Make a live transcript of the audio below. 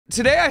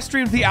Today I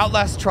streamed the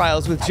Outlast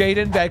trials with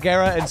Jaiden,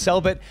 Baghera, and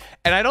Cellbit,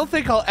 and I don't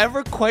think I'll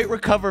ever quite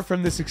recover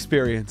from this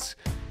experience.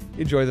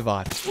 Enjoy the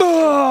VOD.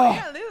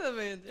 Yeah, a little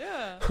bit,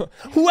 yeah.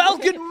 Well,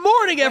 good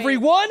morning,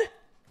 everyone!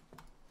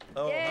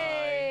 Oh,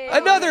 Yay. hi.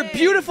 Another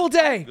beautiful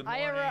day! Good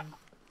morning.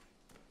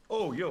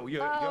 Oh, yo.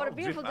 what a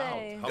beautiful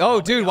day.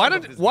 Oh, dude, why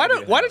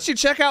don't you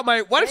check out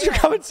my... Why don't you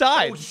come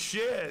inside? Oh,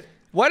 shit.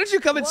 Why don't you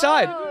come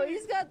inside? Whoa,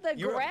 he's got the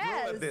You're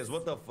grass. at this.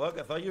 What the fuck?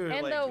 I thought you were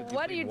And like... the,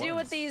 what do you do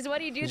with these? What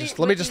do you do?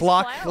 Let me just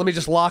lock this. Let me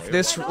just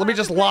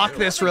lock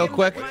this real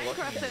quick.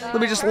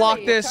 Let me just lock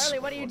this. Charlie,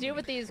 what do you do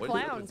with these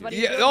clowns? What do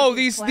you Yeah. do Oh,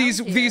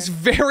 with these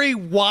very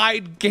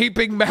wide,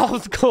 gaping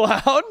mouthed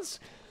clowns.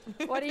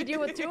 What do you do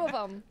with two of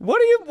them? What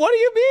do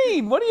you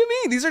mean? What do you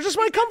mean? These are just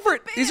my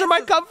comfort. These are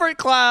my comfort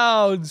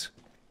clowns.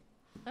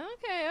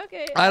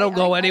 Okay. I don't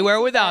go anywhere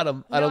see without that.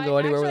 them. I don't go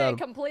anywhere without them. I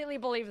completely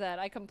believe that.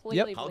 I completely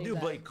How do believe you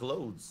that. buy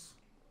clothes?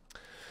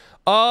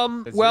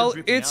 Well,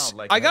 dripping it's out,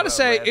 like, I you gotta have a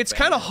say, red it's band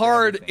kind of and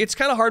hard. everything. It's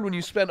kind of hard when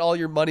you spend all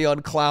your money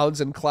on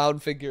clowns and clown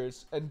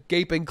figures and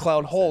gaping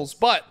clown holes.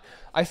 But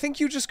I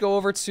think you just go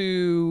over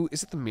to.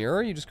 Is it the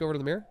mirror? You just go over to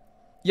the mirror?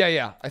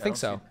 Yeah. I think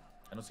so.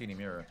 I don't see any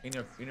mirror. In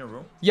your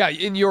room? Yeah,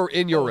 in your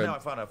Oh, room. no, I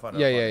found it.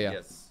 Yeah.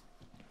 Yes.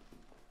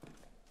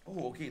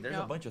 Oh, okay. There's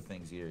a bunch of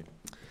things here.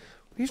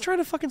 He's trying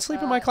to fucking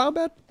sleep in my clown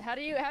bed. How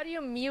do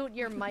you mute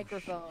your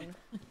microphone?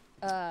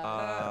 You know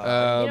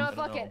I what? don't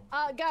Fuck know.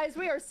 it. Guys,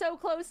 we are so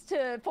close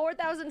to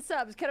 4,000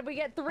 subs. Can we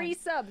get 3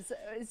 subs?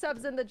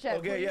 Subs in the chat.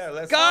 Okay, please? yeah,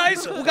 let's...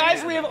 Guys, we've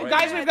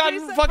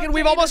gotten fucking,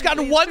 we've almost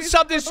gotten 1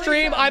 sub this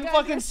stream. I'm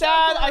fucking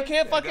sad. I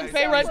can't fucking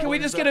pay rent. Can we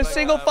just get a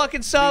single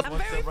fucking sub?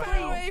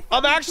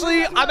 I'm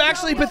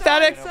actually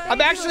pathetic. I'm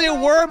actually a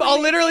worm.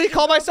 I'll literally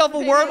call myself a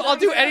worm. I'll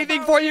do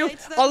anything for you.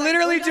 I'll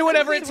literally do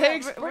whatever it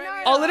takes.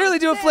 I'll literally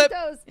do a flip.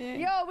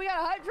 Yo, we got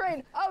a hype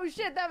train. Oh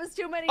shit, that was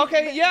too many.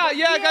 Okay, yeah,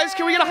 guys,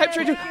 can we get a hype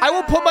train too? I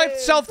will put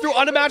myself through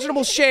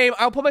unimaginable shame.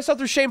 I'll put myself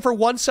through shame for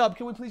 1 sub.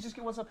 Can we please just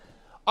get 1 sub?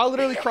 I'll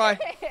literally cry.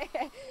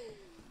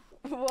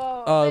 Whoa.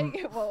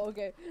 Whoa.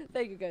 Okay.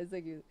 Thank you, guys.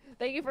 Thank you.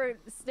 Thank you for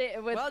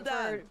Well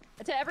done.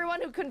 to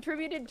everyone who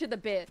contributed to the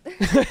bit.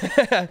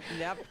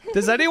 Yep.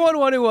 Does anyone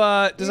want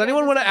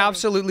to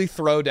absolutely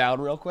throw down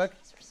real quick?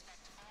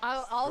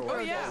 I'll throw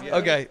yeah. down.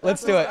 Okay,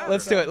 let's do it.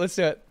 Let's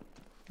do it.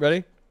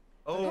 Ready?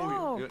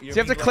 Oh, So you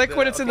have to click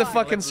when it's in the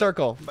fucking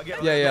circle.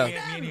 Yeah.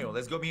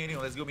 Let's go me and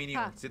you.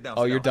 Sit down.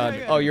 Oh, you're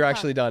done. Oh, you're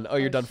actually done. Oh,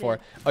 you're done for.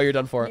 Oh, you're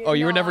done for. Oh,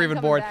 you were No, never I'm even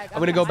coming born. back. I'm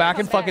gonna go back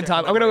in fucking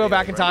time. I'm gonna go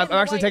back in time. I'm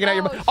actually taking out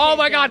your. Oh, Oh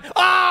my shit, god. dude.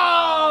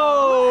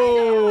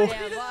 Oh. Damn,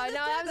 no,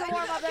 that was a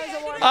warm up. That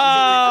was a warm up.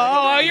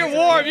 Oh, you're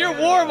warm. You're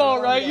warm,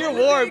 all right. You're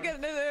warm.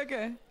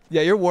 Okay.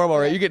 Yeah, you're warm, all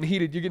right. You're getting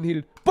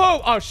heated.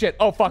 Boom. Oh shit.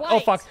 Oh fuck. Oh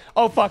fuck.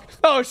 Oh fuck.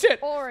 Oh shit.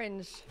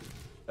 Orange.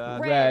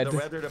 Red. The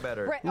redder the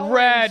better.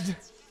 Red.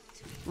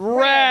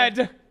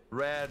 Red.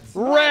 Red.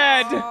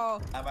 Red.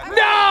 Oh.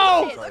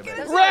 No.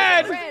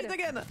 Red.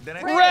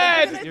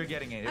 Red. You're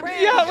getting it.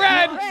 Yeah,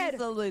 red.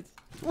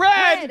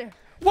 Red.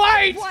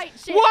 White. White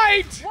shit.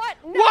 White. What?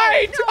 No,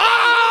 White. no.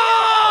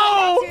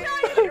 Oh.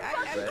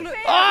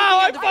 Oh,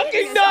 I'm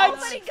fucking So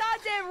nuts. many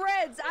goddamn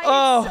reds. I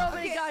Oh. hate so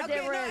many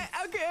goddamn reds.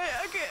 Okay.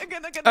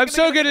 I'm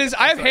so good at this.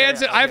 I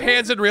have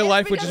hands in real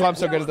life, which is why I'm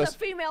so good at this. The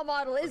female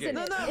model, isn't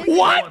it?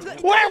 What?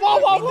 Wait,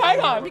 whoa, hang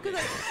on.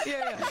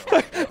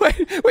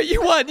 Wait,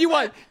 you won. You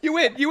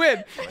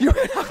win.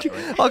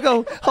 I'll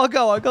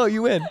go.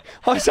 You win.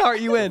 I'm sorry,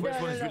 you win.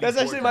 That's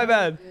actually my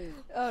bad.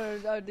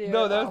 Oh dear.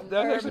 No, that's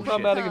actually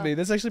problematic of me.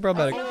 That's actually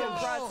problematic. I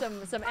brought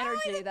some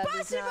energy that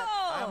does not.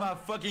 I'm a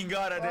fucking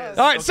god at this.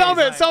 All right,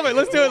 Cellbit.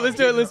 Let's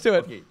do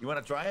it. Okay, you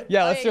wanna try it?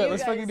 Yeah, let's do Okay, it. you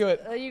Let's fucking guys-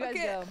 do it. You guys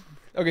go.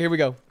 Okay, here we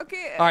go.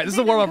 Okay. All right, this is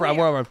a warm-up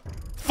round.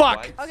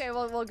 Fuck. Okay,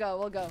 we'll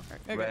go.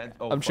 Red.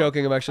 Oh, I'm fuck.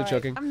 choking. I'm actually All right.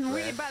 choking. I'm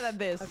really bad at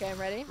this. Okay, I'm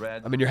ready.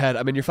 Red. I'm in your head.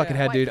 I'm in your fucking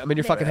head, White. dude. I'm in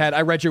your fucking head.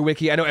 I read your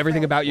wiki. I know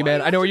everything about you,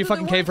 man. I know where you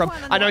fucking came from.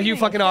 I know who you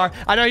fucking are.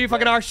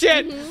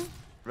 Shit.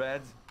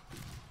 Red.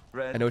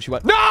 I know what you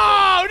want.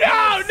 No!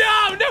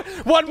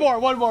 One more.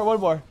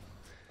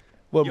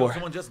 Yo,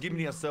 someone just give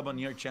me a sub on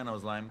your channel,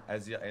 Slime.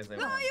 As I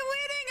want.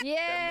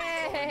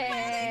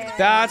 Yeah.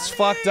 That's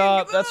fucked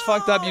up.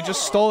 You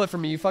just stole it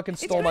from me. You fucking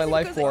stole my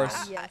life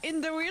force.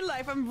 In the real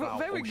life, I'm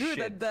very good shit.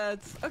 at that.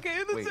 Okay,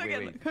 let's Wait.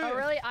 again. Oh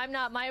really? I'm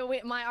not. My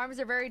arms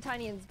are very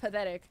tiny and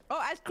pathetic. Oh,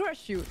 I'd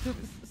crush you.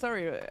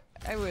 Sorry,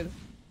 I will.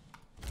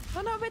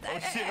 Oh no, but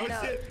Shit.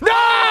 No!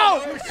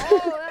 Oh, that's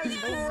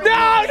great.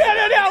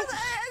 No!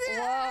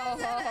 Whoa.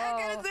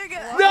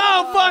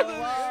 No,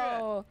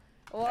 fuck!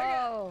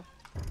 Whoa.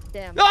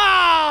 Damn.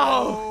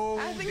 Oh!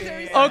 I think there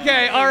is.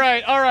 Okay, all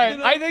right.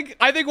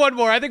 I think one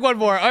more.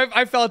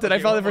 I felt it. I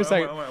felt it for a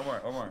second.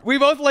 One more. We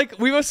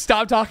both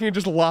stopped talking and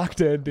just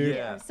locked in, dude.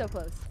 Yeah. So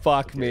close.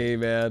 Fuck me,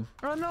 man.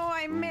 Oh no,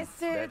 I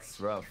missed it. That's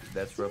rough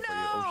for you.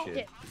 Oh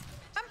shit.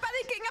 I'm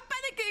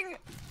panicking.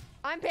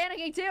 I'm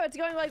panicking too. It's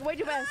going like way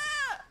too fast.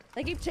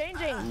 They keep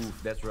changing.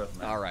 Oof, that's rough,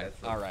 man. All right,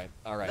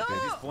 At dude.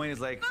 this point,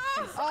 it's like.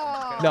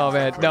 Oh. No,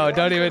 man. No,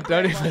 don't even. Oh,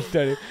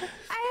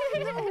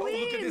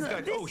 look at this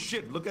guy. Oh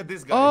shit, look at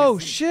this guy. Oh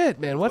shit,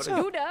 man. What's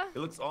up? Buddha. It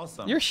looks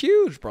awesome. You're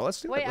huge, bro.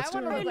 Let's do it. Wait, Let's I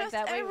do want to it. look like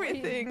that. Wait,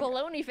 everything.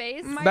 baloney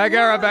face.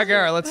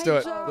 Baghera. Let's do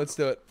it. Let's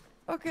do it.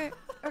 Okay.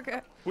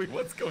 Wait,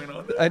 what's going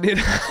on? I need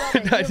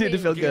to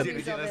feel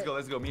good.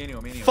 Let's go. Me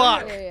and you.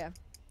 Fuck. Yeah.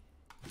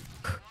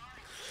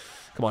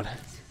 Come on.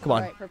 All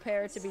right,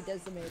 prepare to be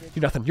decimated.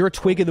 You're nothing. You're a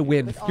twig in the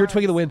wind. You're a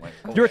twig in the wind.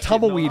 You're a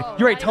tumbleweed.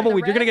 You're a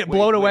tumbleweed. You're gonna get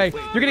blown away.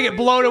 You're gonna get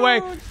blown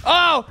away.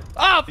 Oh,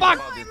 fuck.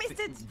 I missed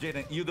it.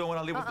 Jaiden, you don't want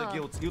to live with the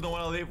guilt. You don't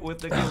want to live with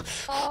the guilt.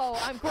 Oh,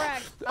 I'm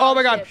cracked. Oh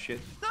my god. Shit.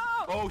 No.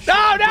 Oh shit. No.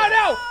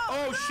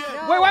 Oh shit.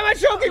 Wait, why am I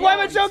choking? Why am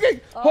I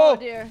choking? Oh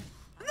dear.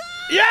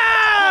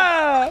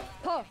 Yeah.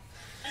 Oh.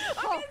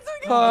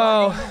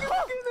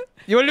 Oh.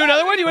 You want to do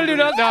another one? You want to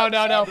do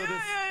another? No.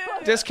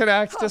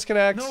 Disconnect.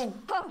 No.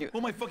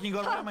 Oh my fucking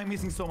god, why am I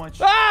missing so much?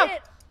 Ah!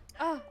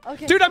 Oh,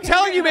 okay. Dude, I'm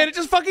telling you, man, it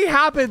just fucking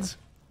happens.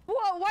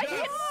 Whoa, why did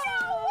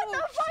what the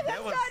fuck?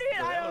 That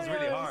was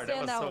really hard.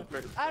 That was so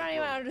crazy. I don't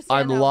even understand.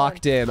 I'm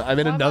locked in. I'm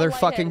in Why am I another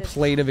fucking lightheaded?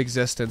 plane of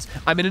existence.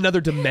 I'm in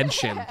another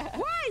dimension.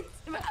 What?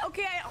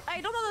 Okay,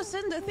 I don't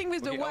understand the thing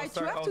with the white.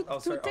 You have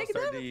to take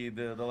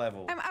them. The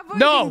level. I'm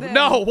avoiding them.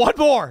 No,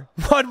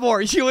 one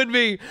more. You and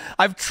me.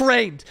 I've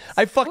trained.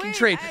 I fucking Wait,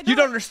 trained. You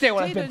don't understand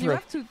what I've been Jaiden,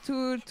 through.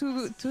 You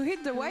have to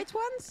hit the white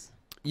ones.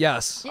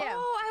 Yes. Yeah.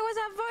 Oh, I was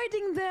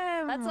avoiding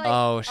them. That's like,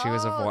 Oh, she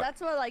was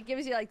That's what like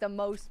gives you like the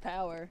most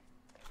power.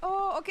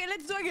 Oh, okay,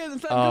 let's do again.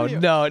 Oh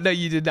no,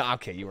 you did not.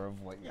 Okay, you were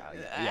avoiding.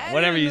 Yeah,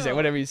 whatever you say.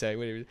 Whatever you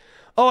say.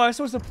 Oh, I was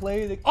supposed to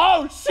play the.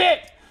 Oh shit!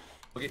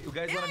 Okay, you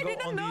guys wanna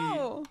go on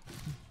the?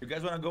 You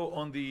guys wanna go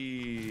on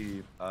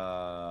the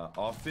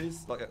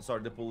office? Like,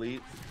 sorry, the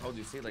police. How do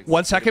you say like?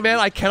 1 second, man.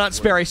 I cannot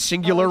spare a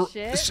singular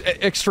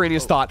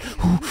extraneous thought.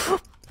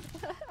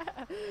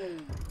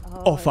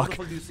 Oh fuck!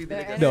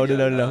 No.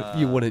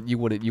 You wouldn't.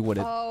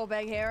 Oh,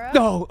 Baghera.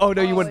 No. Oh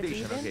no, you wouldn't.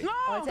 Okay.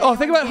 Oh,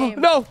 think about it.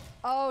 No.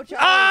 Oh,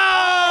 Charlie.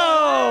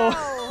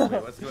 Oh!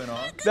 Wait, what's going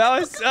on? That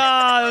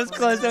was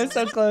close. That was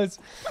so close.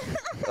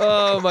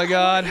 Oh my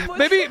god.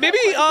 Maybe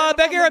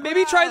Baghera,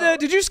 maybe try the.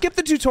 Did you skip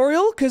the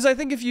tutorial? Because I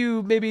think if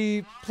you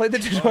maybe played the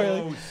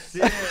tutorial. Oh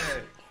shit.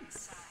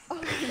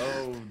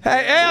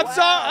 Hey,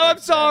 I'm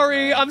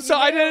sorry.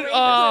 I didn't.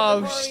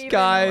 Oh,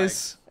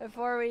 guys.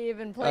 Before we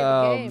even played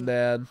the game. Oh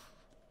man.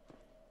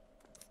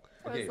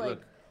 Okay, like,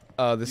 look.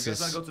 Oh, You this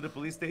guys wanna is. go to the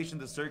police station,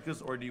 the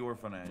circus, or the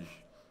orphanage?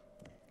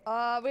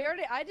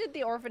 I did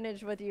the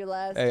orphanage with you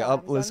last Hey,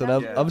 time. listen.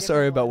 So I'm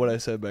sorry about what I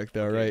said. said back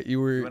there. Right?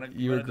 You were great.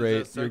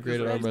 You were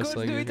great at arm Let's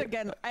go wrestling. do it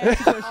again. I have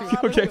to go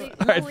shoot. Okay.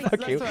 All right.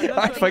 Fuck you. All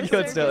right. Fuck you.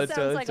 Let's do it.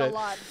 Sounds like a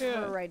lot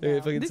for right Okay, now.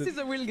 fucking This is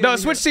a really good No,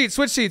 video.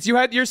 switch seats. You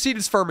had your seat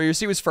is firmer. Your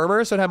seat was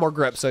firmer, so it had more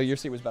grip. So your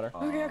seat was better.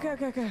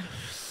 Okay.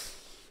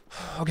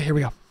 Okay, here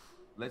we go.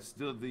 Let's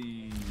do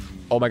the.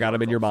 Oh my god,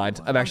 I'm in your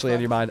mind. I'm actually in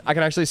your mind. I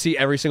can actually see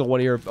every single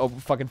one of your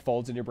fucking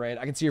folds in your brain.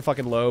 I can see your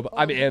fucking lobe.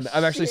 I'm in.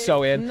 I'm actually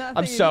so in. I'm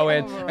Nothing so is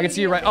in. over I can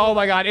see you right. Oh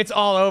my god, it's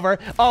all over.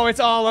 Oh, it's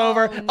all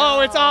over. no. Oh,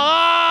 it's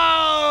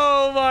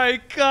all. Oh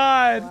my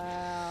god.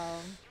 Wow.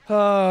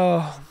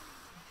 Oh.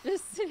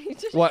 Just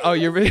What? Oh,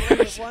 you're.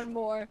 one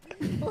more.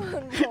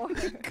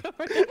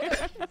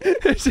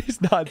 She's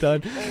not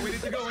done. Oh, we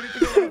need to go.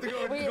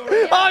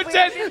 Oh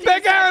shit!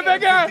 Baghera!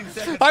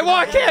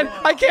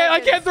 I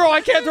can't throw.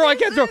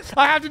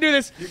 I have to do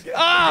this.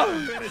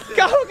 Oh!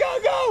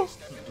 Go!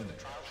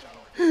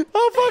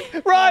 Oh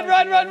fuck! Run!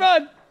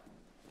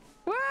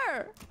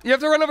 Where? You have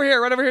to run over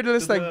here. Run over here to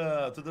this thing.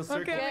 To the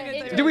circus.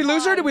 Okay. Did we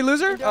lose her?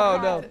 Oh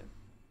no.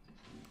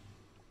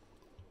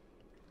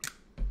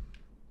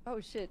 Oh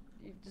shit!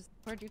 You just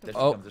where'd you come?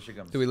 Oh. There she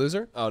comes. Did we lose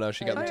her? Oh no,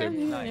 she got the two.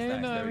 Nice. Yeah,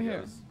 no, There I'm it here.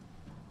 goes.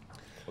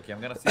 Okay,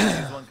 I'm gonna see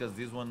this one because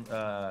this one,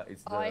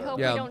 it's the. Oh, I hope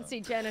Yeah. we don't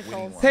see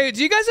genitals. Hey,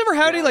 do you guys ever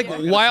have any like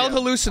Yeah. wild Yeah.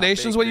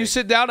 hallucinations Big, when you big.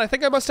 sit down? I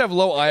think I must have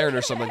low iron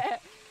or something.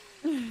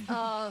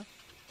 So,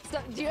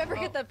 do you ever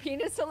get the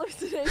penis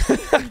hallucination?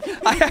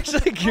 I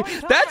actually.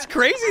 That's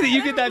crazy that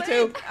you get that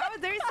too. Oh,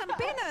 there is some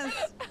penis.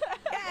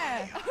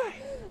 Yeah.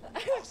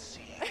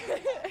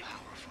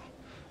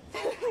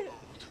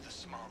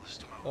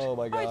 Oh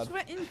my Oh, god. it's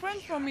right in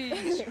front for me.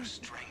 Your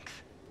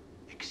strength.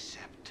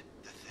 Accept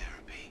the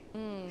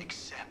therapy.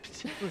 Accept.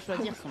 Faut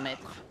choisir son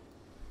maître.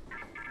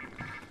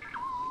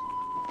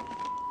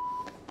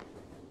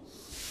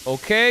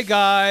 Okay,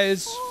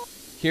 guys.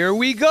 Here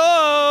we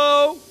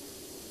go.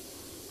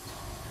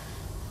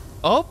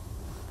 Oh.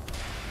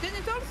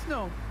 Genitals?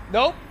 No.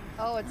 Nope.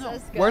 Oh, it's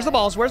this guy. Where's the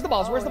balls? Oh,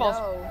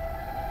 no.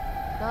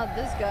 Not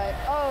this guy.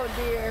 Oh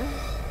dear.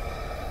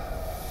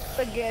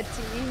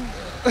 Spaghetti.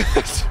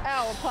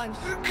 Ow, punch.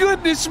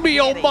 Goodness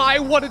me, oh my,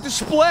 what a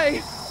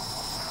display.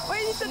 Wait,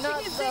 it's a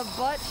Not the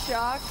butt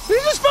shock.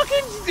 This is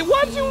fucking.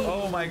 What you?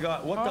 Oh my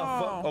god! What the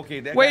fuck?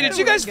 Okay, that Wait, guy did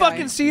you has- guys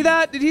fucking see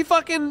that? Did he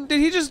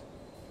just?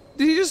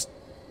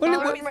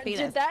 What?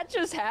 Did that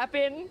just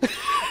happen?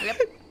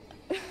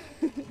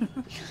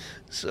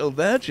 So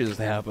that just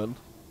happened.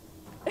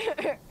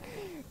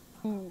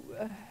 Ooh.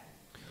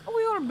 Oh,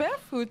 we were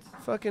barefoot.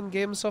 Fucking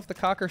gave himself the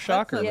cocker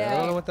shocker, man. I Yeah.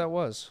 don't know what that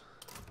was.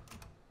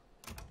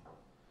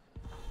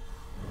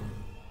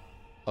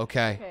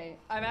 Okay. Okay,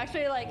 I'm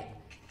actually like,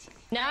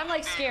 now I'm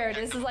like scared.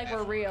 This is like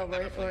we're real.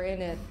 We're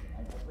in it.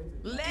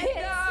 Let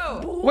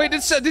go. Wait,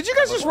 did you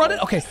guys just run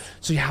it? Okay,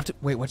 so you have to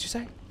wait. What'd you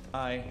say?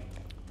 I.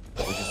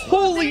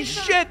 Holy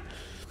shit!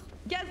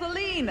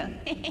 Gasoline.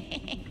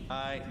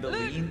 The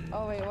lean.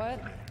 Oh wait,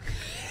 what?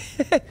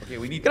 Okay,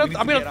 we need to I'm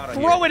gonna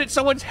throw it at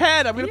someone's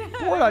head. I'm gonna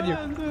pour it on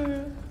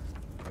you.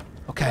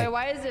 Okay. Wait,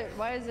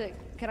 why is it?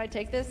 Can I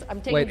take this? I'm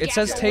taking. Wait, it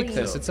says take gasoline.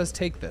 this. It says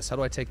take this. How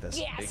do I take this?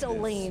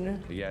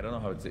 Gasoline. Yeah, I don't know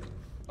how to.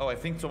 Oh, I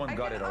think someone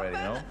got it already.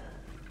 No.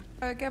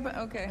 Okay, but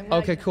okay. And then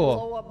Okay, I cool.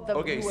 Blow up the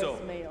Okay, US so-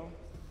 mail.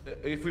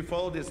 If we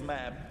follow this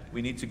map,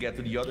 we need to get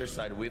to the other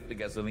side with the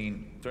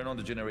gasoline, turn on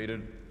the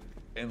generator,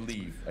 and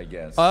leave, I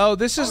guess. Oh,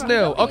 this is new.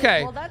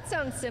 Okay. Well, that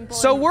sounds simple.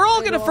 So and we're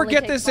all it gonna will only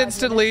forget take this 5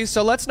 instantly. minutes.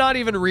 So let's not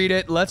even read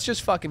it. Let's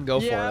just fucking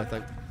go for it. I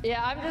think.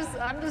 Yeah,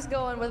 I'm just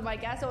going with my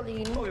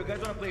gasoline. Oh, you guys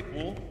wanna play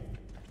pool?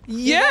 You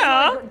guys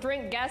Yeah. wanna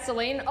drink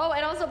gasoline. Oh,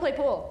 and also play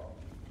pool.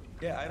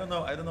 Yeah, I don't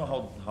know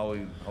how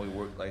he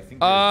worked. I think. there's different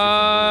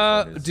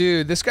rules for this.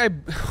 Dude, this guy.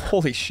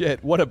 Holy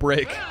shit! What a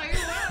break.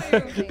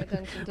 Paying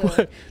attention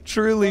to.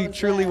 Truly, was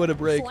truly, that? what a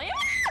break. Slam?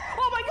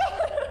 Oh my god!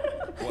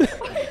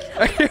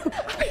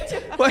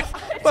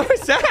 What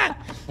was that?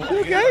 You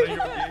okay?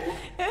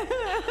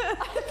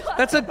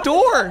 That's a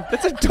door.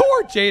 That's a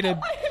door, Jaiden.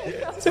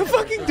 It's a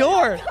fucking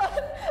door.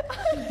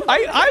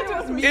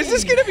 Is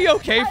this gonna be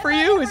okay for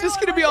you? Is this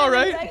gonna be all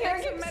right?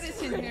 There's some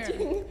medicine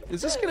here.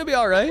 Is this gonna be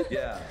all right?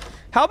 Yeah.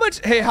 How much?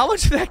 Hey, how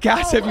much of that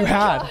gas have you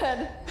had?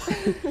 God.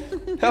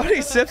 How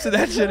many sips of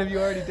that shit have you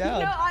already No,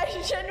 down?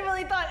 I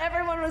genuinely thought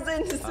everyone was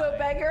in, so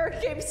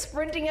Baghera came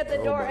sprinting at the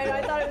door, and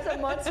I thought it was a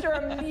monster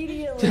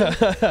immediately.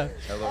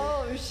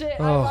 Oh shit!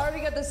 I've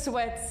already got the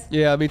sweats.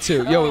 Yeah, me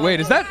too. Yo,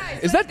 wait, is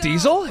that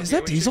Diesel? Is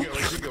that Diesel?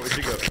 Where'd you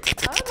go?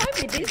 Oh, it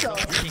might be diesel.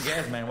 Freaking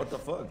gas, man. What the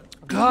fuck?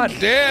 God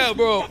damn,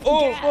 bro.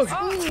 Oh,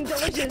 fuck.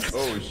 Delicious.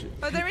 Oh shit.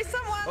 But there is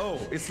someone. Oh,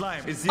 it's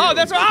slime. It's zero. Oh,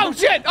 that's right. Oh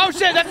shit. Oh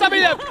shit. That's not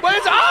me. What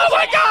is? Oh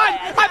my God.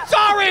 I'm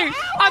sorry.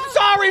 I'm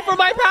sorry for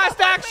my past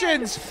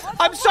actions.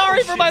 I'm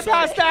sorry for my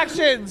past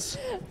actions.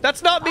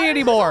 That's not me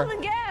anymore.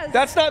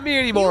 That's not me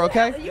anymore.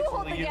 Okay. You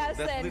hold the gas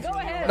then. Go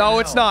ahead. No,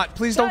 it's not.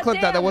 Please don't God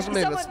click that. That damn, wasn't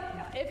me. someone-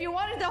 If you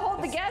wanted to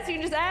hold the gas, you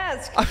can just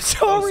ask. I'm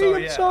sorry.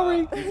 I'm yeah, sorry.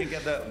 You can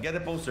get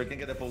the poster. You can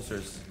get the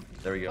posters.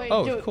 There we go. Wait,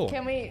 Oh, dude, cool.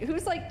 Can we?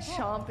 Who's like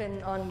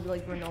chomping on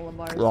like granola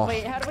bars? Oh,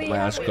 wait, how do we? man,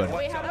 How that's do we good.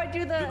 wait, how do I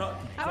do the?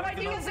 How do I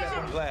do do the not step on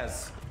vision?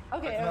 glass.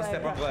 Okay, Do not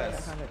step on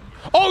glass.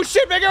 Oh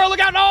shit, big girl, look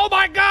out! Oh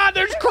my God,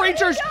 there's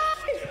creatures.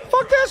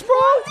 Fuck this, bro.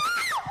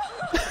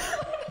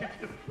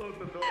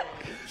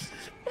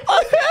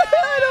 I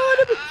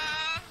don't want to.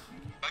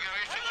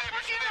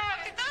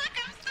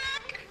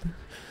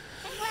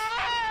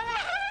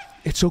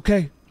 It's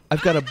okay.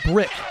 I've got a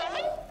brick.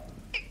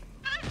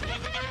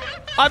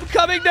 I'm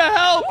coming to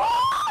help.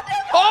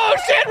 Oh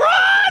shit,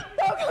 run!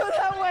 Don't go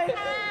that way.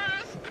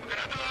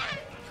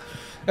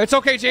 It's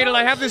okay, Jaiden.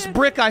 I have this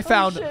brick I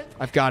found. shit.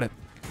 I've got it.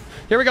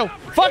 Here we go.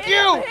 Fuck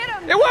you! Hit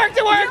him. It worked!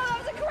 It No, worked! that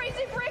was a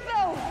crazy brick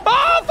though.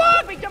 Oh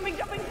fuck! Jumping.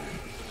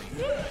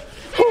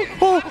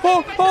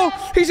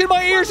 Oh! He's in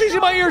my ears! He's in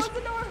my ears!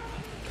 Close the door.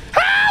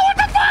 Ah! What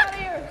the Out fuck? of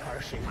here.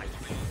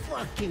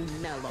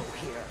 Fucking mellow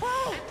here.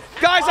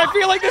 Guys, I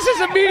feel like this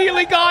has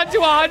immediately gone to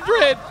 100. I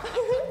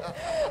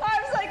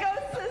was like, oh,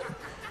 this is.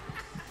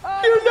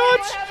 Oh, You're does anyone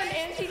nuts. have an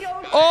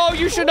antidote? Oh,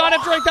 you should not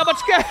have drank that much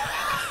gas.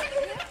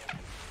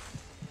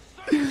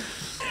 I'm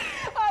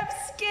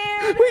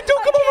scared. Wait,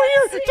 don't come over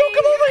here! Don't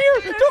come over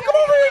here! Don't come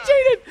over here,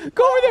 Jaiden!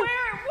 Go over there!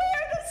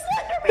 Where the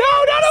Slenderman? No,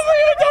 not over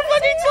here! Don't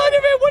fucking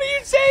Slenderman! What are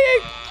you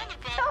saying?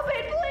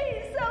 Sylvan,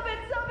 please! Sylvan!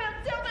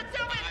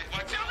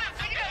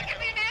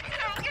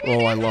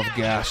 Oh, I love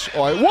gas.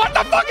 Oh, what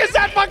the fuck is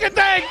that fucking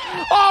thing?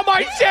 Oh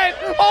my shit!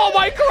 Oh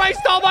my Christ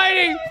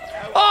Almighty!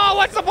 Oh,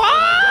 what's the?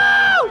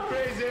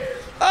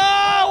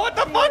 Oh, what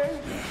the fuck?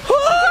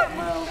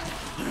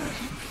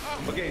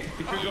 Okay,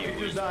 if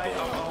you die,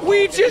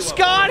 We just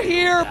got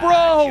here,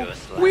 bro.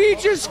 We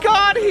just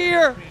got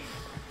here.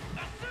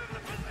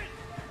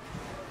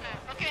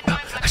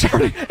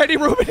 Sorry, any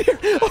room in here?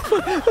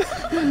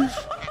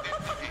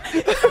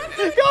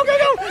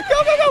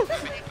 Go!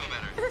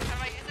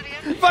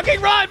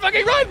 Fucking run!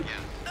 Fucking run!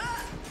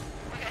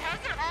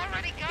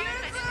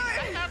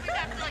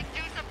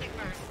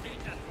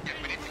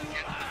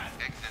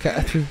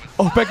 Okay.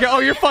 Oh, Becca! Oh,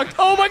 you're fucked!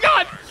 Oh my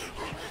God!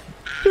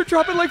 They're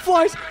dropping like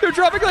flies! They're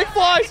dropping like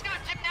flies!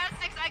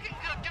 Gymnastics, I can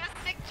do a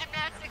sick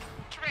gymnastics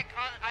trick.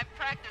 I've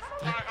practiced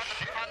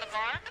on the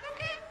bar.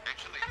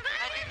 Actually, I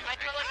do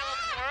like a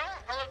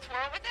little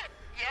twirl with it.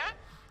 Yeah?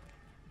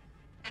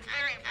 It's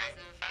very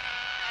impressive.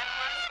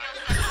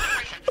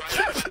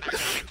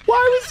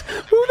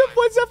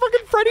 What's that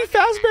fucking Freddy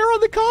Fazbear on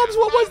the comms?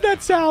 What was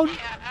that sound? Yeah,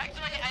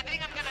 actually, I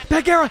think I'm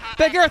gonna...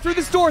 Baghera, through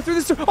this door,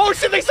 Oh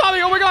shit, they saw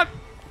me, oh my God.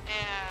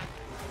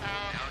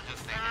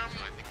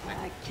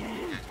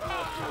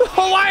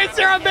 Oh, why is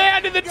there a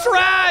man in the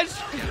trash?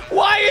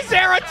 Why is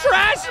there a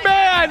trash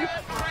man?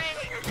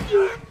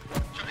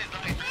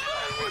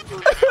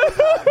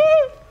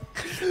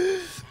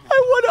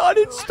 I want to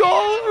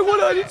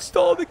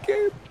uninstall the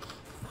game.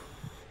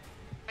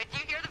 Wait, do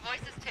you hear the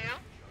voices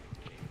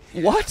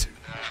too? What?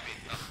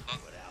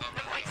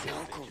 The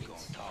voices.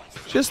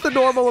 Just the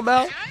normal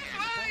amount.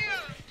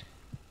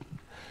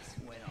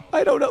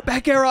 I don't know.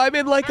 Baghera, I'm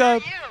in like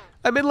a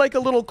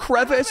little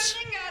crevice.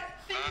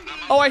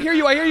 Oh, I hear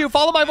you. I hear you.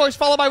 Follow my voice.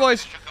 Follow my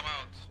voice.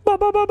 I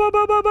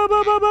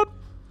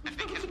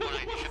think he's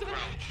blind. You should crouch.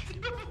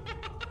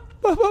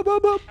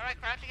 Alright,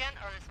 crouch again?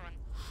 Or this one?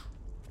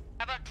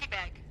 How about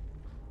teabag?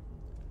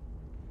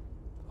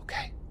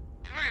 Okay.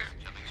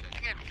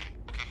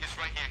 Okay, he's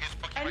right here. He's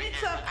fucking I right need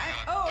here. some.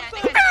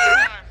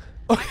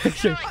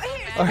 Okay.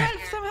 All right.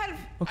 Some help.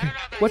 Okay.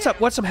 What's up?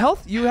 What's some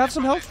health? You have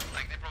some health?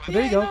 Oh,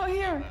 there you go. No,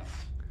 here.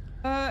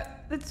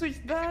 Let's switch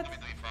that. We're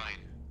doing fine.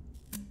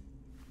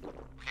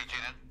 Okay,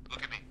 Jaiden,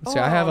 look at me. Let's see.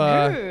 I have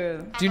a.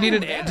 Good. Do you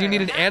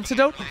need an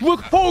antidote?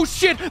 Look! Oh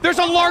shit! There's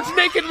a large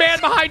naked man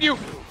behind you.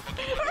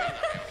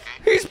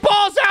 He's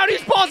balls out.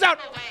 He's balls out.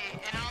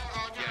 Away, and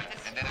I'll do it.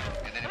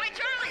 Wait,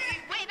 Charlie!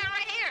 Wait, they're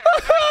right here!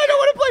 I don't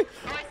want to play.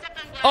 Oh, I stepped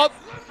on glass. Oh,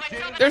 Wait,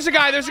 tell me- there's a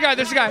guy. There's a guy.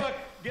 There's a guy.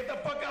 Get the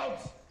fuck out!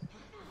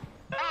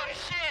 Oh,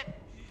 shit!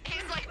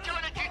 He's like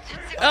doing a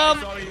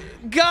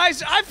jujitsu.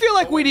 Guys, I feel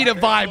like we need a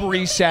vibe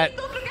reset.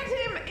 Don't look at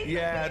him.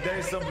 Yeah,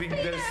 there's something. We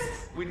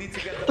need to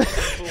get the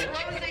full.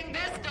 Closing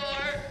this door.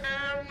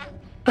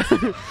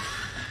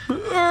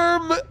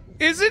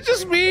 Is it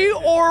just me,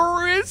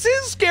 or is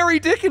his scary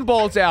dick and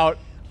balls out?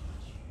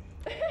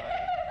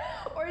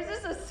 Or is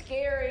this a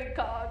scary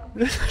cog?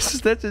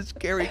 That's a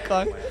scary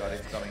cock. Oh my god,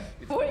 it's coming.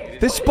 Wait.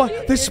 This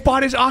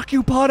spot is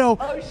occupado.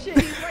 Oh shit,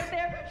 he's right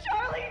there.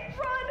 Charlie,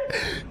 run!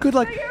 Good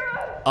luck.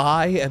 Baghera!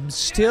 I am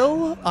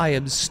still,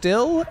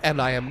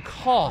 and I am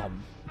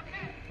calm.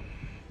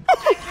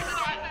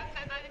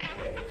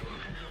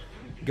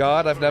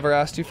 God, I've never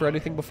asked you for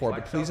anything before,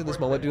 but please in this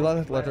moment do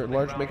not let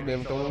large make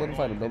me. Don't let him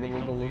find him. Don't let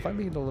him find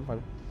me. Don't let him find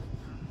him.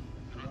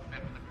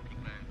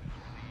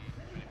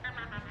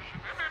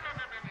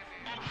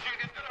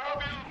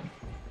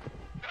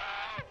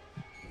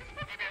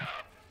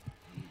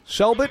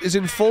 Cellbit is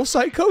in full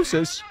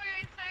psychosis.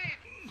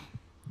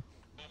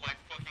 Oh my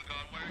fucking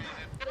god, where is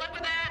it? Good luck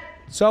with that.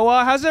 So,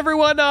 how's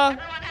everyone? Everyone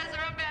has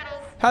their own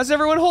battles. How's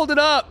everyone holding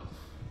up?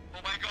 Oh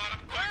my god, I'm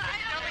going. I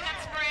know we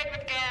got sprayed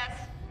with gas.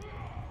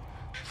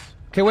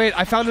 Okay, wait.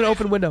 I found an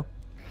open window.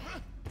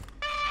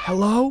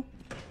 Hello?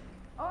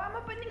 Oh, I'm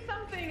opening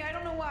something. I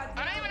don't know what.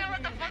 I don't even know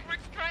what the fuck we're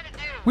trying to do.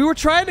 We were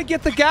trying to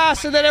get the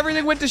gas, and then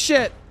everything went to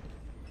shit.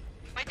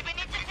 Wait, do we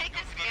need to take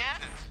this gas?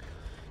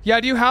 Yeah,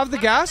 do you have the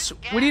gas?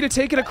 We need to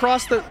take it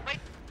across the... Wait,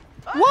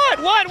 What?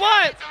 What?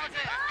 so is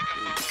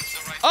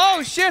it?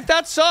 Oh, shit,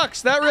 that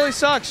sucks. That really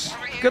sucks.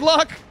 Good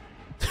luck.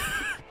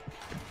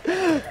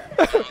 Okay,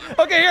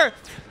 here.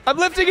 I'm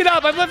lifting it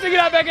up.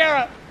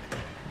 Baghera.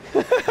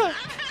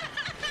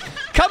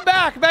 Come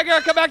back,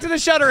 Baghera. Come back to the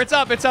shutter. It's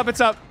up.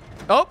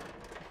 Oh.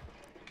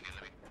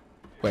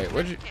 Wait,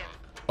 where'd you...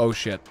 Oh,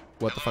 shit.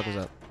 What the fuck was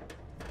that?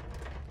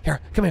 Here,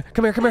 come here.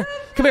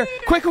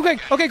 Quick.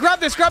 Okay, grab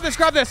this. Grab it.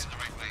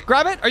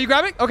 Are you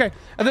grabbing? Okay.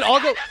 And then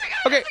I'll go...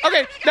 Okay.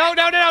 Now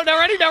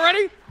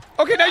ready?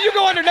 Okay, now you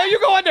go under.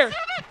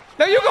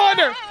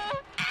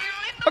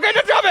 Okay,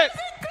 now drop it.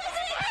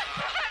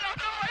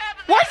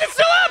 Why is it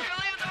still up?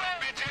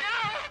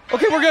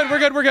 Okay, we're good. It's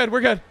everyone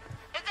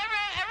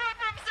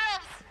for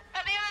themselves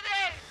at the end of the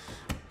day.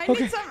 I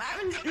Okay. need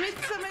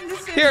some in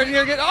this. Here,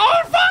 get...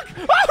 Oh, fuck!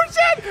 Oh,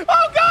 shit!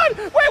 Oh, God!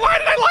 Wait, why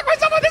did I lock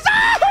myself on this?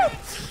 Ah!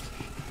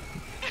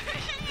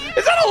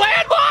 Is that a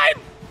landmine?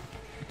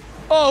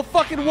 Oh,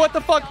 fucking what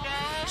the fuck?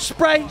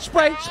 Spray.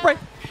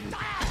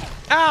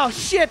 Ow,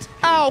 shit.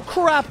 Ow,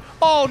 crap.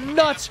 Oh,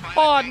 nuts.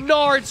 Oh,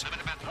 nards.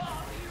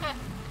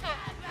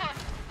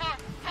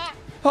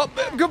 Oh,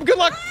 good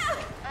luck.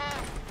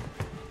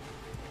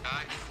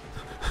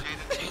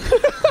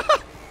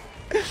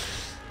 Oh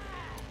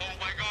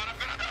my god, I'm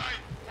gonna die.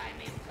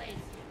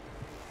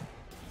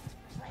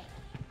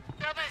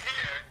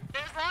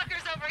 There's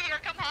lockers over here.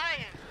 Come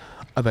hide.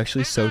 I'm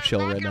actually so There's a chill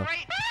locker right now.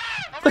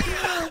 over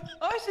here.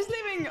 Oh, she's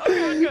leaving.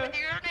 Okay. With your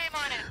name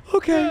on it.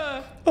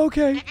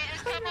 Okay. If you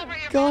just come over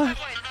here, God.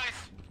 follow my voice.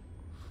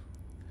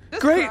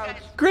 Just Great, crouch.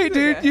 great,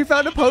 dude. Okay. You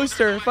found a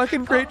poster.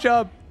 Fucking great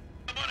job.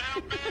 Someone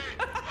help me.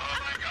 Oh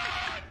my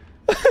god.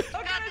 Okay,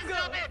 Got let's the go.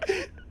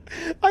 Cellbit.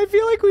 I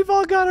feel like we've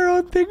all got our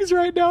own things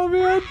right now,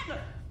 man.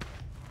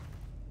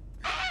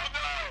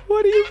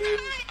 What do you mean?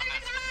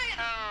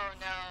 Oh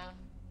no.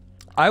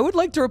 I would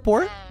like to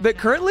report that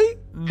currently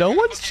no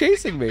one's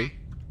chasing me.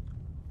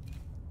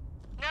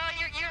 No,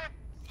 you're a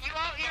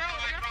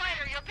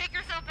fighter. You'll pick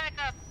yourself back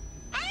up.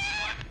 I'm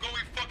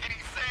going fucking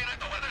insane. I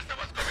don't understand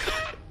what's going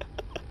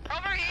on.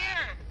 Over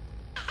here.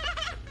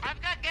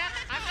 I've got gas.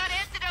 I've got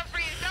antidote for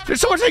you. Did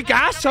someone say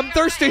gas? I'm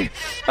thirsty.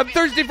 I'm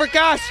thirsty for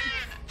gas.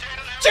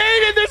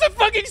 Jaiden, there's a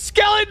fucking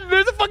skeleton.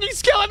 There's a fucking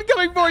skeleton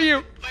coming for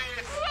you.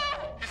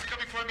 He's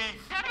coming for me.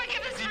 How do I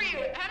give this for you?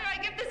 How do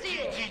I give this to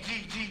you?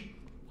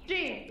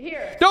 G,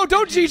 here. No,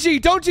 don't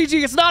GG. Don't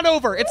GG. It's not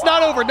over. It's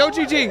not over. No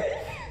GG.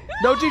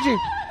 No GG.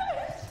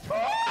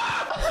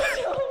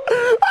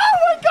 Oh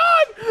my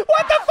god!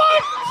 What the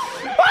fuck?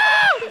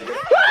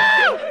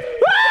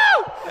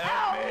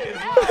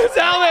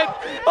 Cellbit!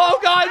 Oh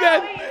god,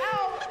 man!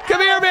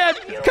 Come here, man!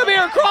 Come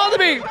here! Crawl to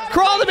me!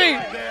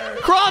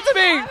 Crawl to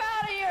me! I'm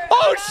out of here!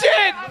 Oh,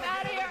 shit! I'm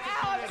out of here!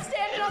 Ow, I'm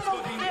standing on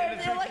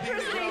the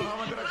electricity!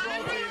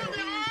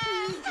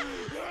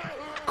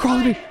 Crawl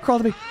to me! Crawl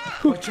to me!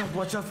 Watch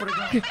out for the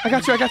ground. Okay, I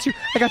got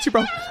you,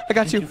 bro. I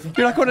got you.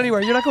 You're not going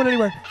anywhere. You're not going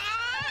anywhere.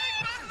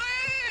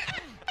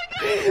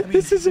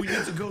 This is We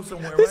need to go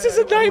somewhere, this right? is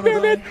a nightmare,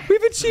 man.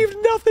 We've achieved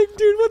nothing,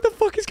 dude. What the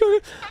fuck is going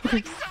on?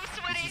 Okay.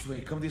 This way,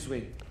 come this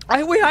way.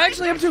 Wait, I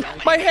actually am too.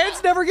 My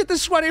hands never get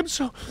this sweaty. I'm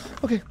so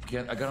okay. Okay,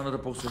 I got another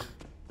poster.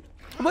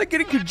 I'm like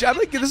getting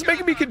congested. This is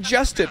making me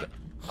congested.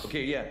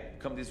 Okay, yeah,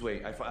 come this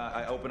way.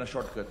 I open a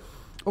shortcut.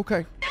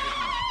 Okay.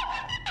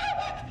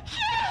 I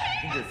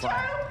think you're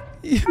fine.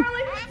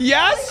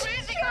 Yes?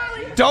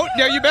 Don't.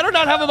 No, you better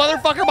not have a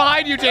motherfucker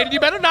behind you, Jaiden. You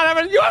better not have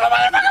a. You have a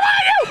motherfucker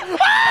behind you!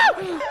 Ah!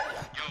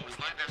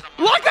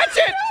 Lock that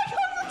shit!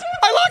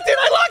 I locked it!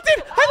 I locked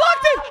it! I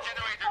locked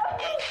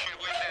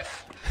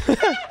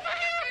it!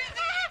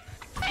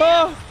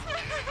 Oh.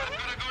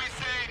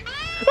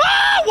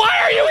 Ah, why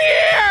are you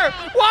here?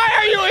 Why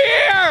are you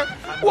here?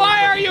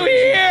 Why are you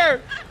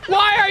here?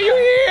 Why are you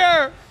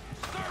here?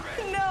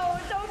 No,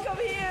 don't come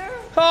here!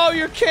 Oh,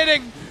 you're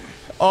kidding.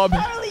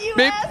 Charlie, you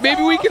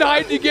Maybe we can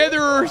hide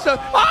together or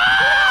something.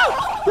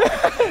 Ah!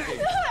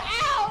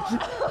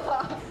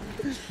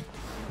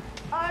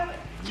 Ow!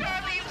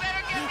 Charlie, you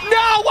better get me.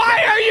 No,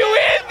 why are you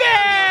in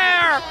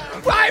there?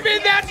 I'm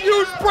in that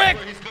huge brick.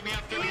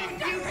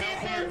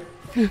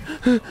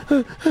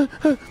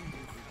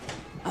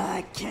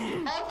 I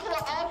can't.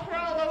 I'll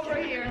crawl over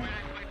here.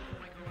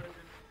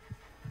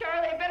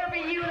 Charlie, it better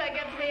be you that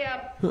gets me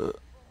up.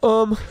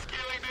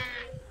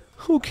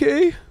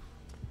 Okay.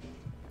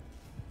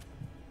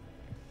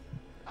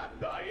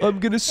 I'm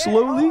gonna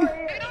slowly.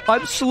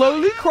 I'm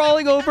slowly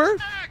crawling over.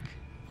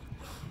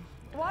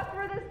 Walk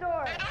through this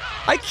door.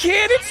 I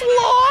can't. It's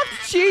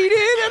locked,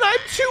 Jaiden, and I'm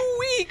too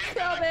weak.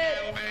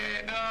 Cellbit.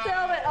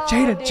 Cellbit. Oh,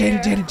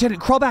 Jaiden,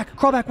 crawl back.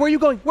 Where are you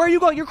going?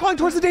 You're crawling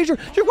towards the danger.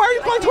 Why are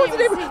you crawling towards the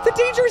danger? The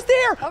danger is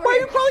there. Why are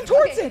you crawling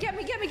towards it? Get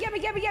me,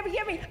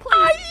 please.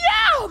 I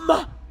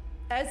am.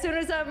 As soon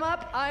as I'm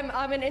up,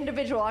 I'm an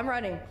individual. I'm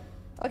running.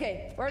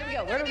 Okay, where do we go?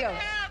 I need help.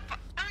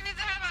 I need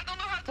help. I don't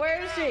know how to.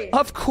 Where is she?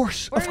 Of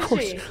course. Where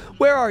is she?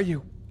 Where are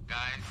you? Guys,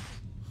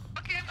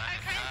 Okay,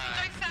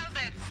 I found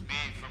it. me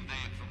from the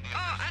I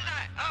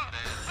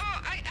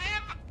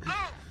have.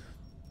 Oh.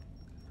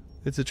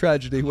 It's a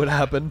tragedy. What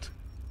happened?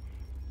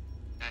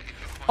 if you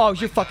find Oh,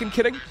 you're fucking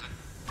kidding?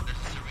 there's a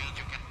syringe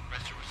you can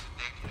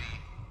resurrect me.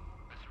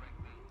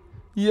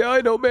 Yeah,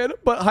 I know, man.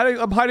 But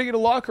I'm hiding in a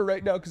locker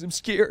right now because I'm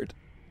scared.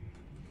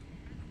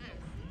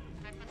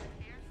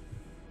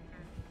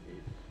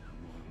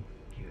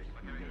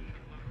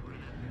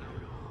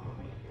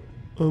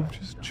 I'm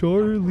just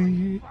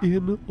Charlie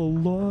in a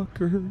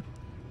locker,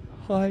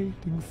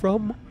 hiding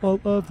from all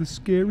of the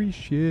scary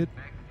shit.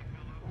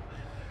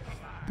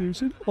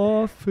 There's an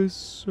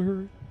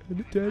officer and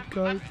a dead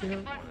guy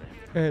there,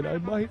 and I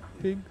might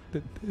think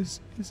that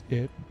this is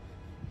it.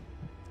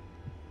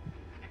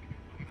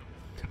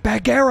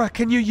 Baghera,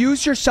 can you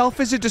use yourself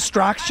as a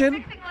distraction?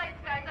 I'm fixing lights,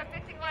 guys. I'm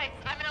fixing lights.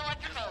 I'm an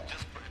electrical.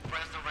 Just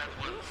press the red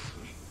ones.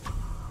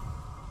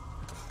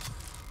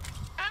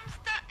 I'm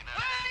stuck.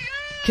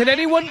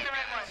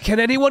 Can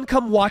anyone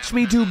come watch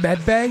me do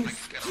medbay?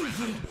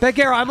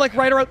 Baghera, I'm like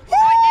right around.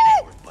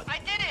 I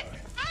did it.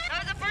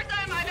 That was the first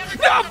time I've ever.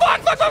 No, fuck!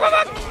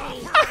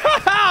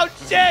 Oh,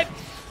 shit!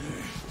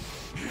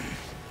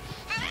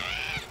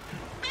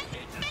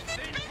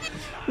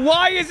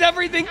 Why is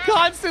everything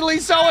constantly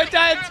so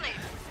intense?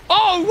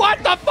 Oh, what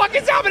the fuck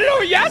is happening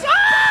over? Yes!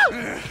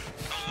 Ah!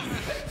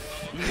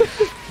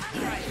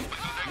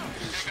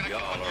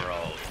 Y'all are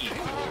all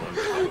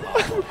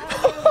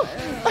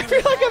I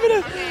feel like I'm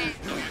gonna.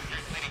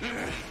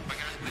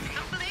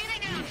 I'm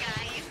bleeding out,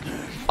 guys.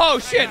 Oh,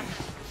 shit!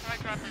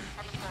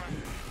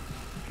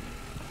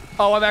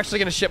 Oh, I'm actually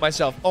gonna shit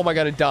myself. Oh my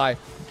god, and die.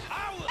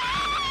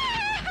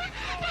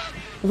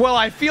 Well,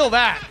 I feel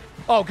that.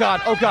 Oh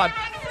god, oh god.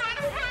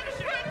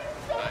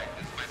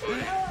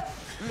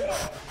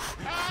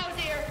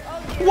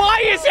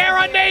 Why is there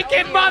a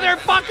naked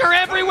motherfucker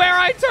everywhere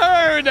I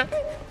turn?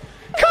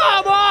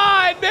 Come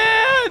on,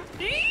 man!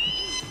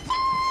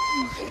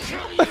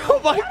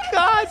 Oh my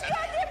god!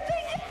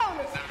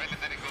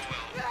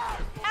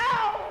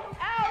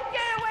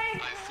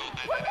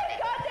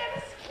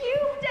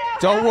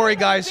 Don't worry,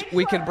 guys.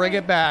 We can bring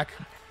it back.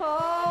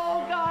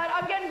 Oh god,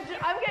 I'm getting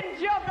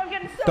jumped. I'm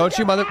getting so Don't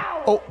you jumped. mother-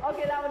 Ow. Oh.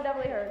 Okay, that one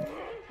definitely hurt.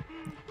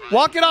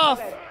 Walk it off!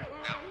 Okay.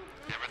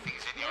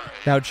 everything's in your head.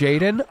 Now,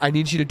 Jaiden, I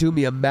need you to do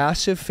me a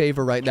massive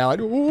favor right now.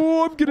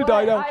 Oh, I'm gonna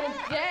die now. I'm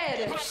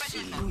dead.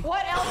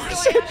 What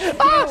else do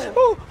I have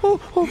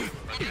to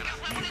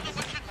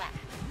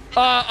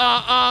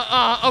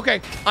do?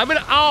 Okay. I'm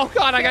gonna. Oh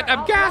God,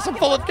 I'm gas. I'm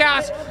full of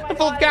gas. I'm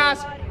full of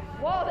gas.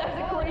 Whoa, that's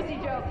a crazy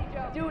joke.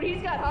 Dude,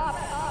 he's got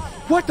hops.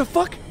 What the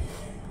fuck?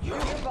 You're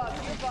bugged.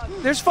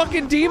 There's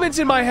fucking demons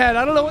in my head.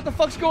 I don't know what the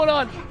fuck's going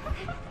on.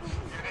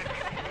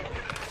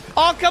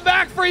 I'll come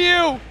back for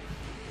you.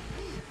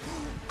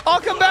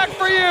 I'll come back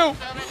for you. I'm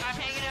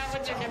hanging out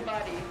with your dead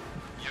body.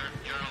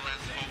 You're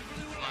less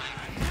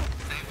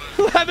hope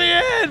Let me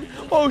in!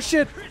 Oh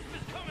shit!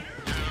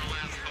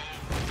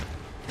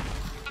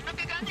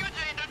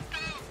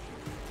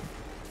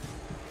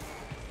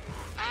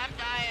 I'm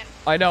dying.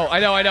 I know.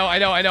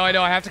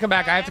 I have to come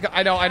back. I have to go.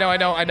 I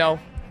know.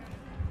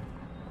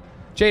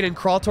 Jaiden,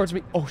 crawl towards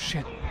me. Oh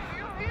shit.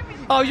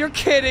 Oh, you're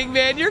kidding,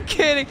 man. You're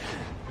kidding.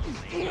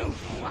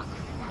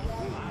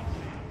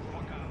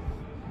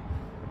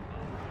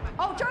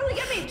 Oh, Charlie,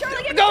 get me!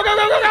 Charlie, get me! Go, go,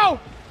 go, go, go!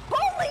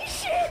 Holy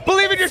shit!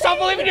 Believe in yourself.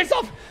 Believe in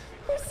yourself.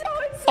 I'm so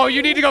insane. Oh,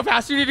 you need to go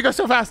fast. You need to go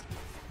so fast.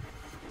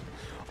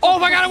 Oh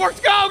my god, it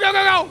worked. Go, go,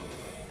 go, go.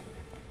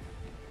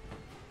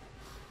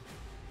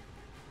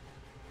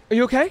 Are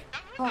you okay?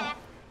 Oh.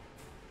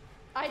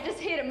 I just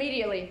hit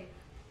immediately.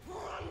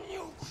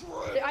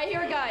 I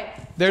hear a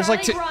guy. There's Charlie,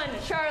 like two. Run,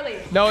 Charlie.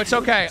 No, it's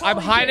okay. I'm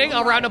hiding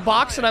around a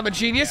box, and I'm a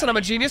genius, and I'm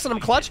a genius, and I'm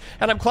clutch,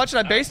 and I'm clutch, and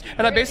I'm based,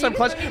 and I'm based, and I'm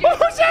clutch. Oh shit!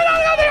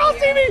 Oh, no, they all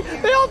see me.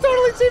 They all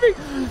totally see me.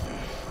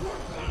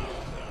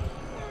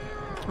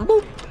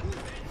 Boop.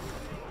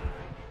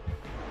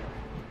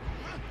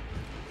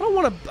 I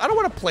don't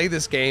want to play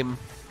this game.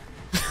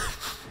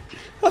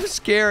 I'm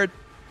scared.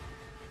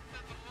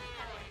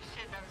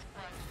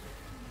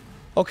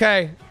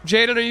 Okay,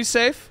 Jaiden, are you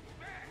safe?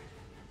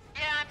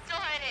 Yeah, I'm still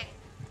hiding.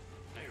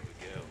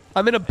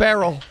 I'm in a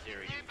barrel.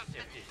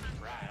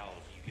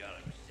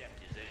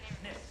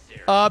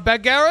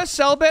 Baghera,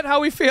 Cellbit, how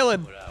we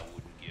feeling?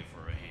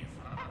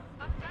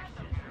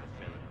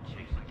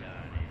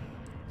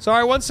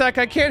 Sorry, one sec.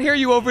 I can't hear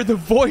you over the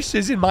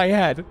voices in my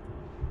head.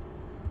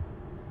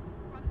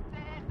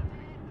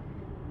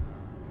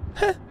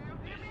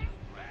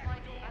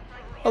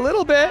 A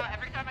little bit.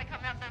 Every time I come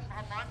out, a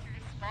monster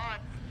just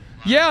spawns.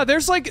 Yeah,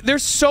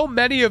 there's so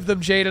many of them,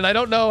 Jaiden. I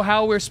don't know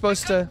how we're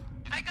supposed to.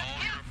 I got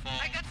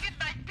hit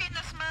by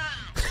penis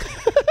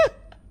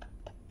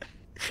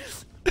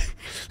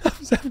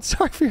man. I'm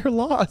sorry for your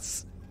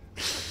loss.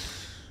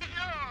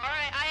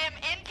 Alright, I am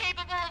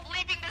incapable of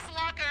leaving this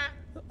locker.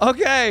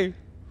 Okay.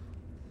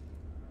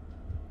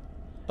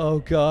 Oh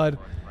god.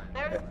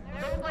 There's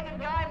like a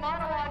guy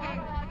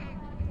monologuing.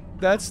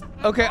 That's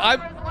okay. There's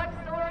one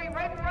story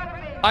right in front of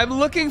me. I'm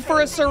looking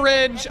for a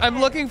syringe. I'm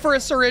looking for a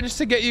syringe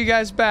to get you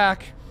guys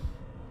back.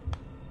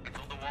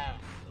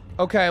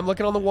 Okay, I'm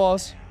looking on the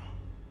walls.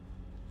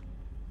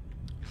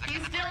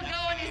 He's still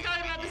going. He's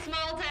talking about the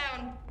small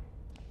town.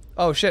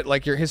 Oh shit,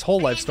 like his whole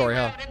life story,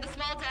 huh? In the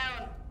small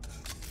town.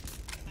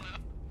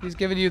 He's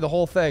giving you the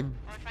whole thing.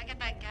 Or if I get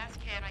that gas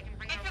can, I can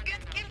bring it over. If you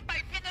get killed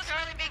by penis,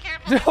 Charlie, be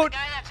careful.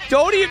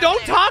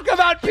 Don't talk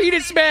about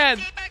Penis Man.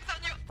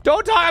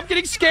 Don't talk. I'm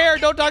getting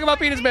scared. Don't talk about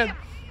Penis Man.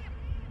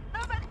 No,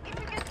 but if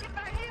you get hit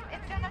by him,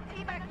 it's gonna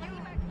teabag you.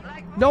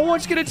 Like, No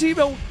one's gonna team.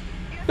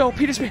 No,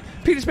 Penis Man.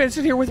 Penis Man's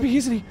in here with me,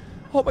 isn't he?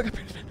 Oh my god,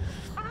 Penis Man.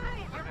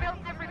 you're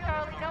built different,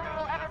 Charlie. No one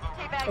will ever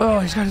teabag Oh, you.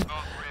 he's got his.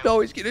 No,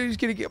 he's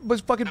gonna get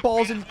his fucking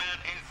balls in. It's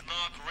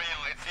not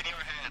real. It's in your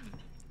head.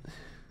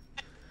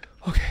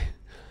 Okay.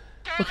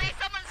 Charlie,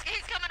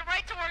 he's coming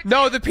right towards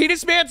No, the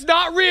Penis Man's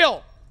not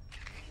real.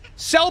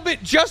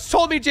 Cellbit just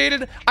told me,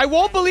 Jaiden, I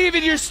won't believe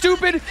in your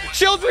stupid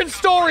children's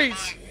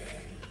stories.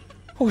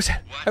 What was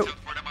that? Watch out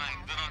for the mine.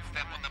 Do not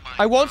step on the mine.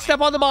 I won't step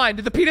on the mine.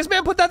 Did the Penis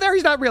Man put that there?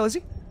 He's not real, is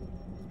he?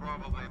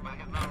 Probably, but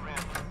it's not real.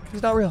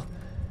 He's not real.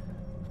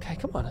 Okay,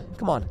 come on.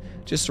 Come on.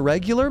 Just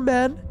regular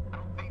men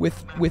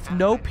with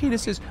no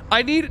penises.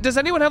 Does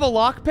anyone have a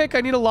lockpick? I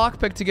need a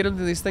lockpick to get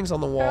into these things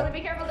on the wall. Charlie,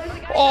 be careful. There's a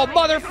guy Oh,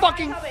 coming. There's a guy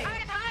motherfucking- coming.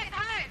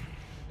 Hide.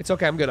 It's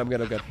okay, I'm good. Power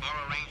Ranger.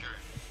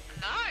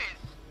 Nice.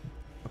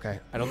 Okay,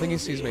 I don't think he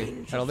sees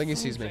me. I don't think he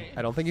sees me.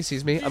 I don't think he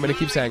sees me. I'm gonna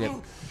keep saying it.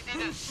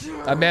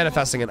 I'm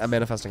manifesting it. I'm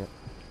manifesting it.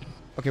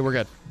 Okay, we're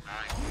good.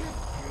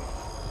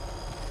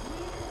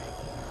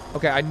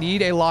 Okay, I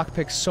need a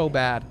lockpick so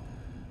bad.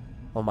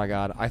 Oh my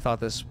god, I thought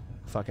this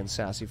fucking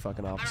sassy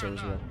fucking officer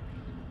was real.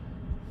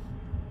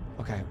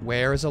 Okay,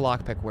 where is a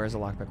lockpick? Where's a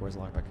lockpick? Where's a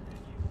lockpick?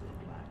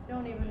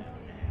 Don't even.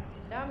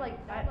 Now I'm like,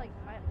 I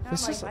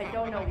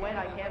don't know when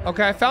I can.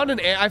 Okay, I found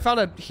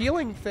a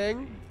healing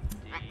thing.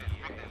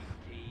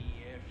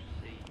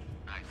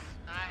 Nice.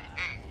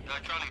 Hey,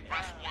 Charlie,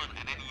 press 1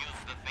 and then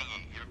use the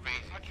thingy. You're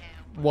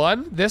crazy.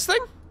 One? This thing?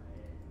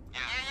 Yeah.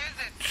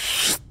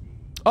 Use it.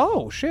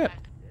 Oh shit.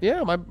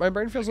 Yeah, my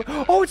brain feels like.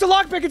 Oh, it's a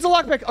lockpick. It's a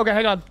lockpick. Okay,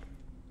 hang on.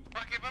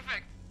 Okay,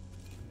 perfect.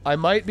 I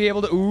might be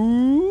able to.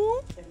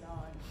 Ooh.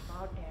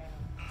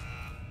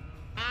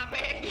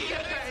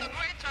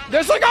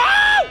 There's like.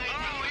 Oh!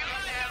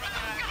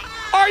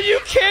 Are you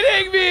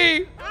kidding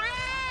me? Watch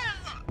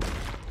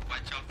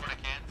out for the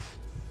cans.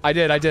 I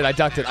did. I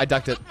ducked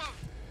it.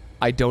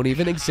 I don't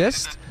even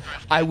exist.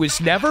 I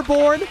was never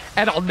born,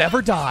 and I'll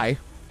never die.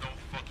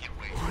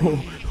 No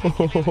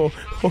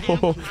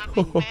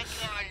fucking way.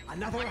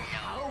 Another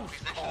house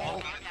call.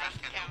 He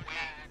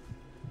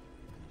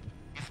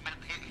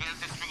has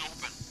this thing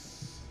open.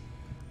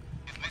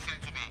 He's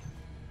listening to me.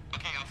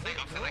 Okay, I'll say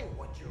Know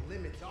what your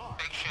limits are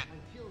Big shit.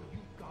 until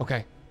you've got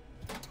Okay.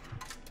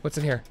 What's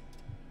in here?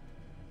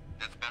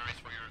 That's batteries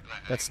for your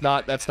glass.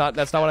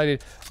 That's not what I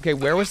need. Okay,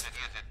 where was?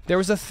 There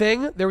was a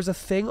thing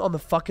on the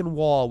fucking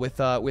wall with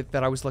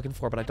that I was looking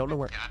for, but I don't know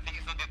where. Yeah, I think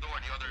it's on the door,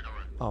 the other door.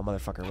 Oh,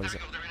 motherfucker, what is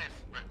it?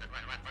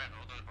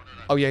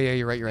 Oh, yeah,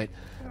 you're right.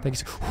 Thank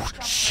you so.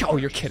 Oh,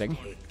 you're kidding.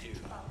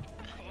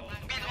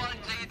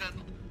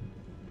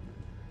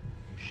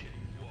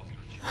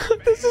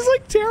 This is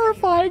like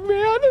terrifying, man.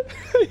 I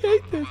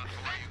hate this.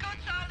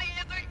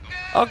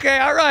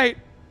 Okay, alright.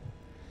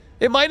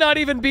 It might not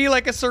even be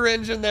like a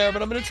syringe in there,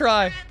 but I'm gonna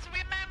try.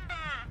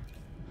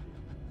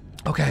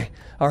 Okay,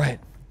 alright.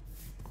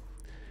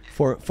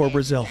 For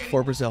Brazil.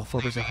 Here we go.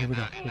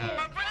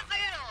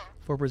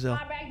 For Brazil.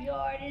 My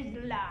backyard is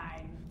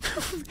alive.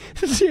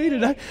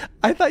 Jaiden,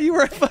 I thought you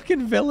were a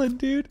fucking villain,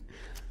 dude.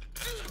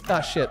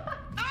 Ah, shit.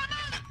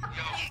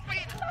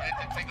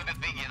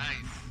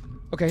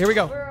 Okay, here we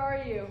go. Where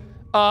are you?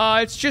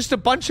 It's just a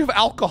bunch of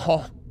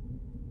alcohol.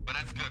 But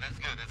that's good.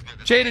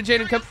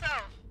 Jaiden, come.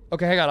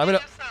 Okay, hang on. I'm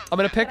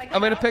gonna pick.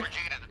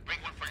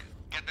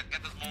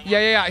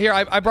 Yeah. Here,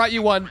 I brought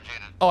you one.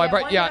 Oh, I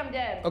brought. Yeah. I'm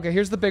dead. Okay,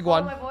 here's the big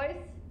one. My voice?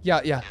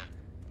 Yeah.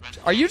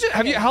 Are you just?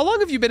 How long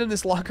have you been in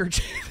this locker,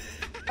 Jaiden?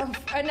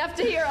 Enough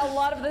to hear a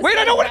lot of this. Wait,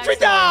 I know what to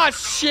drink. Ah,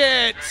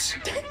 shit.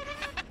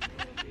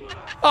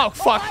 Oh,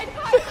 fuck.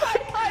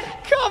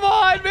 Hide. Come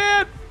on,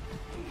 man.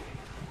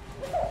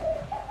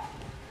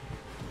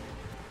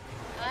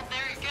 Oh,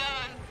 there he goes.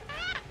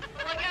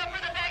 Look out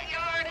for the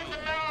backyard and the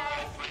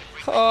nose.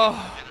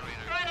 Oh.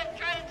 Try to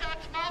talk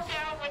small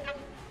town with them.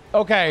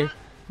 Okay.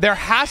 There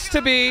has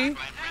to be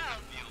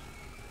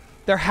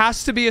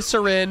a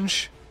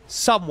syringe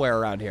somewhere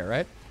around here,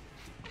 right?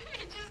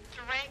 He just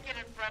drank it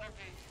in front of me.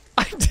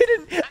 I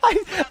didn't.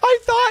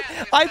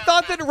 I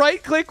thought that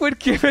right click would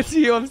give it to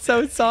you. I'm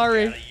so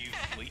sorry. I'm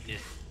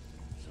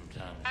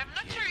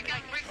not sure you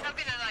can bring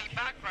something in like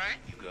back, right?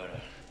 You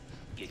gotta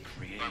get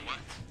creative.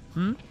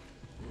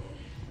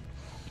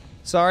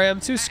 Sorry, I'm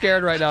too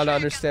scared right now to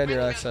understand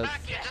your accent.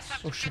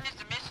 Oh shit.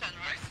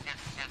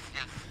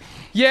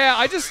 Yes. Yeah,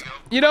 I just,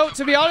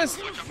 to be honest,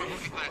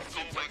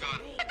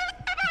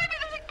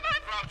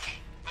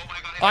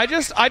 I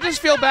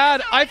just feel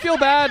bad. I feel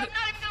bad.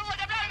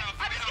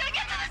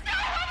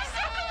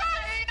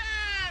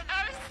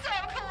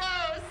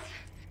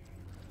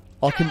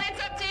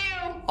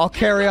 I'll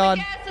carry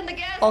on.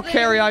 I'll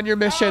carry on your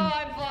mission.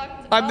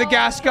 I'm the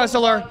gas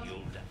guzzler.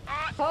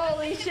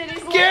 Holy shit,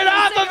 he's Get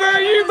off of her,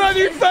 you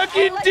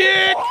motherfucking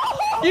dick!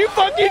 You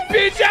fucking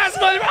bitch ass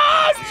mother.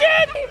 Oh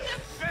shit!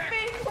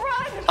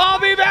 I'll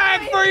be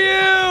back for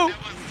you!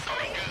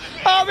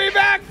 I'll be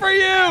back for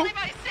you! I'll be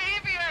my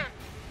savior.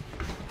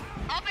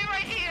 I'll be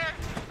right here.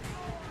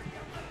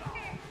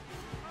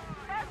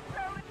 That's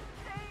so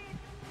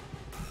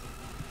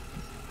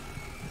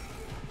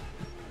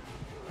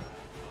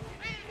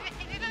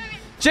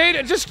insane.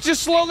 Jaiden,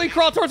 just slowly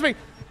crawl towards me.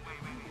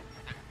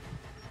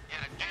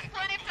 There's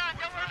plenty of time.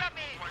 Don't worry about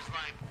me.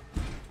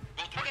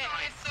 Okay,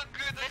 it's so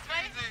good. This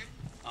way?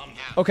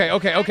 Okay.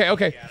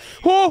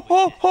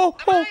 Oh.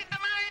 Mine.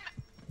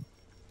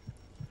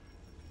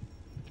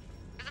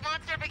 There's a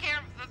monster.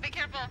 Be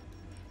careful.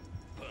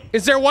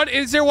 Is there one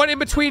in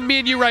between me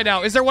and you right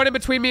now? Is there one in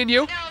between me and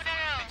you? No. I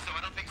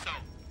don't think so.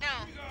 No.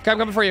 Okay, I'm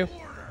coming for you. You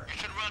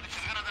should run.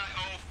 She's gonna die.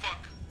 Oh, fuck.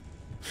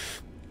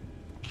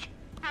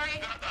 Hurry.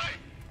 She's gonna die.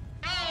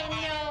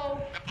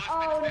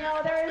 Oh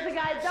no, there is a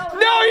guy. Don't.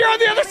 No, you're on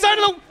the other side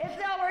of the. It's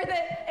not worth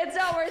it. It's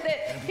not worth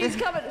it. He's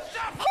coming.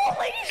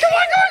 Holy shit. Come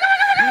on.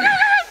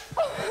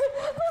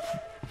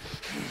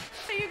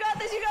 You got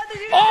this.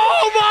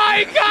 Oh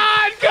my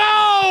God,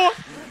 go!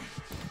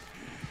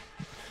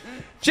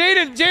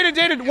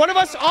 Jaiden, one of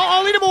us.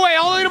 I'll lead him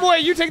away.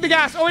 You take the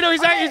gas. Oh wait, no,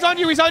 he's on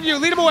you.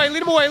 Lead him away.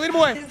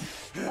 Okay.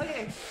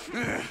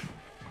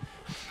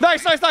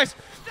 Nice. Oh, my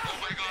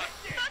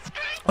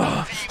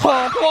God.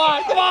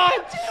 Oh, come on.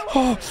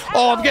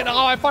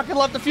 Oh, I fucking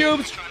love the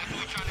fumes.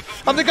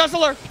 I'm the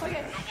guzzler.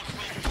 Okay.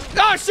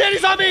 Oh shit,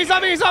 he's on me.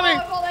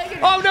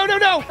 Oh no.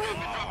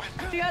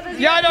 You got this.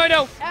 Yeah, I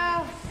know.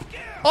 Ow.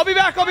 I'll be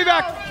back. Oh, dear.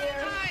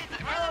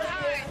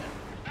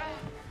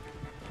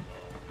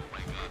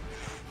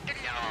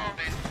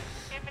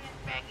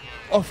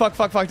 Oh fuck.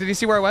 Did you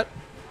see where I went?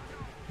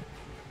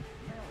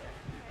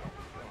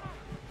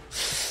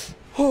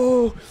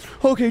 Oh,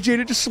 okay,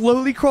 Jaiden, just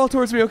slowly crawl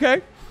towards me,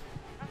 okay?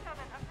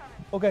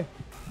 Okay.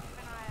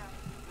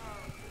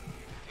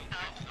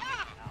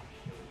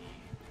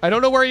 I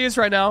don't know where he is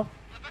right now.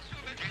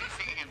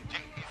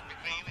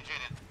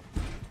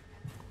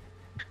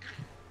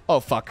 Oh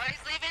fuck. Right, he's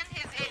leaving.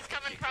 He's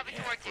coming probably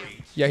towards you.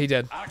 Yeah, he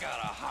did. I got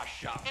a hot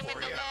shot Him in for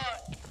the you. low.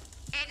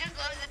 He just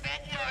loves the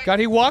backyard. God,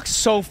 he walks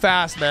so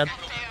fast, man.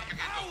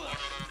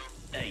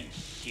 Hey,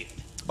 shit.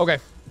 Okay.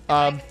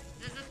 Does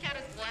this count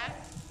as blast?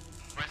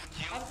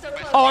 I'm so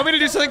close. Oh, I'm gonna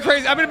do something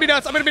crazy. I'm gonna be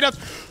nuts. I'm so close.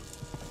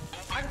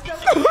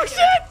 Oh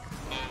shit!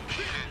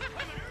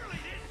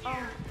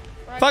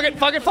 Fuck it.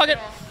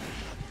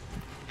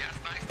 Yes,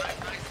 nice.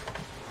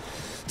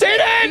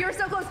 Jaiden! You're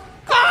so close.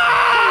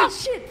 Ah! Holy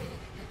shit.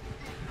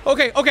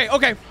 Okay.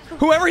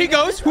 Whoever he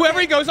goes on,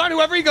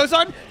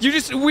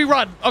 we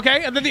run,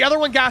 okay? And then the other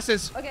one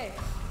gasses. Okay.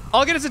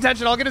 I'll get his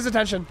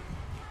attention.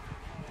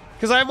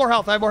 Because I have more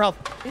health.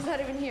 He's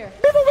not even here.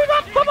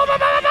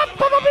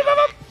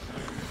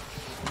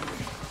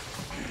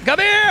 Come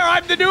here!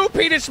 I'm the new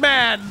penis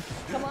man!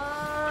 Come on.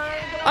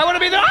 I want to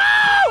be the.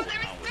 Oh!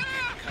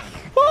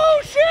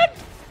 Oh, shit!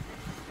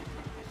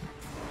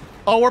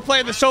 Oh, we're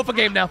playing the sofa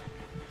game now.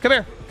 Come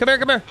here. Come here,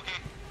 come here.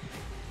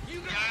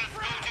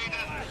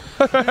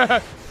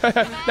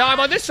 Now I'm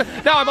on this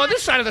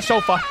side of the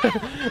sofa.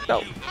 No.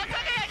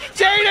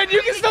 Jaiden,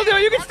 you can still do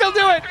it. You can still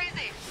do it.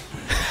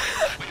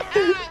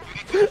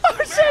 Oh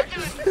shit!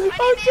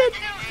 Oh shit!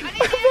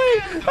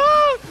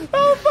 Oh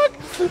fuck!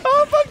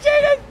 Oh fuck,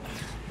 Jaiden!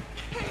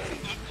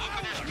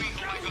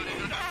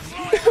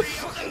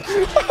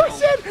 Oh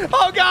shit!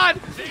 Oh god!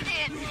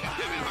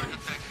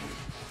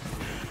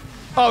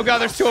 Oh god,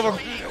 there's two of them.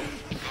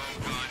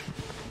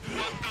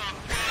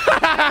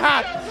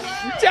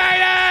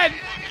 Jaiden!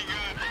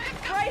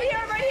 Right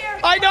here, right here.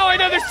 I know,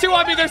 there's two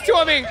on me, There's two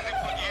on me.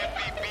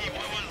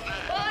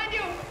 Behind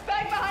you.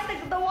 Back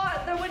behind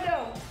the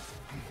window.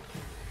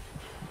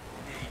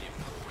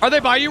 Are they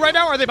by you right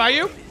now? Are they by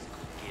you?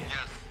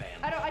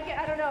 I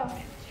don't know.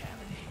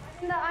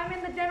 I'm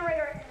in the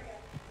generator.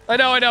 I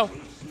know.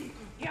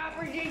 Yeah,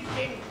 for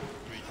Jaiden.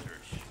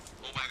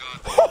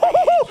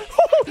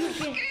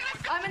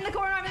 I'm in the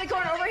corner,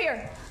 over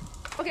here.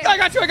 Okay. I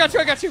got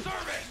you.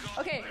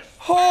 Okay.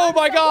 Oh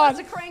my god. Lots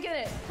of crank in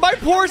it. My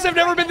pores have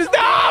never been this.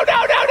 No! Get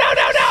up!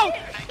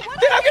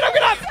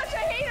 He's such a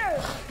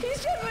hater.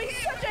 He's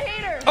such a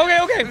hater.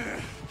 Okay.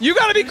 You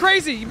gotta be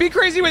crazy. Be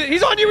crazy with it.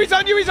 He's on you.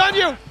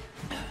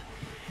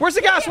 Where's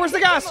the gas?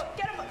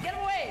 Get him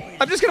away.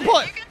 I'm just gonna pull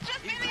it.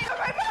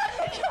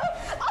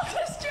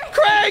 Craig!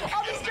 Craig!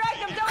 I'll distract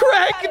him.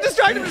 Craig!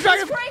 Distract him. Just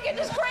crank it.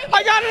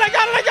 I got it.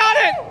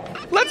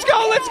 Let's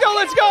go. Get out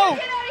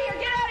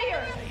of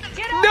here.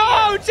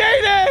 No,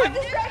 Jaiden! I'm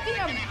distracting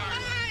him.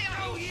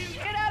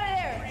 Get out of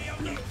there.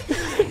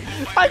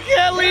 I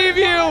can't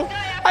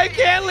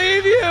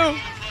leave you.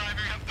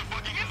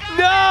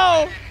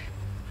 No.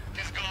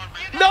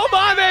 No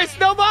mames.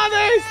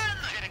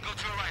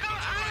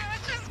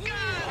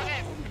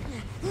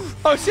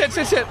 Oh shit.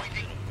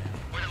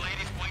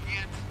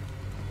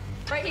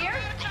 Right here?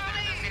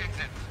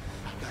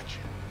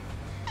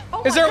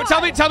 Is there?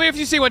 Tell me if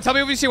you see one.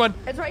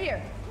 It's right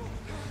here.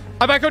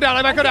 I might go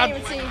down. I can't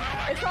even see.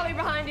 It's probably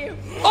behind you.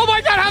 Oh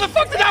my god, how the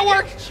fuck did that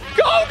work?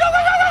 Go!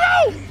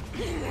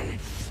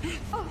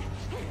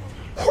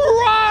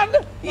 Run!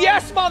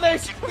 Yes,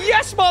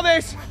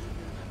 mames!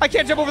 I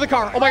can't jump over the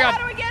car. Oh my god.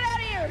 How do we get out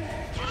of here?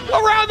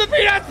 Around the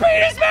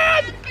penis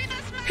man!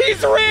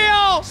 He's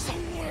real!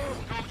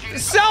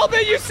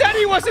 Cellbit, you said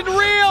he wasn't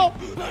real!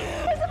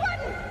 Where's the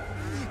button?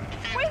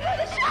 Where's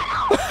the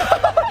shadow?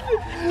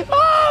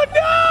 Oh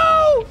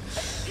no!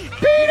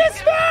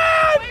 Penis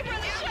man!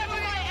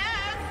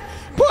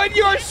 Put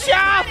your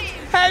shaft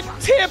and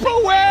tip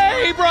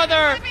away,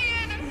 brother!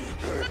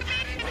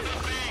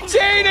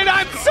 Jaiden,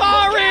 I'm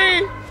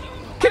sorry!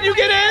 Can you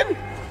get in?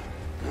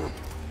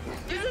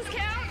 Does this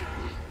count?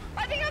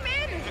 I think I'm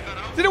in.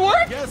 Did it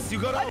work? Yes, you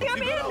got out. You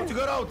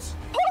got out.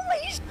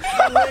 Holy shit!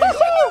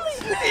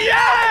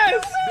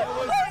 Yes!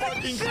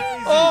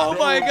 Oh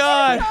my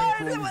god!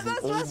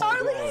 That's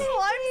Harley's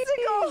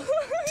Slimecicle.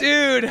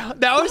 Dude,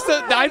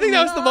 I think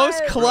that was the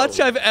most clutch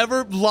I've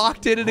ever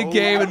locked in a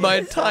game in my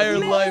entire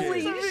life.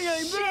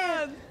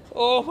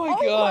 Oh my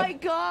god. Oh my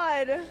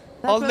god.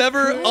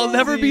 I'll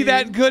never be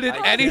that good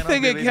at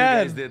anything You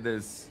guys again. did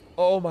this.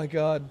 Oh my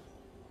god.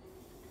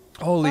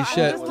 Holy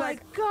shit. Oh my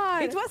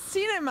god. It was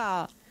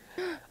cinema.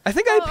 I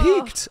think I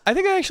peaked. I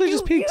think I actually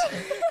just peaked.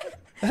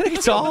 I think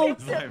it's all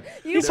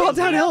all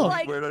downhill.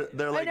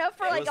 They're like, enough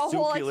for like a two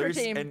whole killers,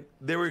 extra team. and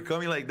they were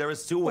coming like there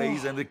was two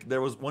ways, and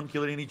there was one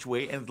killer in each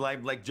way, and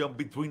like jump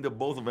between the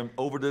both of them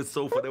over the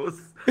sofa. That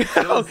was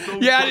so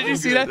Yeah, did you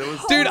see that?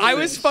 Dude, I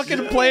was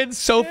fucking playing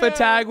sofa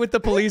tag with the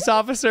police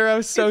officer. I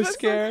was so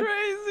scared. So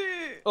crazy.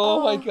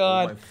 Oh my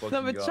god.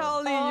 No, but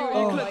Charlie,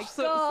 you clutched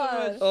so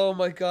much. Oh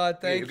my god,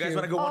 thank you. You guys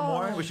want to go one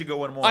more? We should go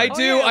one more. I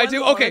do.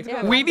 more. Okay,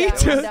 Yeah, we I'm need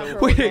down to.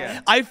 for Wait,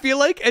 one. I feel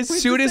like as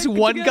soon as stick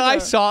one guy together.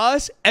 saw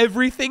us,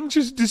 everything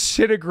just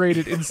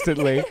disintegrated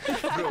instantly.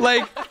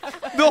 Like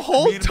the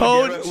whole Me and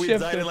tone Baghera, we died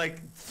shifted. in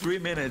like 3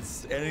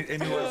 minutes, and it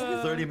was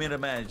a 30-minute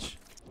match.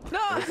 No,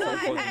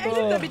 I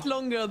did a bit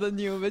longer than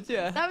you, but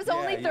yeah. That was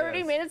only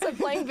 30 minutes of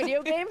playing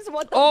video games?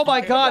 What the Oh my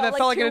fuck? god, About, that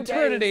felt like an 2 days.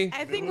 eternity.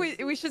 I think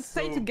we should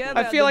stay together.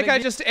 I at feel the like I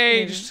beginning. just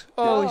aged.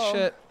 Holy No.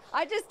 shit.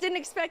 I just didn't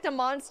expect a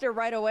monster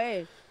right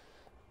away.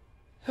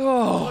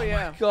 Oh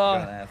yeah. my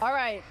god. All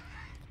right.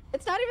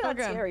 It's not even that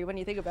Okay. scary when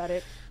you think about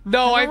it.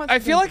 No, I don't want I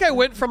to feel think- like I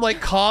went from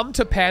like calm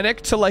to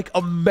panic to like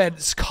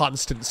immense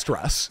constant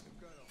stress.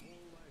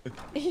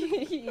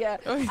 Yeah.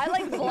 I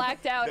like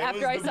blacked out That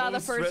after I was saw the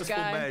most first stressful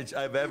guy. match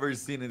I've ever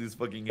seen in this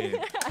fucking game.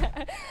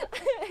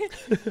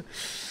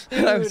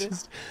 I was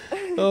just,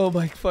 oh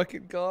my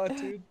fucking god,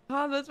 dude.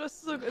 Oh, that was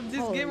so good. This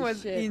Holy game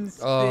was shit.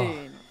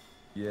 insane.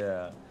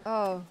 Yeah.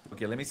 Oh,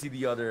 Okay, let me see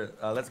the other.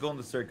 Let's go on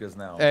the circus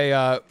now. Hey,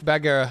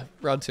 Baghera,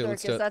 round 2.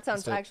 Let's do circus. it. That sounds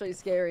Let's do it. actually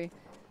scary.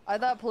 I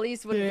thought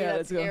police wouldn't be Yeah, that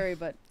let's go. scary,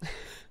 but.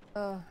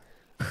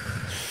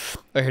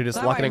 Okay, just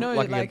Now locking I in. know,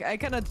 Locking like, in. I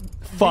cannot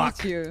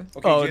Fuck. beat you.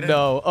 Okay, Oh Jaiden.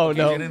 no! Oh Okay,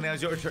 no! Jaiden, now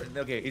it's your turn.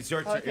 Okay, it's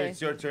your turn. Okay.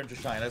 It's your turn to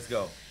shine. Let's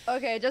go.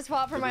 Okay, just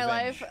fought for my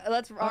life.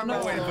 Let's arm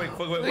No,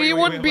 wrestle. wait, You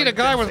wouldn't beat a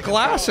guy with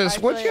glasses,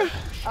 would you?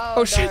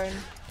 Oh, shit. darn.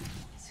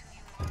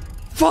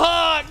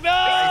 Fuck,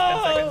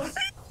 no!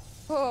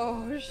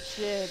 Oh,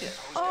 shit.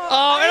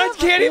 Oh, and I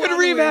can't even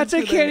rematch.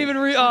 I can't even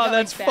Oh,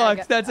 that's Bad fucked.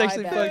 guy- That's I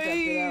actually bad fucked. guy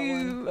for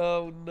that one.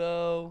 Oh,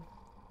 no.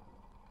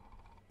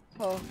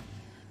 Oh.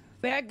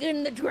 Back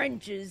in the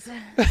trenches.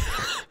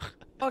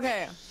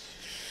 Okay.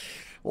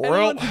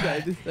 Well, This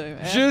time. I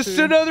have just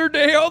to- another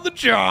day on the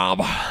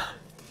job.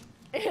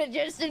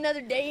 Just another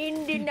day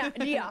in the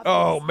office.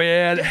 Oh,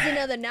 man. Just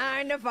another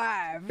 9 to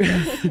 5.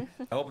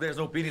 I hope there's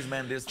no penis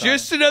man this time.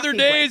 Just another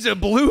day as a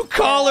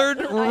blue-collared,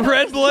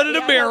 red-blooded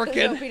No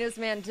American. penis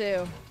man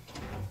too.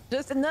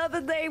 Just another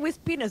day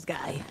with penis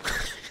guy.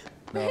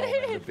 No,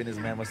 man, the penis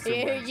man was too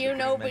Yeah, much. you The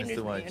know penis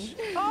man is penis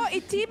too man. much. Oh,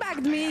 it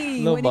teabagged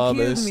me No when he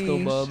mames,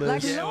 killed no me. mames.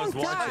 Like Yeah, I long was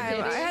watching.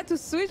 time. I had to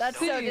switch That's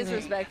so scenes.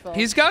 disrespectful.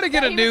 He's got to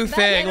get a He new was- that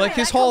thing. man- Like,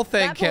 his that whole that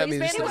thing can't be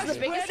policeman this. was the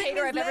biggest Spreading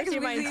hater I've his ever seen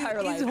in my legs with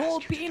entire his life. whole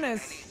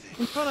penis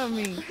in front of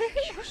me.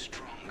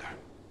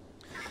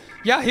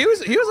 Yeah, he was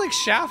like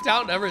shaft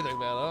out and everything,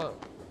 man. Oh,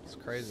 it's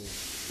crazy.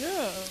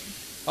 Yeah.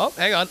 Oh,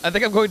 hang on. I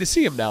think I'm going to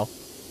see him now.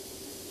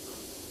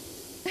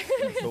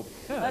 So,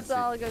 That's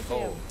all. Go see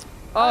him.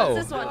 Oh.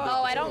 What's this one?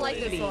 Oh, I don't like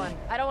this one.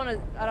 I don't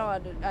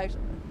want to. Actually,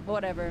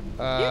 whatever. You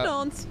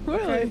don't.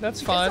 Really? Okay, that's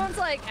This fine. one's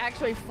like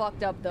actually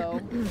fucked up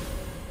though.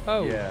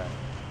 Oh. yeah.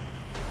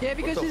 Yeah,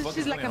 because What the fuck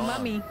she's is like a going on?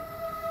 mummy.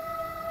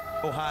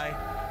 Oh, hi.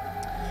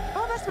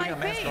 Oh, that's Putting my a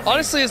mask face. on.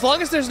 Honestly, as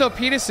long as there's no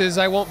penises,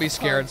 I won't be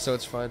scared, so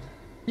it's fine.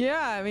 Yeah,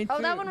 I mean.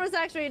 Oh, that one was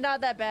actually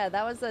not that bad.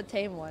 That was a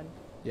tame one.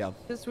 Yeah.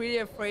 just really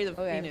afraid of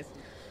Okay. penis.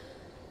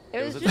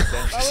 It was was just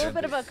a a little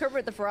bit of a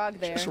Kermit the Frog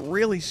there. Just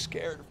really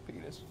scared of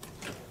penis.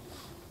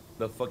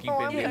 The fucking Oh,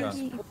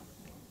 pendeja.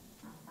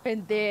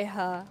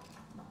 Pendeja.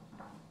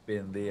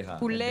 Pendeja.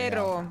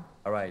 Culero.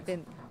 All right.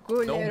 Pen- No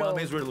culero.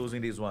 mames, we're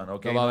losing this one.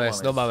 Okay. No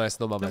mames, no mames,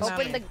 no mames.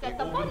 Open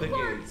the. Open the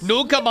gates.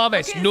 Nunca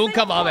mames,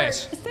 nunca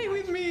mames. Stay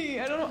with me.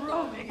 I don't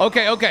know.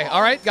 Okay, okay,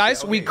 all right,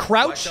 guys. We Okay,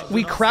 crouch, watch out,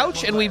 we do not crouch,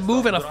 step and on we glass.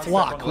 move in a Do not step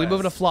flock. on We move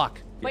in a glass.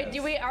 flock. Wait,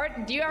 Yes.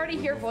 do you already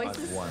hear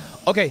voices? One.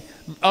 Okay,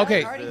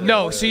 okay. already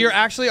No, hear so you're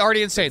actually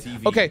already insane.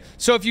 TV. Okay,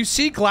 so if you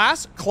see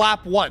glass,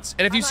 clap once.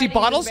 And if you I'm see hiding in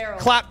the bottles, barrel.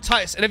 clap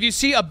twice. And if you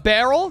see a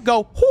barrel,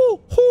 go hoo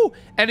hoo.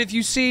 And if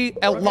you see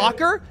a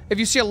locker,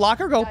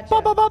 go Gotcha.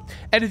 bop bop bop.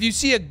 And if you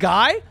see a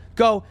guy,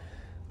 go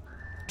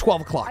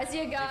 12 I o'clock. see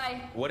a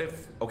guy. What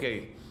if?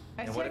 Okay.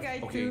 I and see what a if- guy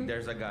Okay, too.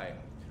 there's a guy.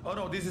 Oh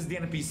no, this is the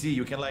NPC.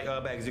 You can like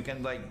bags. You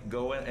can like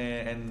go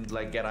and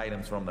like get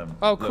items from them.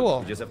 Oh, Look,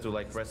 cool. you just have to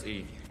like press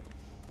E.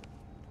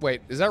 Wait,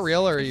 is that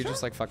real or are you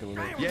just like fucking with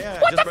me? Yeah.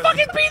 What just the press fuck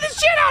E. is beating the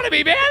shit out of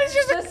me, man? It's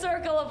just The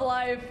circle of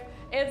life.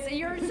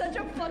 You're such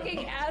a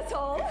fucking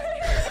asshole.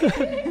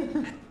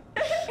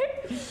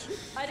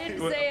 I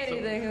didn't say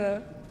anything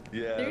though.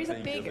 Yeah. There's a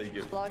thank you, thank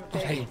you. big block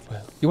Hey, pig.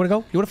 you wanna go?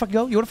 You wanna fucking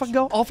go? You wanna fucking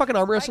go? I'll fucking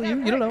arm wrestle you.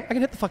 You don't know. I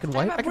can hit the fucking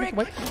white. a I can hit the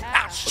white. brick.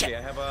 Ah, shit. Okay,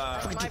 I have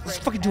a. Let's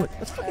fucking do it.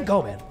 Let's fucking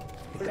go, man.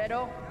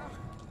 Leto.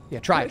 Yeah,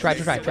 try.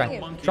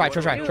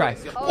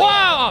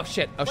 Wow, oh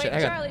shit. Oh Wait, shit,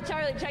 hang on.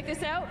 Charlie, check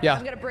this out. Yeah.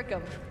 I'm gonna brick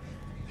him.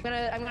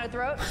 I'm gonna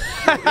throw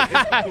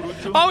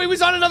it. Oh, he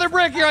was on another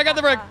brick. Here, I got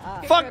the brick.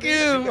 Fuck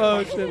you.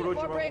 Oh shit.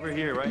 Over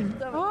here, right?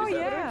 Oh,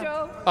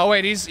 yeah. Oh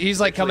wait, he's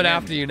like coming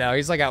after you now.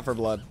 He's like out for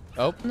blood.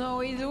 Oh. No,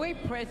 he's way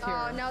prettier.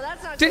 Oh no,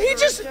 that's not. Did he good,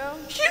 just Joe.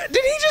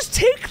 did he just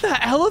take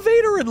the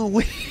elevator and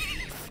leave?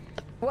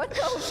 What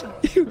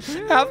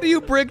the? After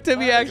you bricked him,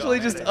 he actually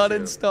just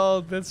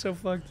uninstalled. That's so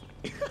fucked.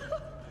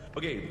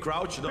 Okay,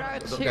 crouch.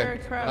 Crouch Okay. here,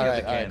 crouch. All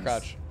right, the all right, cans.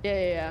 crouch.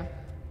 Yeah.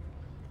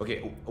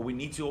 Okay, we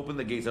need to open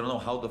the gates. I don't know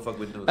how the fuck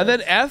we do that. And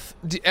then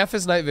F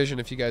is night vision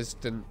if you guys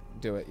didn't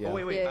do it. Yeah. Oh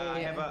wait. Yeah, I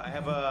yeah.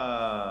 have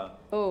a.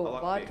 Oh,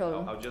 a lockpick.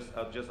 bottle.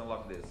 I'll just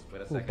unlock this.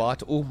 Wait a Ooh, second.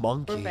 bot. Ooh,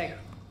 monkey. Perfect.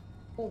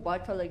 Oh,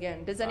 bottle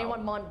again. Does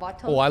anyone want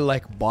bottle? Oh, I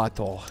like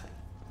bottle.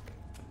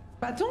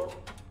 Baton?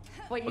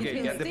 Wait, you Okay,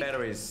 can get the stick-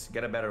 batteries.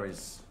 Get the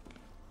batteries.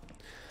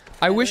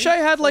 I wish I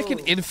had like an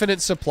Ooh.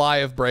 infinite supply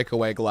of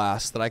breakaway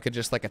glass that I could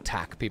just like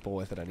attack people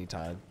with at any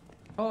time.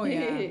 Oh,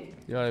 yeah. You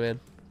know what I mean?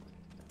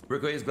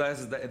 Breakaway's glass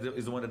is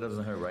the one that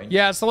doesn't hurt, right?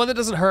 Yeah, it's the one that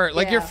doesn't hurt.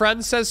 Like your Yeah.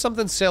 friend says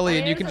something silly,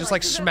 and you can doesn't just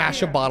like like-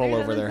 smash a bottle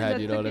It over their doesn't head.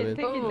 do You that. know what I Take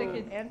mean? it,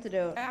 take it.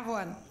 Antidote. I have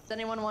one. Does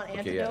anyone want Okay,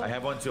 antidote? yeah, I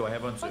have one too.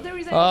 But there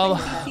is Um,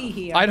 anything to see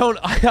here. I don't.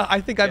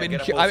 I think I'm Yeah,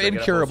 get a I'm poster, get a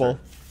incurable.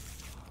 poster.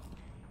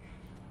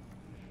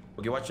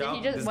 Okay, watch Did out.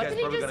 he just, This what guy's did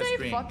he probably just gonna say?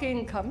 scream.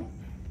 Fucking come?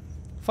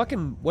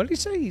 Fucking. What did he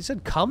say? He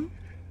said come.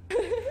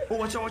 Oh,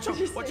 watch out! Watch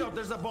out! Watch out!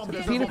 There's a bomb.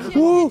 There's a Peanut- bomb.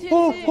 Oh,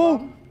 oh,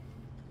 oh.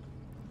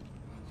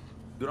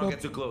 Do not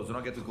get too close. Do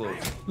not get too close.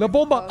 La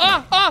bomba.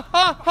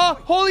 Ah!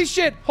 Holy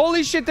shit!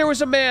 Holy shit! There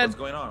was a man. What's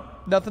going on?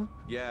 Nothing.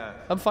 Yeah.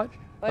 I'm fine.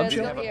 Wait, Did he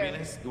let's have go a here.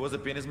 penis? It was a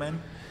penis,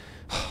 man.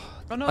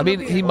 Oh, no, I mean,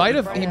 no, he might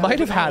have. right He now. might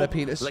have had a Hold-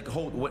 penis. Like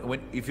hold when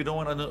if you don't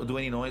want to do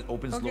any noise,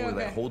 open slowly. okay.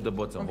 Like hold the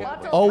button. Okay. Hold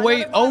the button. Oh wait.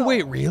 Another Oh bottle.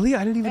 wait. Really?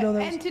 I didn't even know that.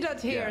 Was... Antidote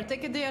here. Yeah.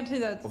 Take the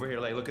antidote. Over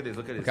here, like look at this.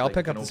 Look at this. Okay, I'll like,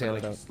 pick you up can this open it,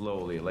 like, antidote.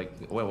 slowly. Like,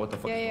 wait, what the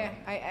fuck? Yeah, is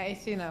yeah. I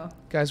see now.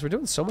 Guys, we're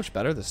doing so much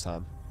better this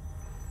time.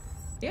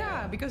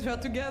 Yeah, because we are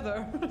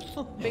together.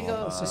 Big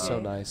O. This is so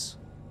nice.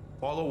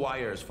 Follow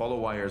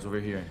wires over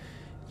here.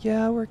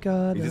 Yeah, we're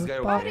gonna Is this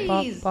guy bop, okay?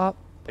 bop, bop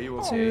Are you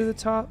okay? to the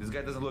top. This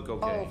guy doesn't look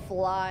okay. Oh,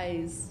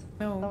 flies.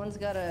 No. Someone's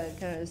gotta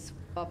kind of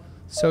up.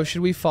 So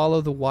should we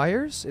follow the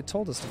wires? It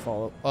told us to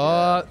follow.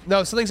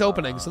 No, something's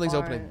opening. Something's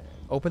opening.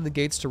 Open the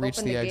gates to reach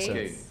Open the the exit.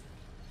 gates. Okay.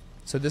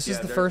 So this is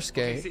the there- first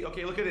okay, gate. see,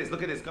 okay, look at this.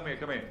 Look at this. Come here.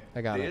 Come here.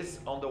 I got it. This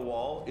on the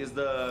wall is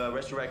the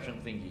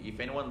resurrection thingy. If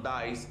anyone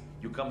dies,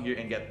 you come here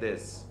and get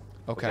this.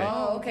 Okay.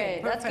 Oh,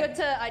 okay. That's good Perfect.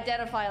 to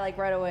identify like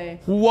right away.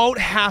 Won't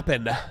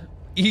happen.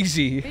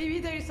 Easy. Maybe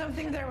there is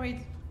something there. Wait.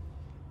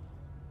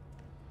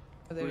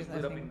 Oh, there is Put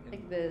it up nothing.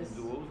 Like this. in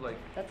duos, like.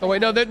 That's Oh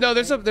wait, no,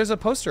 there's a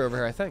poster over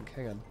here. I think.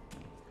 Hang on.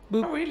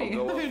 Boop. Oh really?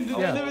 I'll go up. I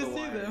Yeah. never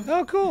see them.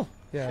 Oh, cool.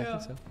 Yeah, I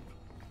think so.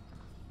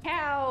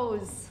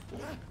 cows.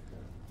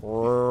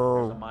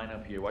 There's a mine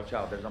up here. Watch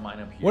out. There's a mine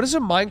up here. What is a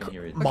mine? You can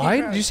hear it.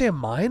 Mine? try. Did you say a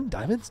mine?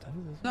 Diamonds?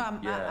 Diamonds? No,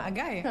 I'm Yeah. a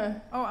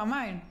guy. Oh, am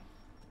I?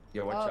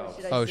 Yeah, watch Oh, out.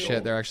 should I Oh see shit,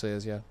 it? there actually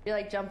is. Yeah. You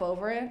like jump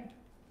over it?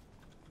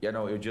 Yeah,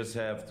 no, you just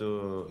have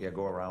to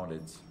go around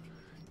it.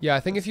 Yeah, I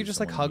think if Let's you see just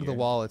like someone hug the here.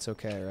 wall, it's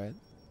okay, right?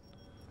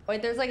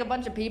 Wait, there's like a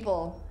bunch of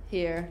people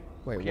here.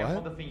 Wait, Okay, I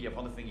found what? the thingy. I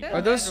found the thingy. Yeah,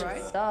 Are those-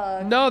 right?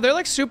 Stuck. No, they're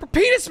like super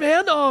penis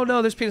man. Oh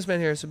no, there's penis man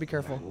here, so be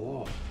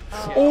careful.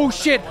 Oh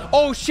shit!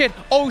 Oh shit!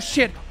 Oh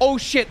shit! Oh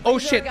shit! Oh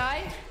Is there a shit!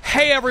 guy?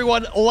 Hey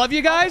everyone, love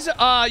you guys.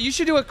 You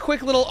should do a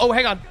quick little. Oh,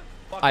 hang on.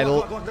 I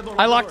locked the door.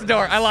 I locked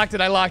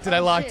it. I locked it. I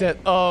locked shit.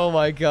 it. Oh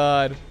my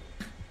god.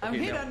 I'm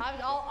Okay, hidden.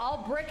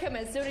 I'll brick him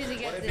as soon as he What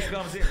gets if he in.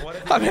 comes in? What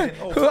if he I comes in?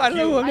 Oh, don't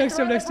know who I'm I next to.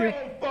 throw I'm the next to.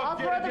 brick. I'll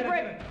throw the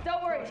brick.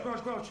 Don't worry.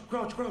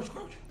 Crouch.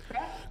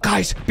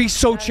 Guys, be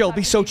so chill.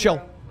 Be so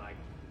chill.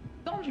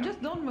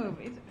 Don't move.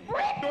 It's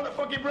Throw the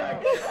fucking brick.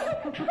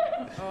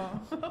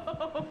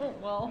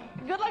 Well,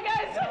 good luck,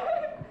 guys.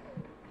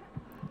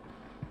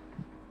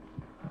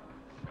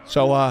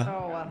 So,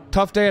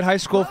 tough day at high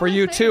school for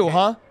you too,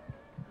 huh?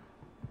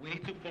 We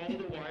need to follow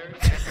the wires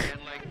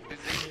and like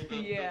disable the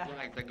Yeah.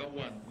 flags. I got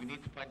one. We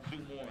need to find 2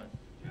 more.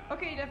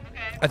 okay.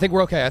 I think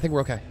we're okay. I think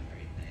we're okay.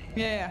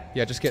 Yeah.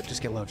 Yeah, just get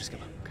low. Just get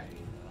low.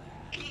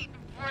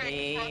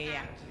 Okay.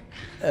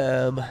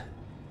 Yeah.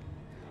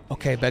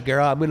 Okay,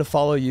 Baghera, I'm gonna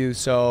follow you.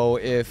 So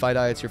if I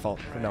die, it's your fault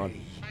from now on.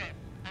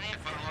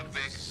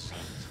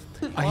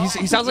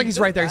 He sounds like he's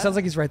right there. He sounds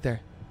like he's right there.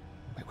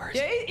 Wait, where is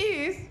Yeah, he? he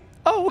is.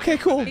 Oh, okay,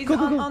 cool. He's Cool,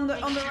 cool, cool. on the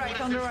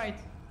right. On the right.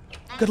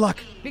 Good luck.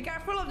 Be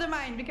careful of the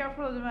mine. Be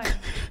careful of the mine.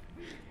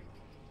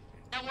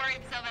 Don't worry,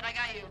 Sylvan, I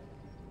got you.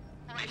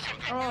 Holy shit.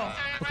 Oh,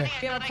 Okay.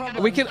 we have a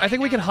problem. I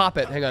think we can hop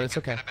it. Hang on, it's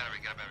okay. Got a battery.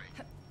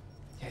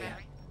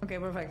 Okay,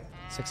 perfect.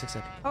 Sick.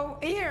 Oh,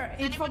 here.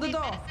 It's for the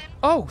door.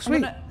 Oh,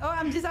 sweet.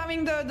 I'm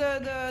disarming the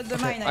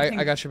mine. I think.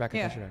 I got your back. I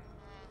Yeah. got your back.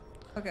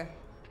 Okay.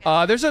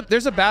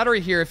 There's a battery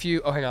here. If you.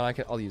 Oh, hang on.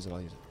 I'll use it.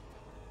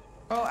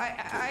 Oh,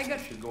 I got.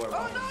 Should go Oh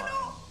around.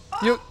 no!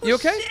 You Oh,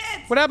 okay?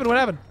 Shit! What happened? What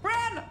happened?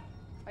 Run!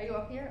 Are you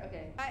up here?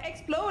 Okay. I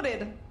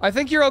exploded. I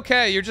think you're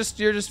okay. You're just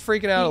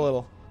freaking out a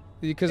little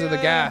because of the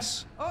Yeah.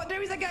 gas. Oh,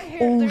 there is a guy here.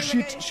 Oh There is a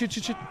shit! guy-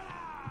 Shit!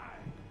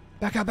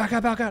 Back out!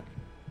 Okay,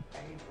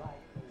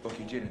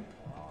 Jaiden.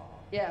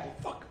 Yeah.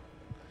 Fuck.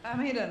 I'm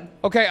hidden.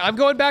 Okay, I'm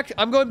going back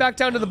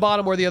down to the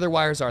bottom where the other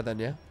wires are. Then,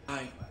 yeah.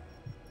 Hi.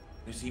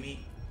 You see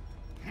me?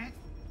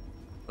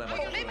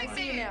 I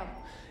see you now.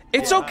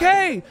 It's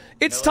okay.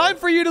 It's time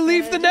for you to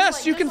leave the Just nest.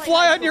 like- You just can like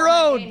fly high on your school,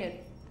 I own. painted.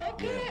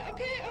 Okay.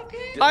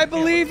 I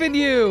believe in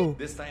you.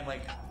 This time,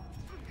 like,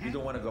 you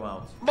don't want to go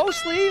out.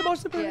 Mostly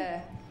of the time.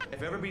 Yeah.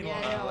 Have you ever been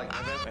Yeah. like,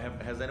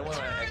 has anyone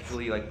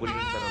actually like put it in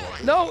better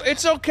life? No,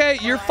 it's okay.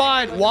 You're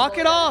fine. Walk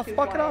it off.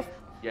 Walk it off.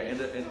 Yeah, and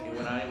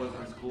when I was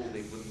in school,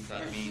 they put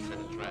inside me inside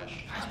the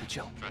trash. Be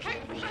chill. Wait,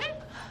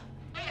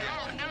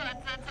 oh no,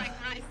 that's like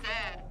really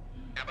sad.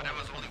 Yeah, but that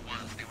was only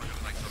once. They were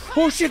like so.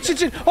 Oh shit!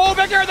 Oh,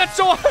 Baghera, that's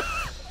so.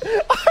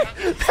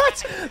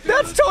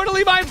 that's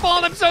totally my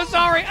fault. I'm so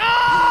sorry.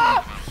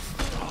 Ah!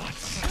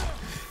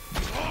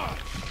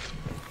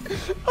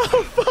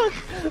 Oh fuck!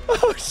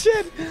 Oh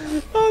shit!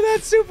 Oh,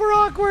 that's super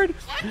awkward.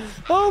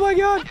 Oh my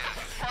god!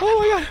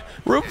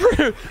 Room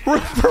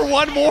for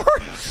one more?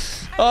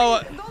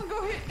 Oh, Don't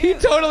go here. he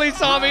totally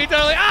saw me. He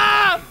totally.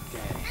 Ah!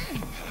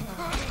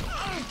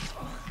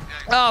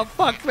 Oh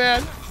fuck,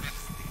 man.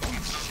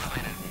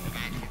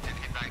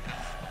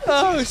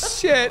 Oh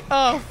shit.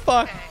 Oh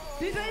fuck.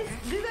 Did I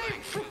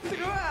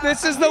throw a-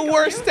 This is the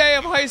worst day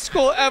of high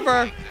school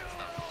ever.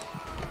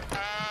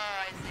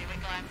 I see. We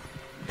climb.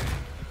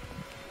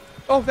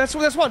 Oh, that's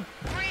one.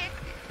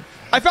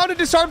 I found a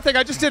disarm thing.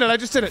 I just did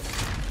it.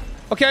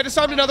 Okay, I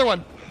disarmed another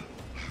one.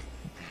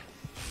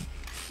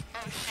 Oh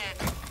shit.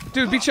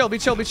 Dude, be chill.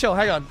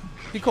 Hang on.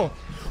 Be cool.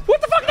 What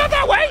the fuck? Not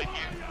that way!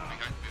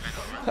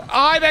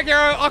 Hi,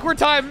 Baghera. Awkward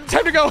time.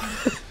 Time to go. Shit, I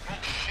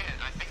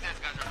think those guys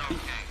are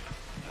okay.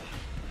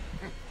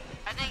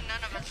 I think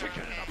none of us are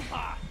okay.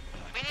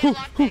 We need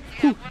lockpicks.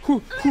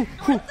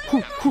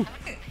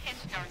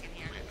 It's dark in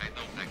here. I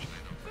don't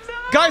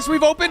actually. Guys,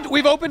 we've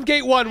opened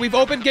gate 1. We've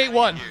opened gate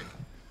 1.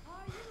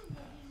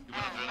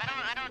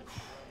 I don't.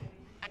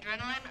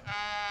 Adrenaline.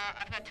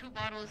 I've got 2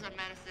 bottles of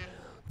medicine.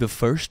 The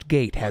first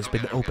gate has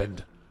been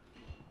opened.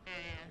 Yeah.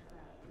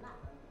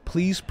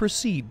 Please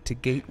proceed to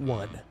gate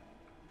 1.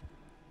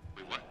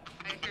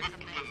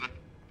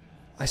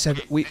 I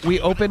said we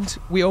opened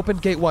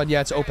gate 1.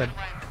 Yeah, it's open.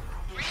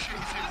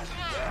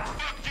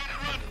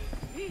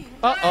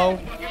 Uh-oh.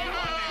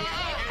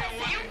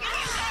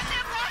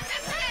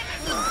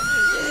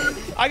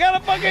 I got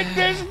a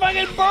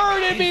fucking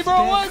bird in me,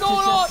 bro. What's going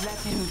on?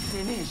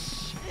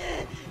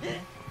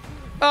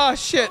 Oh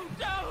shit.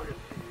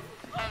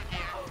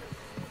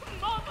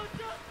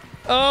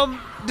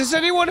 Does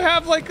anyone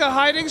have like a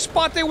hiding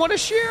spot they want to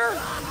share?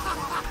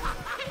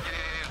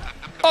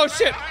 Oh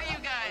shit.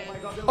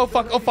 Oh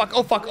fuck, oh fuck,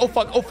 oh fuck, oh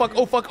fuck, oh fuck,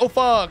 oh fuck, oh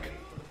fuck.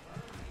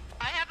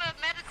 I have a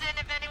medicine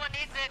if anyone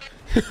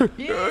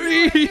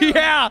needs it.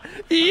 Yeah,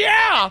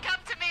 yeah. Come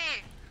to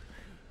me.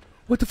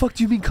 What the fuck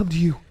do you mean come to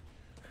you?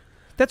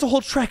 That's a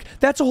whole trek.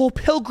 That's a whole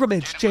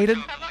pilgrimage, Jaiden.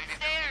 Come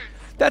upstairs.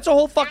 That's a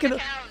whole fucking,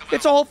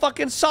 it's a whole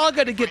fucking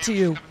saga to get to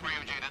you.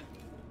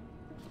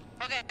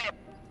 Okay.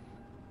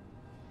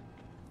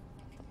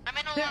 I'm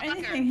in a Is there locker.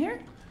 anything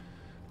here?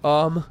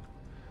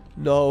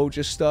 No,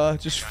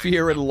 just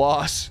fear and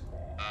loss.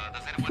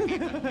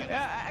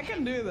 Yeah, I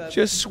can do that.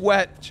 Just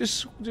sweat,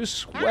 just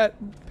sweat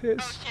and Oh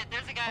piss. shit,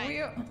 there's a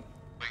guy.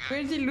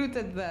 Where did you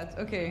looted that?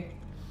 Okay.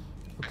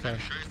 Okay.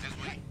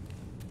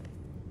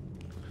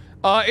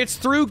 It's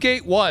through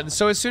gate 1,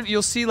 so as soon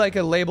you'll see like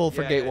a label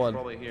for gate 1.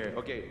 Probably here.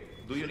 Okay.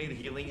 Do you need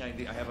healing? I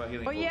have a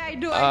healing. Oh yeah, I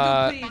do.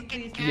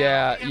 Please.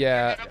 Yeah. I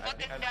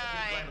think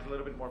Slime is a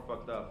little bit more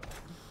fucked up.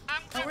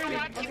 I'm gonna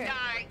watch you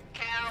die,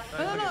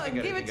 Cal.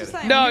 No, give it to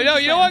Simon. No,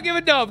 you don't want to give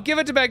it. No, give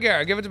it to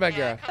Baghera. Give it to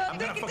Baghera. I'm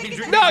gonna fucking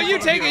drink. No, you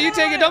take it. You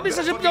take it. Don't be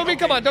such a. Don't be.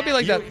 Come on. Don't be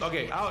like that.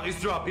 Okay, it's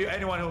drop.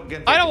 Anyone who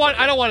can. I don't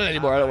want it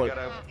anymore. I don't want it.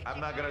 I'm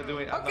not gonna do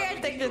it. Okay, I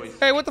take this.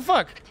 Hey, what the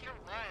fuck?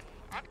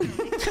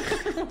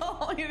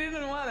 Oh, you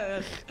didn't want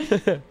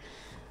it.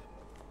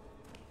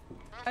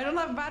 I don't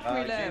have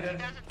battery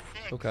left.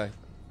 Okay.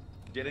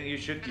 Jaiden, you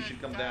should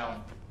come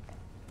down.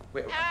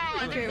 Wait.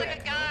 Cal, Okay, look at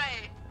a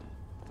guy.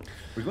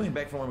 We're going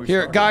back from where we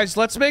Here, started. guys,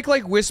 let's make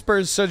like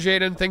whispers so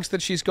Jaiden thinks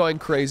that she's going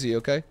crazy.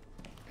 Okay.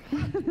 No.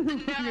 How do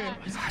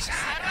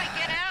I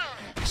get out?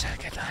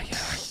 Are you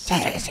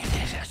downstairs?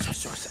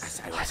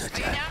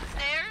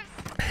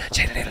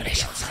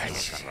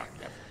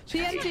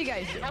 TNT,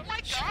 guys. Oh my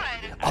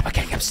god. Open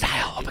Gangnam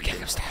Style. Open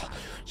Gangnam Style.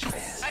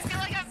 I feel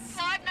like I'm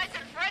Five Nights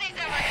at Freddy's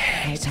over here.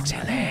 Hey, sexy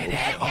lady.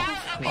 Get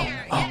out of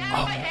here. Get out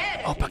of my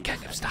head. Open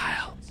Gangnam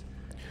Style.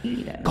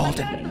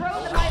 Golden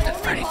Throw the knife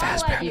Freddy all at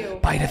Fazbear. you.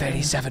 Bite of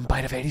 87.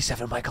 Bite of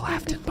 87. Michael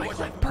Afton. Bite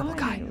of purple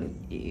guy.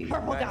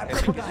 Purple guy.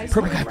 Purple guy.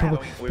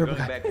 We're going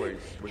backwards.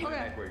 We're going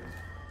backwards.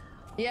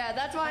 Yeah,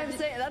 that's why I'm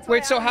saying. That's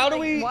Wait, why so I'm how do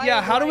like, we? why-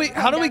 Yeah, how do why we?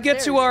 come How do we get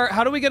to downstairs? our?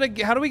 How do we get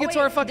to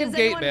our wait, fucking does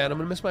gate, anyone- man? I'm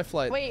gonna miss my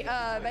flight. Wait,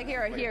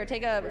 Baghera, here,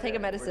 take a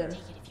medicine.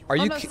 Are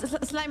you? Oh, no,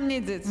 Slime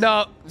needs it.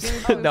 No,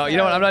 no. You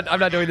know what? I'm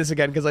not doing this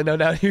again because I know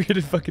now you're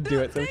gonna fucking do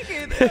it. Take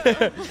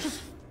it.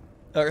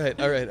 All right.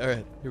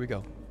 Here we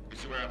go. You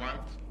see where I went?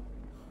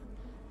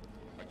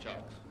 Watch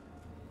out.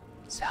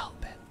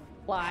 Cellbit.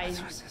 Lies.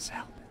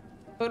 Cellbit.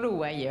 Go to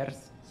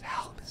wires.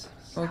 Cellbit.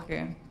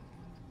 Okay.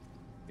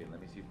 Okay,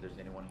 let me see if there's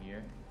anyone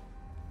here.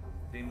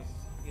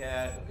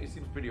 It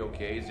seems pretty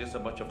okay. It's just a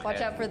bunch of Watch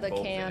heads out for with the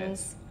bolts in it.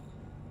 cans.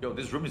 Yo,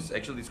 this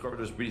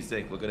corridor is pretty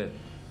sick. Look at it.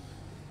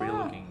 Pretty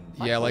looking.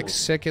 Yeah, like cool.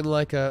 sick and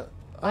like a.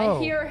 I Oh,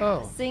 hear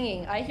oh.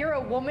 singing. I hear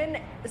a woman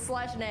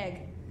 /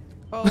 neg.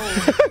 Oh.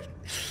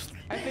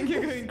 I think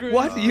you're going crazy.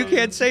 What? You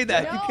can't say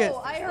that. No, You can't.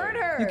 I heard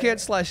her. You can't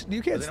slash.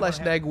 You can't Does slash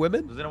anyone nag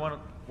women. Does anyone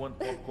want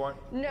popcorn?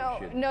 No,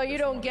 Shit. no, you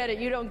don't get it.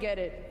 You don't get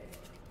it.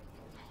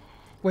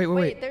 Wait.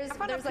 Wait, there's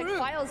found a like fruit.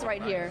 files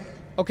right here.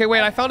 Okay,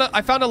 wait. I found a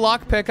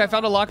lockpick. I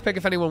found a lockpick.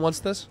 If anyone wants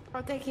this,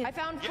 Oh, take it. I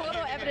found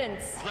photo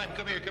evidence. Slime,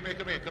 come here.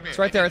 it's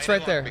right there. It's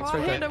right there. It's Oh, right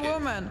I there. hit a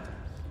woman.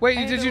 Wait,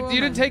 I you hit a you woman.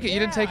 didn't take it. You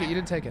didn't take it. Yeah. You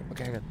didn't take it.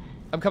 Okay, hang on.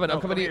 I'm coming.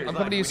 I'm coming to you. I'm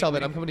coming to you,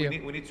 Cellbit. I'm coming to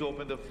you. We need to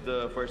open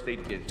the first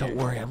aid kit. Don't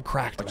worry. I'm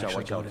cracked. I'm Watch out,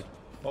 actually watch out. goated.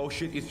 Oh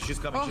shit, she's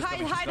coming. Oh, she's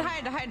coming, she's coming.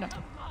 hide.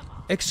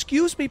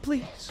 Excuse me,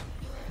 please.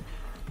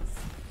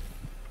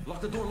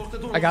 Lock the door.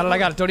 I got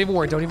it. Don't even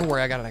worry.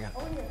 I got it.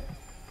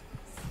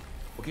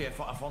 Okay, I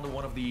found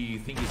one of the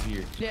thingies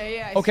here.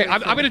 Yeah. Okay,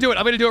 I'm gonna do it.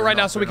 I'm gonna do it right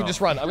now so we Turn can off.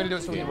 just run. I'm gonna do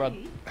it so we can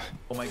run.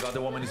 Oh my god,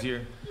 the woman is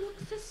here.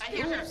 I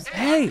hear her.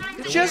 Hey,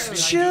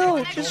 just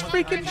chill. Just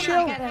freaking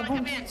chill.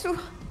 Come in.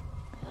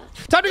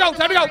 Time to go.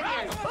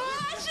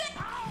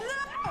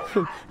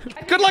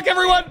 Good luck,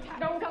 everyone.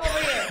 Don't come over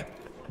here.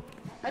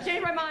 I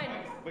changed my mind.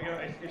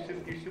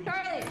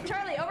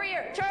 Charlie, over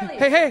here. Charlie.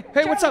 Hey,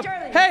 what's up?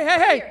 Charlie, Hey.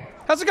 over here.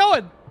 How's it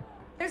going?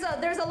 There's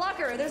a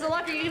locker. There's a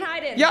locker you can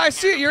hide in. Yeah, I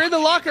see it. You're in the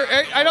locker.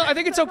 I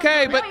think it's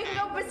okay, No, but you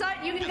can go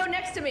beside. You can go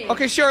next to me.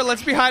 okay, sure.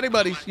 Let's be hiding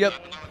buddies. Yep.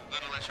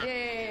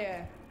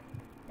 Yeah.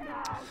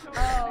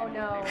 Oh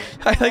no.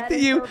 I like that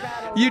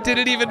you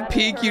didn't even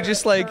peek. You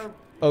just like,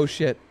 oh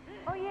shit.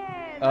 Oh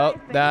yeah. Oh,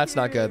 that's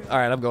not good. All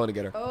right, I'm going to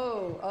get her.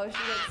 Oh, she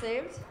got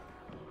saved.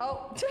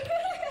 Oh.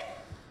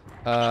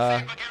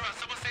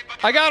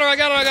 I got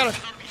her.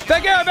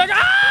 Baghera.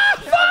 Ah,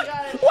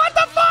 fuck! What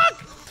the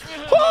fuck?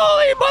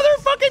 Holy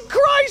motherfucking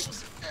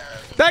Christ!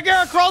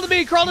 Baghera, crawl to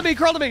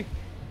me.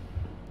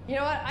 You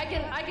know what? I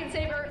can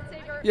save her.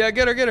 Save her. Yeah,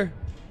 get her.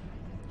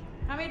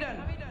 How many done?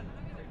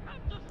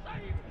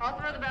 I'll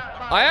throw the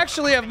bottle. I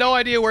actually have no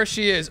idea where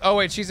she is. Oh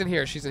wait, she's in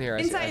here. I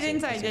see.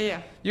 Inside.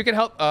 Yeah. You can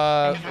help.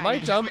 Am I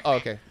dumb? Oh,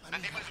 okay.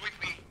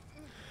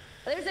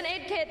 There's an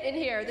aid kit in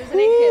here. There's an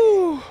aid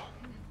kit.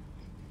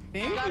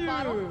 Thank Got a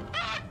bottle. you.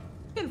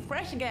 Feeling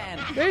fresh again.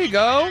 There you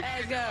go.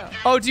 Let's go.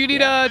 Oh, do you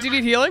need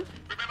healing?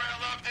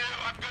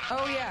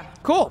 Oh yeah.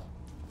 Cool.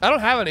 I don't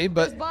have any,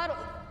 There's but bottle.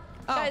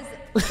 Oh. Guys,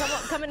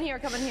 come in here.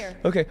 Come in here.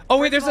 okay. Oh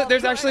wait, First of all,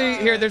 there's actually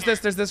here. There's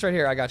this right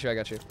here. I got you.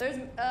 There's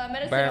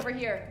medicine Bam. over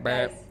here,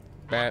 Bam. guys.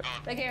 Bam.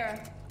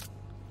 Baghera.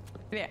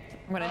 Yeah.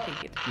 I'm gonna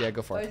take it. Yeah,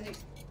 go for Oh, it.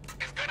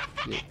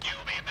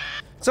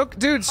 So,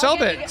 dude,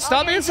 Cellbit,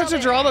 stop being such a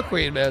drama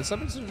queen, man. Stop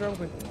being such a drama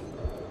queen.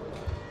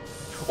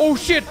 Oh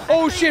shit!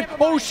 Oh shit!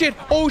 Oh shit!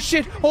 Oh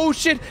shit! Oh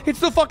shit! It's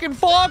the fucking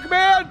fog,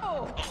 man!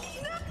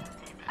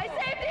 I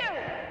saved you.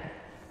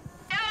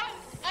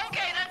 No?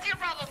 Okay, that's your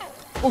problem.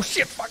 Oh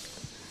shit! Fuck!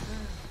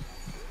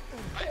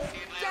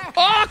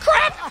 Oh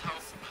crap!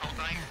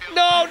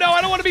 No! I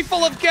don't want to be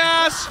full of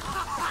gas.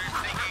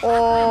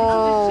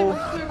 Oh!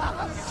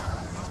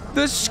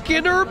 The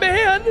Skinner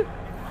man?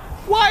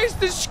 Why is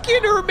the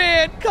Skinner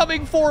man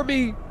coming for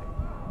me?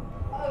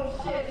 Oh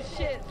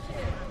shit.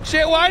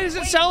 Shit, why does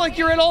it sound like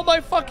you're in my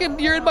fucking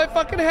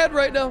head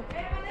right now?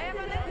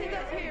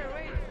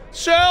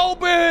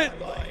 Cellbit!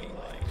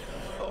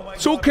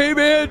 It's okay,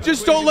 man.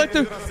 Just don't let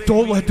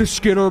the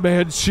Skinner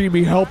man see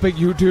me helping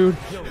you, dude.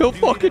 He'll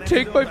fucking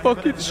take my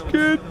fucking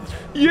skin.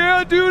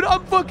 Yeah, dude,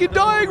 I'm fucking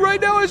dying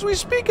right now as we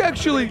speak,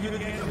 actually.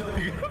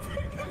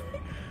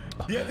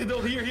 Yeah,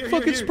 here.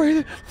 Fucking spray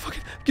that.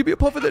 Fucking give me a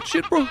puff of that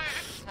shit, bro. Give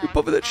me a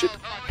puff of that shit. Oh,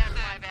 that's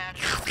my bad.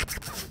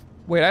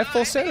 Wait, I have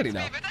full sanity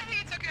now. But I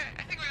think it's okay.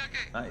 I think we're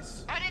okay.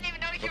 Nice. I didn't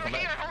even know you were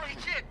here. Holy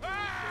shit.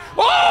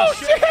 Oh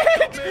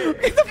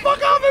shit! Get the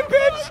fuck off me,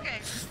 bitch! Okay.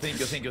 Thank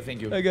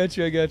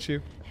you. I got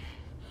you.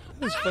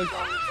 That's fun.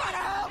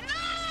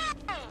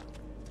 No!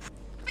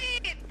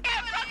 Beat!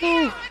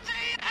 Oh.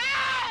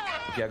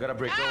 Okay, I got a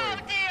break. Don't Oh,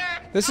 worry.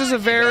 dear. This is a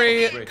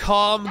very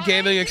calm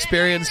gaming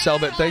experience,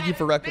 Cellbit. Thank you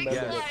for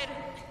recommending it.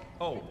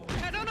 Oh.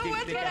 I don't know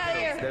what Get out of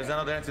here. There's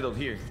another antidote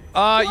here.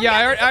 Yeah,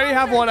 I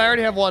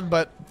already have one,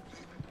 but...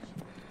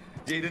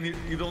 Jaiden,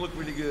 you don't look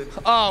really good.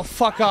 Oh,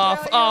 fuck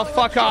off. Oh,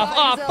 fuck off.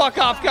 Oh, fuck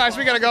off, guys.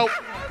 We gotta go.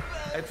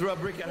 I threw a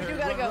brick at her. You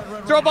gotta go.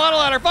 Throw a bottle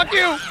at her. Fuck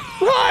you.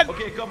 Run.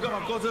 Okay, come.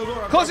 Close the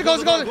door. Close it.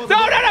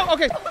 No.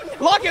 Okay.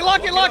 Lock it.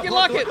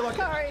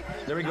 Sorry.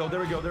 There we go.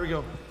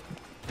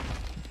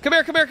 Come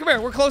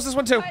here. We're close this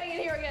one, too. Hiding in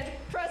here again.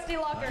 Trusty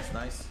locker.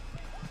 Nice.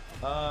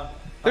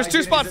 There's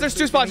two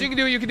spots. You can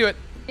do it.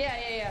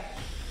 Yeah.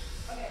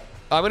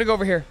 I'm gonna go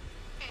over here.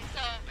 Okay, so...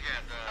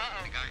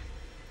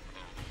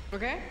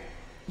 Okay.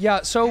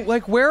 Yeah, so,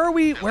 like, where are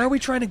we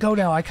trying to go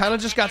now? I kind of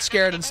just got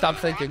scared and stopped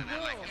thinking.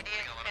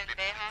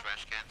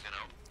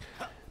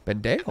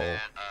 Bendejo?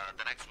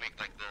 The next week,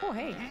 like the Oh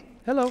hey.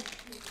 Hello.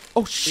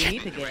 Oh, shit.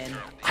 Eat again.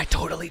 I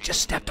totally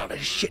just stepped on a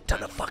shit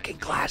ton of fucking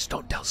glass.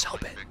 Don't tell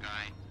Cellbit.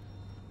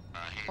 guy,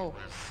 he Oh. was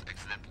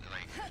accidentally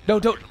like No,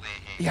 don't.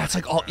 Yeah, it's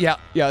like all. Yeah,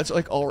 it's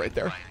like all right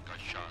there. got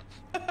shot.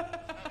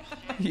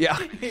 Yeah.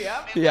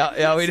 Yep.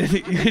 Yeah. We did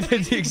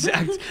the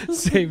exact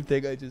same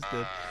thing I just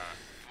did.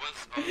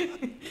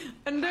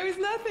 And there is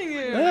nothing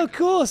here. Oh,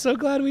 cool. So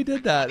glad we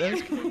did that. That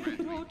was cool.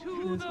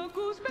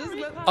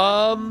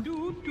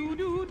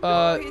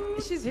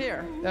 She's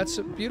here. That's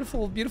a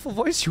beautiful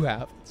voice you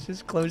have. Let's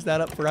just close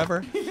that up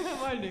forever. Okay, we're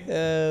going.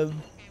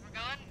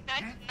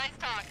 Nice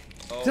talk.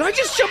 Did I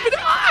just jump in?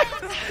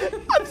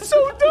 I'm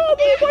so dumb.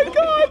 Oh my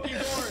god.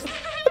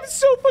 I'm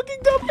so fucking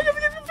dumb. I gotta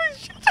get my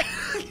shit.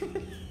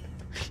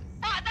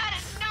 Oh, that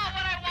is not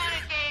what I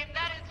wanted, game.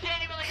 That is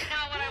genuinely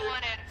not what I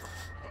wanted.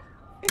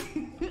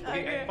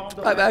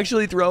 I'm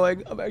actually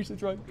throwing.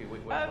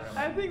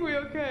 I think we're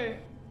okay.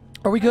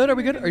 Are we good?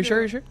 Are you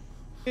sure?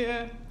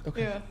 Yeah.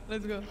 Okay. Yeah.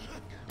 Let's go.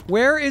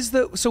 Where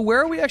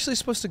are we actually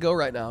supposed to go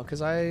right now?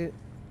 Because I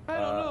don't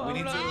know. We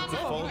need to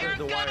follow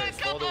the wires.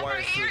 Follow the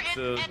wires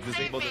to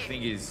disable the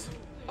thingies.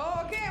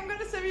 Oh, okay. I'm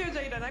gonna save you,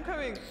 Jaiden. I'm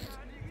coming.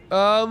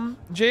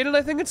 Jaiden,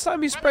 I think it's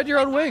time you spread your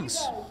own wings.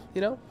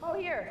 You know? Oh,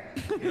 here.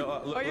 You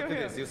know, look at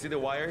this. You see the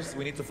wires?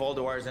 We need to follow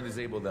the wires and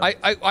disable them.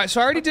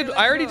 So I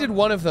already did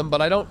one of them,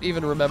 but I don't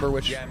even remember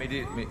which. Yeah,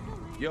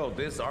 yo,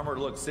 this armor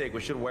looks sick.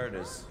 We should wear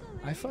this.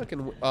 I fucking.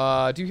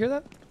 Do you hear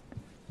that?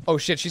 Oh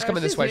shit, she's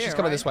coming this way. She's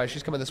coming this way.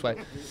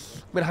 I'm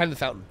gonna hide in the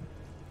fountain.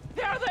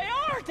 There they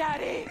are,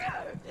 Daddy.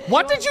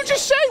 What did you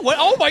just say? What?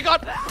 Oh my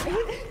god.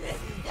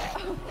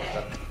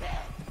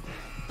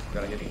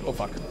 Oh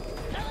fuck.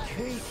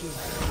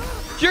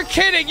 You're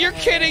kidding.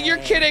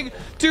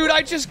 Dude,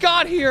 I just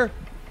got here.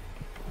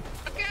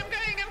 Okay,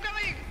 I'm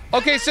coming.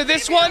 Okay, so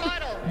this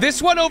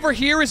one over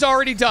here is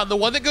already done. The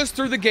one that goes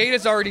through the gate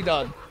is already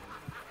done.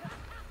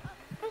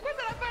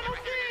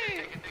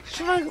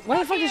 Why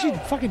the fuck does she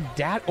fucking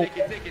dad? Oh. Take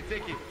it.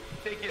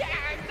 Yeah,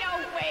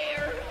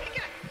 nowhere.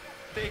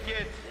 Take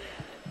it.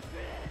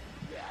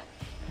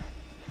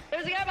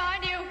 There's a guy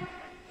behind you.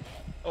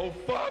 Oh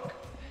fuck.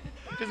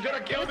 He's gonna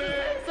kill me.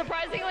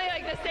 Surprisingly,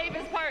 like the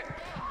safest part.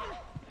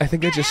 I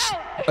think I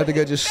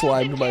just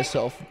slimed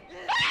myself.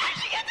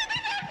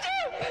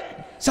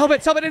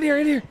 Cellbit, in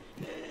here.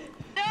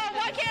 No,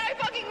 why can't I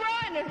fucking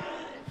run?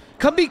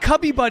 Come be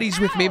cubby buddies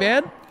with me,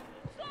 man.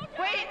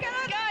 Wait,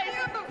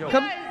 guys.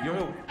 Come,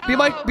 Yo. be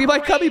my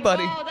cubby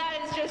buddy. Oh,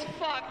 that is just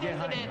fucked, Yeah,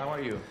 isn't hi. it? How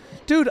are you?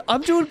 Dude,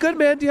 I'm doing good,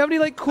 man. Do you have any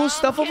like cool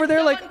stuff over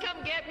there? Like,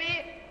 Come get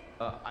me.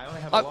 I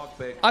only have a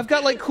lockpick. I've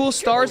got like cool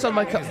stars on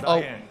my Oh.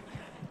 Okay.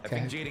 I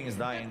think Jaiden is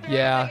dying.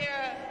 Yeah.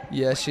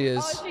 Yeah, she Oh,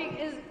 is. she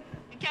is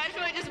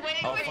Casually just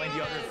waiting I'll for find you.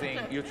 the other thing.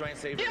 You try and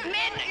save her. Man,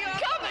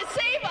 come and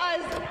save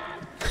us!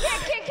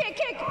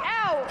 Kick!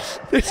 Ow!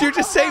 You're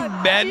just saying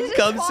men She's just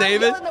come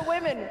save us? killing the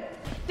women.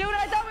 Dude,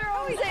 I thought we were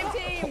all the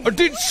same team.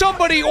 Did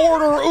somebody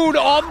order un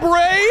hombre?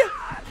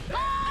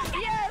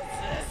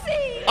 Yes!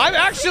 See? I'm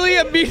actually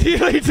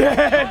immediately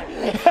dead.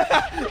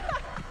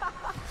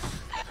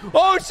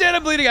 Oh shit,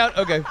 I'm bleeding out.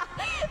 Okay.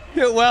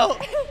 Yeah, well,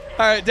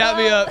 alright, dab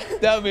me up.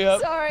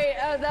 Sorry,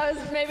 that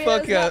was maybe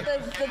Fuck that's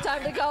not the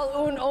time to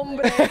call un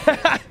hombre.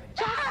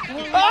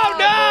 Oh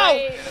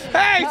no!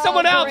 Hey,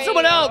 someone help!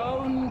 Someone help!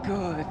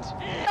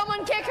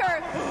 Someone kick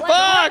her! Like, Fuck!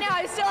 right now,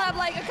 I still have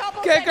like a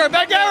couple Kick her!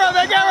 seconds.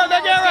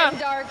 Baghera!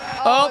 Dark.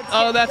 Oh,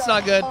 it's that's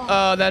not getting good.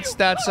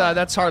 dark.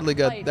 That's hardly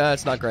good.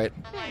 That's not great.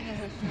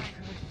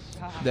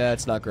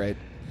 That's not great.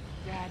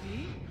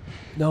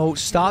 No,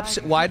 stop.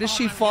 Why does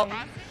she fall?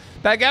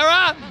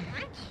 Baghera!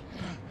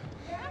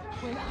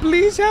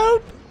 Please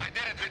help! I did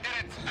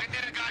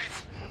it,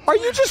 guys. Are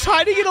you just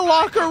hiding in a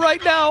locker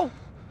right now?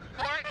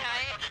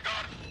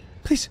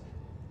 Fortnite.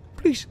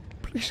 Please.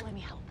 Let me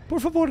help. Por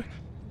favor.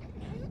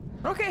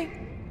 Okay.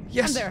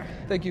 Yes. I'm there.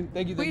 Thank you.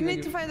 We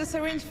need to find a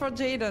syringe for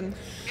Jaiden.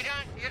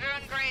 You're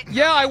doing great.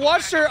 Yeah, I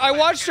watched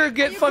her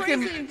get you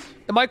fucking. crazy?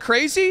 Am I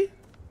crazy?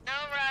 No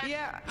rush.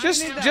 Yeah. I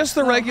Just need that.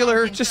 the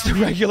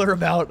regular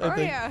amount. I Oh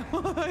think. yeah.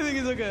 I think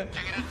it's okay.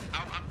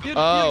 You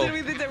Oh. did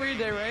with it every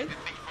day, right?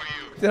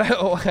 Did I?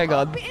 Oh, hang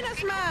on.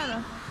 Penis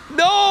man.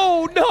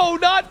 No,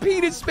 not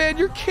penis man.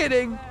 You're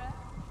kidding.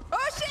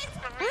 Oh shit!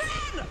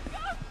 Run!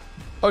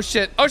 Oh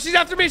shit. Oh, she's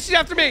after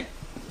me.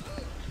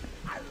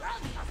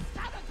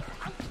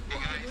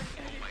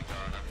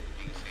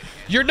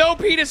 You're no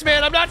penis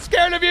man. I'm not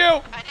scared of you. I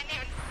didn't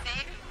even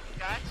see.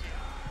 Got you.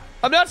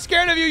 I'm not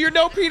scared of you. You're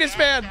no penis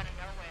man. Out of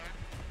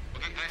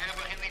nowhere. Okay, I have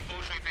a healing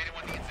potion if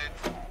anyone needs it.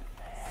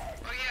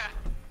 Oh yeah.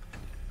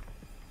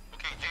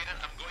 Okay, Jaiden,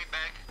 I'm going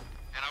back,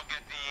 and I'll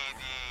get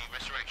the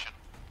resurrection.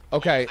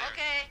 Okay.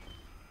 Okay.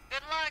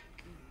 Good luck.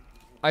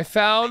 I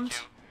found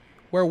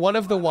where one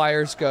of the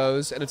wires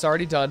goes, and it's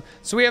already done.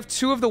 So we have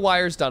 2 of the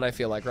wires done, I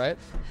feel like, right?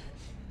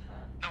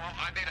 No,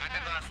 I did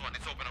the last one.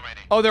 It's open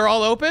already. Oh, they're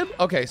all open?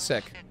 Okay,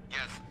 sick.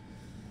 Yes.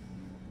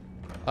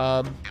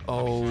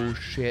 Oh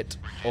shit.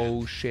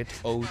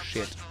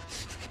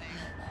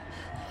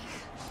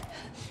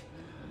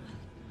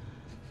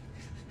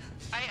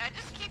 I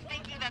just keep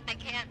thinking that they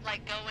can't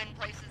like go in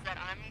places that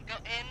I'm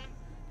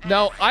in.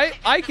 No,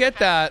 I get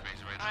that.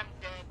 I'm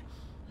dead.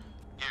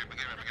 Here,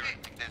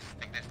 Baghera, take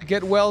this.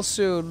 Get well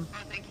soon. Oh,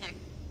 thank you.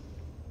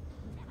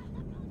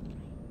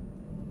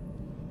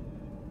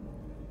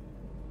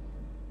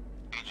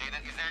 Hey,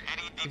 Jaiden, is there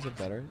any Is demons it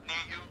better? near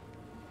you?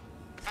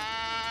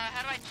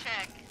 How do I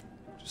check?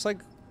 Just like,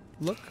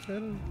 look. I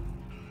don't-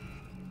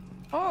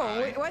 Oh,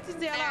 wait, what is the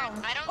There,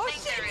 alarm? I don't Oh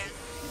think there shit! is.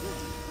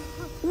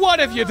 What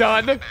have you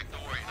done? Back,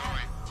 don't worry.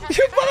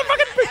 You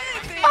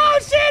motherfucking. Oh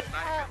shit!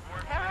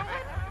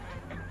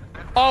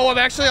 Oh, I'm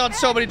actually on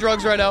so many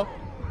drugs right now.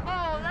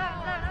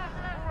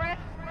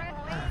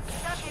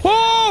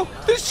 Oh,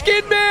 the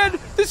skin man!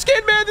 The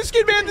skin man!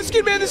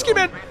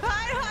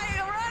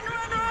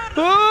 Hi, run!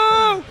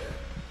 Oh!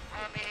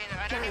 Me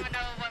neither. I don't even know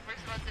what we're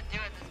supposed to do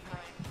at this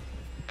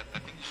point. I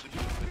think you should do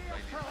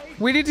it.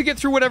 We need to get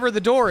through whatever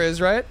the door is,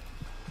 right?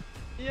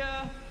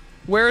 Yeah.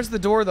 Where is the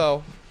door,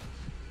 though?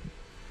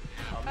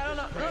 I don't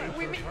know. No,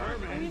 we need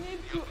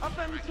to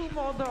open 2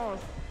 more doors.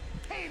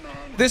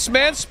 This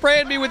man's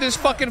spraying me with his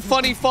fucking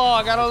funny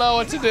fog. I don't know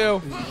what to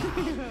do.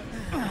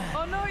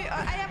 Oh no, I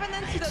have an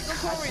antidote,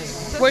 don't worry.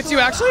 Just Wait, do you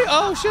go- actually?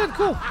 Oh shit,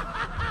 cool.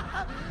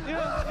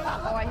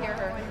 Oh, I hear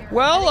her.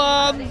 Well,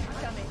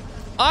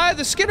 Coming.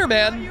 the Skinner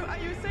man. Are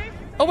you safe?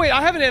 Oh wait,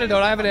 I have an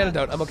antidote.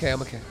 I'm okay.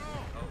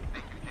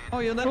 Oh,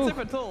 you're not safe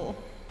at all.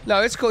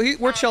 No, it's cool.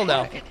 We're chill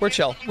now. We're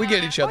chill. We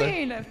get each Oh, other. yeah,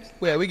 he left.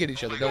 Yeah, we get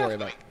each other. Don't worry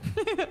about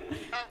it.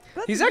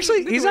 That's He's a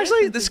actually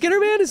good the Skinner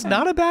man is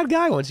not a bad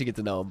guy once you get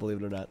to know him,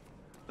 believe it or not.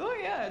 Oh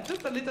yeah,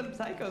 just a little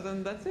psychos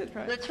and that's it, The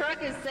right?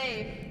 truck is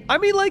safe. I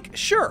mean, like,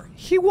 sure,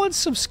 he wants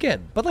some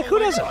skin, but like, who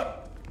doesn't?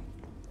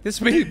 This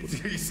me. You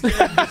scared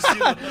the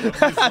shit out of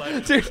this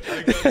life. Dude,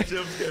 I got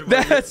jump scared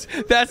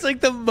by that's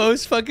like the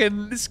most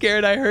fucking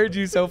scared I heard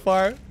you so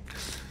far.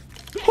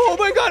 Oh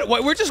my god,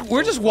 what, we're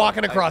just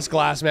walking across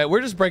glass, man.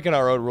 We're just breaking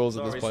our own rules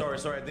at this point.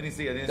 Sorry. I didn't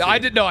see. I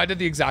did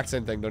the exact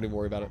same thing. Don't even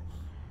worry about it.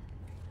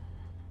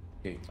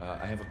 Okay,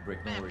 I have a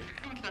break. Don't worry.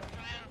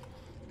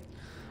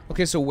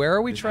 Okay, so where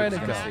are we This trying to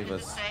bitch is go? gonna save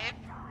us. Safe.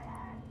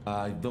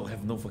 I don't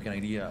have no fucking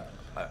idea.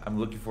 I'm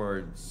looking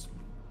for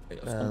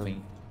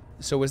something.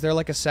 So was there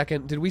like a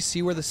second? Did we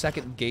see where the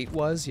second gate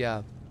was?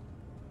 Yeah.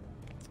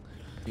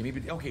 Yeah,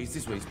 maybe. Okay, it's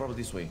this way. It's probably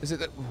this way. Is it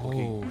that?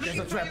 Okay. Oh, There's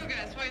a trap. You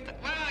guys, wait,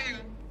 where are you?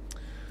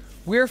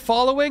 we're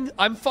following.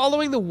 I'm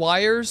following the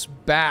wires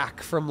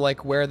back from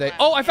like where they.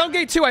 Oh, I found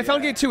gate 2. I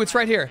found gate 2. It's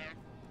right here.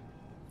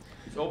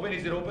 It's open.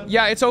 Is it open?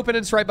 Yeah, it's open.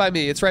 And it's right by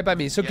me. It's right by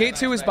me. So Yeah, gate nice,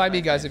 2 is nice, by me,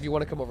 nice, guys. nice. If you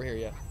want to come over here,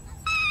 yeah.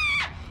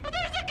 There's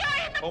a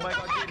guy in the Oh my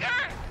God,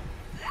 bunker!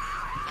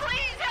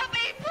 Please help me!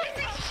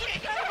 Please,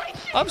 shit! Holy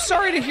shit! I'm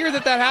sorry to hear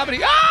that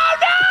happening. Oh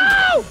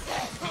no!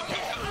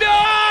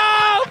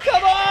 No!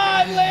 Come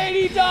on,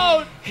 lady,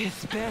 don't!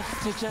 It's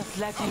best to just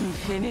let him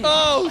finish.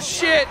 Oh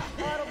shit!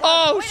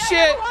 Oh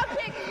shit!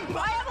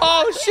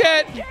 Oh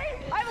shit!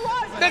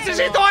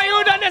 Necesito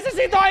ayuda!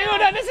 Necesito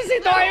ayuda!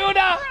 Necesito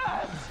ayuda!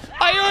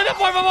 Ayuda,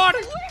 por favor!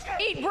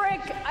 Eat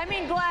brick. I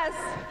mean glass.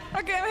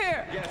 Okay, I'm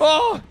here.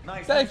 Oh,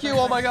 Nice, thank nice, you. nice,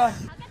 Oh my god.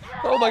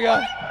 Oh my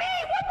god.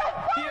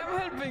 Yeah, I'm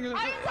helping you. I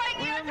was like,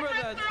 you have to Remember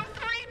run that. through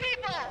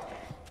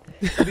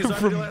 3 people! These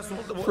are the last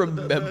one,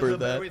 Remember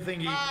that.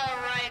 Everything.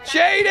 Alright.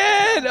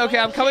 Jaiden! Okay,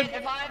 I'm coming.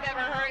 If I've ever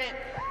heard it.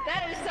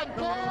 That is some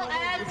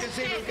bull-ass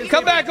shit.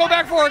 Come back. Go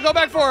back for her. Go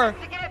back for her.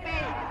 To get me.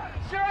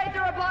 Sure, I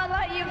threw a ball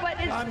at you, but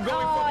it's. I'm going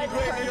oh,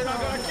 fucking crazy. You're not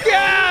gonna kill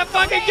Yeah,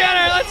 fucking get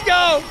her. Let's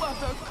go.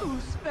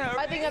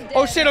 I think I'm dead.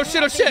 Oh shit. Oh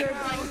shit. Oh shit.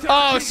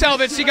 Oh,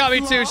 Cellbit. She got me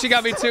too. She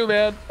got me too,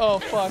 man. Oh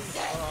fuck.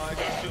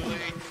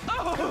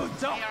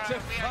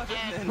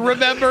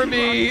 Remember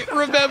me.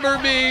 Remember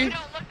me. You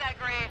don't look that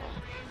great.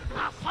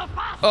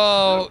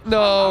 Oh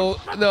no.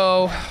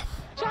 No.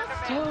 Just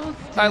hold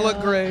I look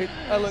still. great.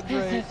 I look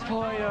This great. is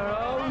for your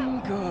own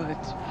good.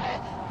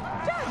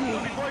 Daddy,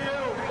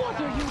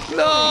 what are you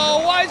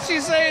No. Why is she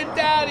saying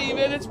daddy,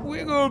 man? It's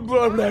weird.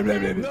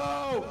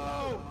 No!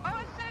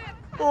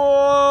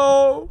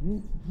 Oh.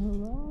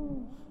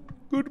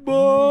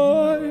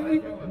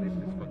 Goodbye.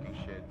 Fucking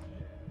shit.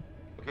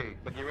 Okay,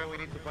 but we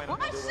need to find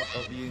another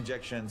one of the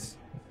injections.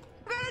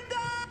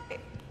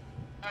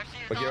 Oh,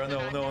 she's Baghera, also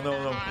no, not no, doing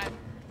no, no. that.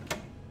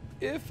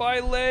 If I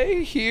lay Oh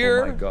my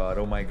here, god,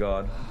 oh my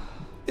god.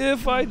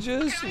 if I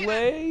just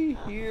lay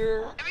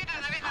here. Let me do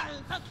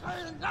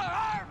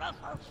that.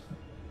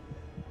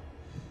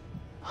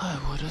 I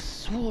would have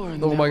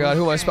sworn. Oh my god,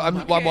 who am I?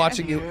 I'm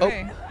watching you. Oh,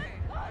 Okay.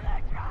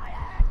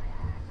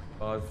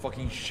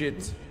 Fucking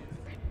shit.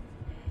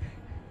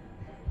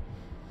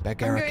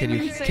 Baghera, I'm can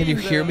going you insane,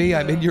 hear though. me?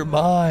 I'm in your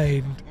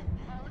mind.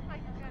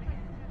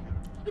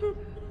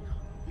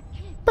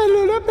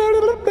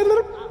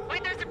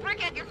 Wait, there's a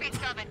brick at your feet,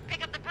 Sylvan.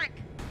 Pick up the brick.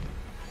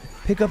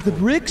 Pick up the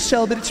brick,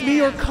 Cellbit. It's me,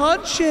 your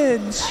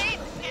conscience. Hey,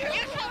 you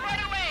shall run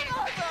away.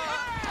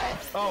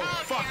 Oh,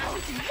 fuck.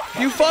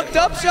 You fucked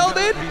up,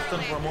 Cellbit. Be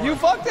stunned for more. You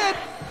fucked it.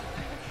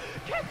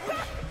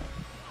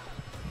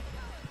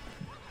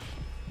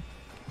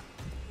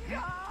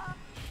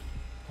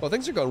 Well,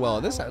 things are going well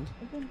on this end.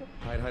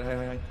 Hide, hide, hide,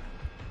 hide.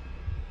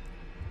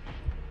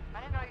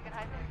 I didn't know you could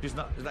hide there. She's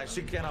not, like,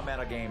 she cannot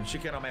meta game. She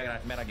cannot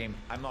meta game.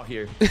 I'm not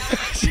here.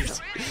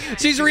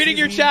 She's reading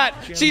your chat.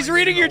 She's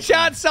reading your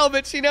chat,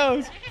 Cellbit. She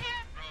knows. Mods,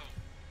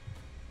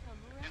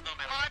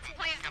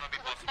 please.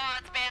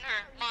 Mods, ban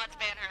her. Mods,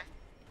 ban her.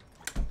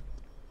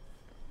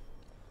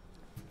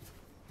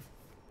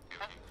 I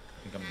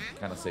think I'm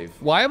kind of safe.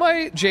 Why am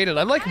I, Jaiden?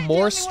 I'm like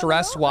more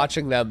stressed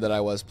watching them than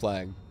I was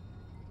playing.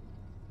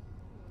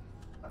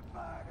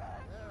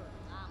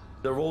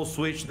 The role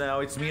switch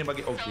now. It's me and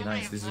Baghera. Okay,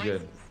 nice. This is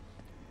good.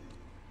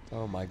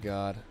 Oh my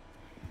god.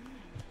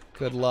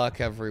 Good luck,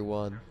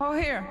 everyone. Oh,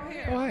 here.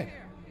 Oh, hi.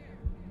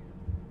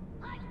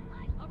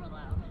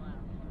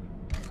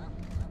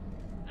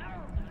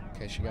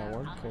 Okay, she got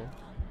one. Cool.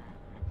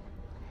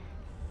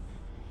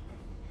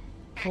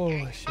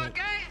 Holy shit. Oh,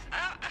 guys.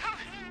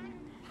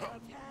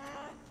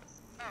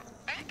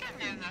 I can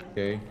do that.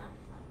 Okay.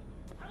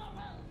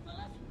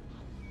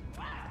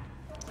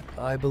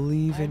 I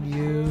believe in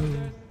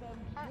you.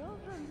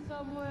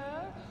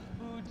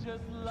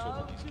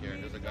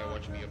 There's a guy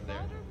watching me up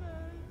there.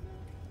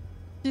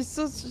 She's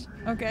so.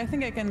 Okay, I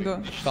think I can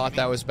go. Thought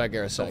that was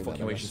Baghera saying Fucking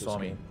that. way she saw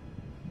me.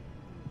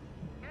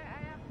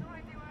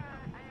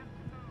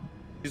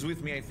 She's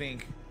with me, I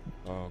think.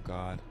 Oh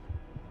god.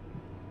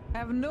 I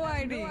have no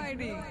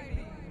idea.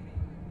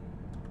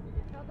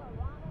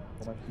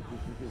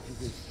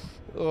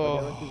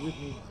 Oh.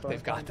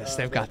 They've got this.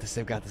 They've got this.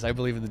 They've got this. I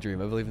believe in the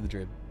dream. I believe in the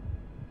dream.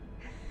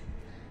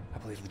 I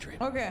believe in the dream.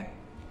 Okay.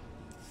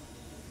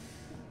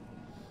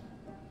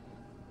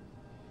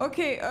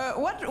 Okay.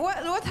 What do I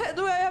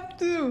have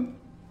to do?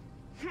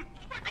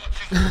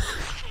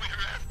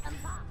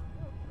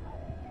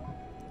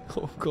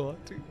 Oh god,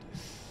 dude.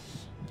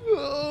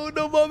 Oh,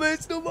 no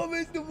moments, no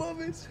moments, no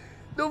moments,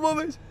 no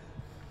moments.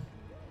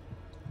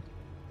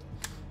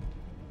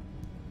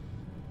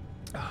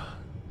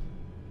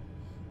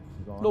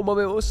 No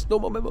moments, no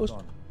moments.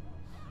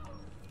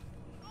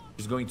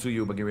 She's going to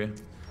you, Baghera.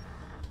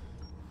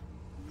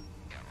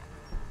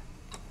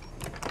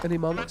 Any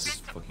moments?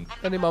 Fucking.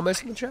 Any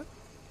moments in the chat?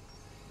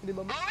 Any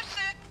moments? Oh,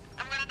 shit.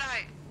 I'm gonna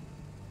die.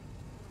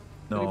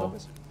 Any No.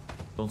 moments?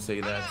 Don't say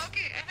that. Oh,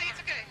 okay. I think it's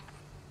okay.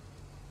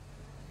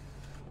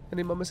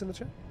 Any moments in the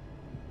chat?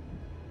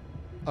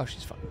 Oh,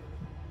 she's fine.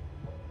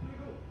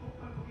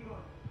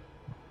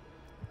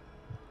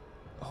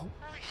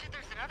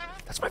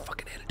 That's my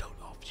fucking antidote.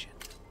 Oh shit.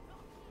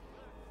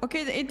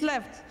 Okay, it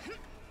left.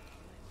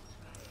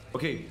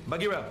 Okay,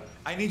 Baghera,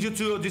 I need you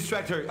to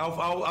distract her.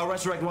 I'll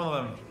resurrect one of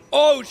them.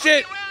 Oh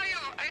shit! Where are you?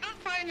 I don't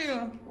find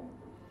you.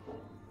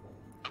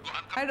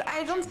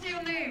 I don't see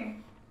your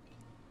name.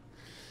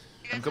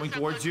 I'm coming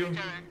towards you.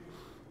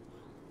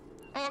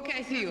 Oh, okay,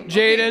 I see you.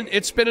 Jaiden,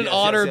 it's been an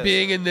honor yes.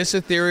 being in this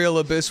ethereal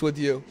abyss with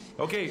you.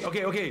 Okay.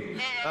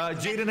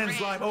 Jaiden and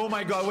Slime. Oh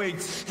my god,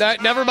 wait.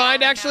 Never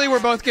mind, actually,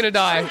 we're both gonna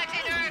die.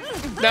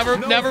 Never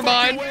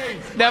mind.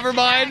 Never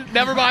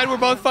mind. We're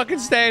both fucking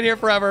staying here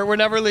forever. We're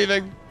never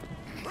leaving.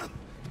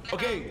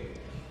 Okay.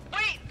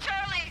 Wait,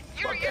 Charlie,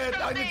 you're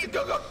I need to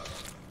go.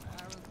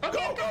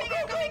 Okay, I'm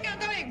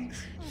coming.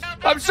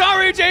 I'm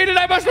sorry, Jaiden.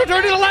 I must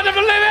return to the land of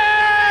the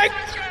living.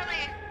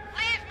 Charlie,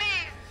 leave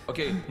me.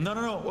 Okay,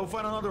 no. We'll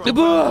find another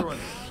one.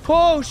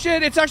 Oh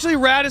shit! It's actually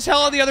rad as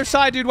hell on the other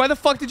side, dude. Why the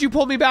fuck did you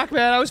pull me back,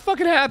 man? I was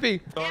fucking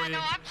happy. Yeah, no,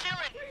 I'm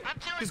chilling.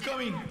 He's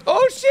coming.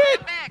 Oh shit!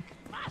 Come back.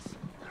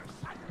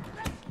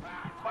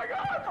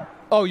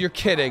 Oh, you're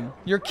kidding.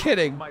 You're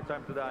kidding. My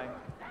time to die.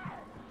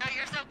 No,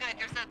 you're so good.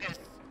 You're so good.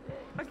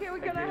 Okay, we're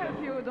gonna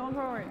help you. Don't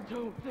worry.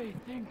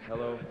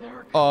 Hello.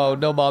 Oh,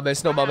 no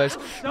mames, no mames.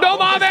 No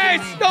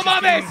mames! No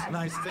mames!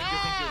 Nice, thank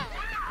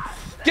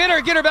you. Get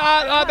her,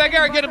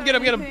 Baghera, get him.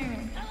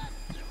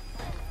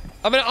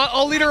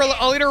 I'll lead her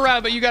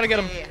around, but you gotta get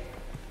him.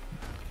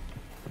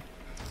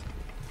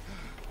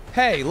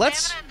 Hey,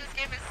 let's. Stamina in this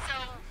game is so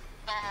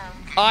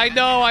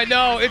long. I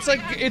know. It's like,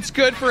 it's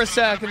good for a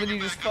sec, and then you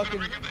just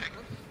fucking.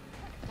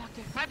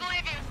 I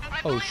believe you.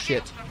 Oh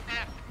shit.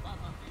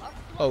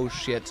 Oh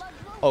shit.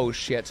 Oh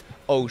shit.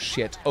 Oh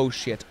shit. Oh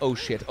shit. Oh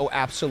shit. Oh,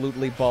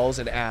 absolutely balls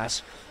and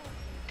ass.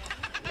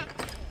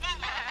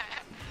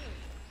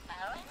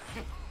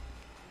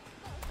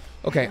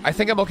 Okay, I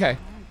think I'm okay.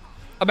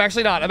 I'm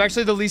actually not. I'm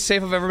actually the least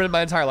safe I've ever been in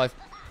my entire life.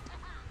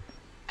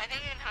 I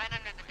think you can hide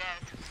under the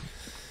desk.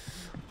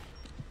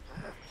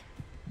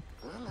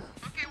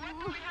 Okay, what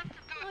do we have to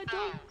do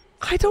now?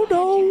 I don't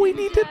know. We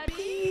need to be.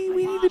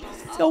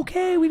 It's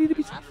okay. We need to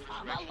be.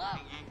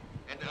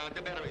 And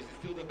the batteries,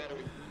 still the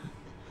battery.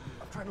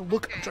 I'm trying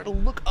to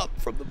look up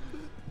from the.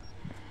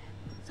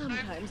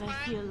 Sometimes I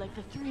feel like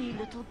the three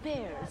little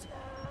bears,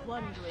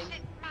 wondering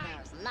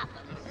there's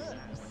nothing. What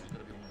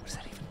does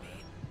that even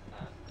mean?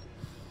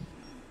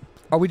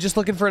 Are we just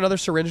looking for another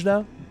syringe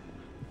now?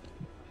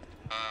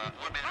 Oh,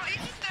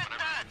 it's just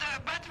the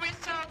battery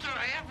charger.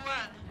 I have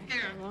one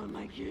here. Oh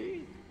my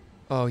god.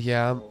 Oh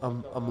yeah,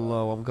 I'm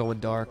low. I'm going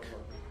dark.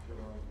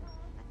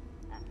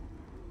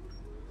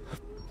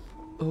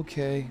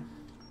 Okay.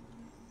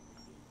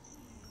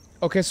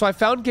 Okay, so I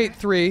found gate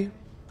 3.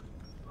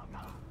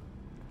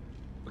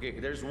 Okay,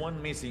 there's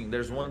one missing.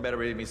 There's one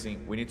battery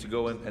missing. We need to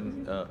go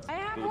and I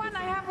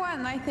have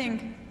one, I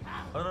think.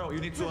 Oh no, you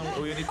need to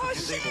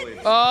disable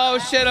it. Oh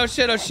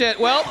shit.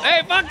 Well,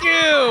 hey, fuck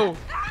you!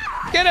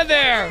 Get in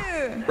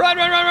there! Run!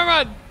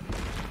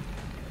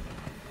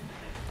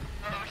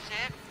 Oh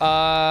shit.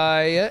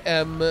 I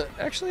am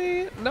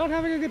actually not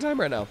having a good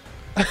time right now.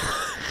 You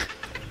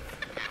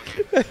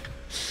guys are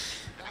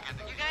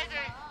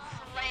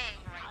slaying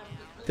right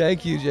now.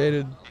 Thank you,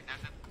 Jaiden.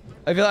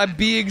 I feel I'm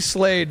being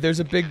slayed. There's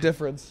a big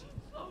difference.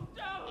 Oh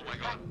my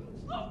god.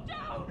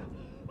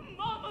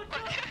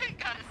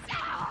 Gotta see.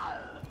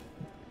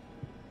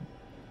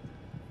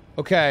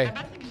 Okay.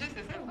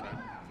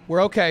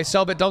 We're okay.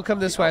 Cellbit, don't come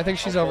this way. I think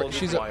she's over.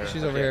 She's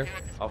over here.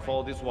 I'll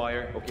follow this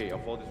wire. Okay, I'll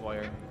follow this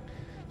wire.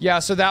 Yeah.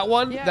 So that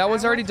one, that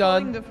one's already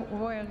done.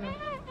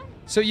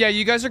 So yeah,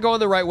 you guys are going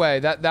the right way.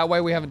 That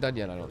way we haven't done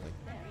yet. I don't think.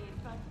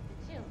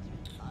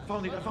 I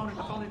found it.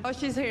 Oh,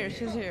 she's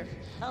here.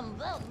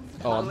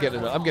 Oh, I'm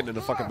getting in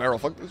a fucking barrel.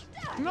 Fuck this.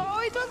 No,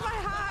 it was my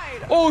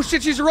hide. Oh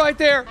shit, she's right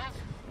there.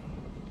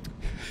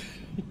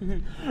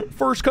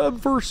 First come,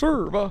 first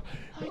serve. Okay,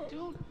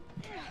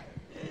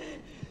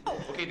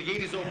 the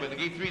gate is open. The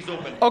gate 3 is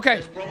open. Okay.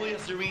 There's probably a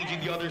syringe in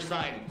the other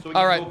side. So we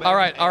All can right, go back all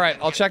right.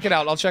 and- I'll check it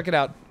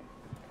out.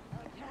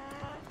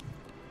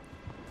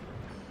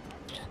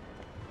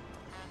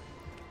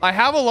 I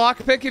have a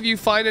lockpick if you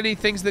find any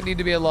things that need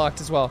to be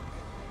unlocked as well.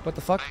 What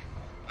the fuck?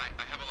 I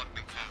have a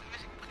lockpick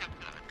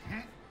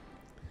too.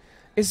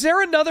 Is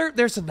there another?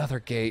 There's another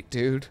gate,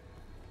 dude.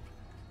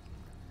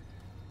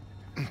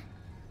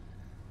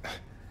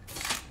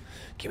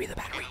 Give me the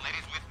battery. The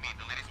lady's with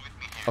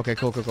me. Okay,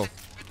 cool.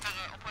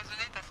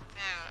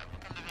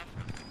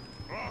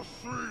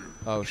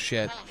 Oh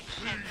shit.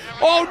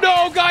 Oh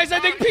no, guys! I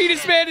think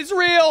Penis Man is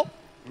real.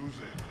 You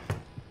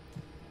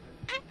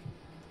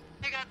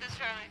got this,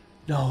 Charlie.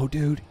 No,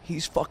 dude,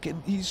 he's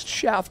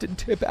shaft and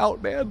tip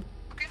out, man.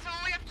 Okay, so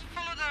we have to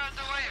follow the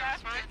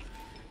wires, right?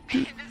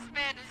 This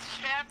man is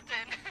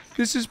shafted.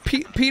 This is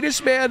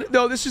Penis Man.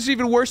 No, this is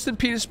even worse than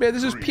Penis Man.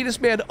 This is Penis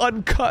Man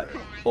uncut.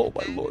 Oh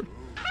my lord.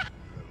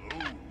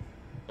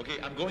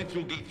 Okay, I'm going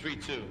through gate 3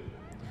 too.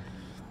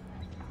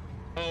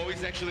 Oh,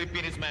 it's actually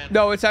Penis Man.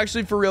 No, it's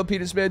actually for real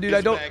Penis Man, dude.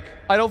 He's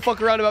I don't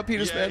fuck around about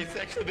Penis Man. It's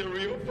actually the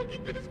real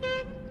fucking Penis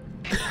Man.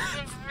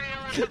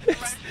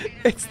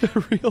 It's the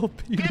real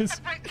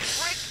penis.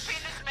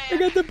 I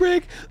got the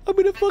brick. I'm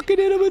gonna fucking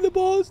hit him in the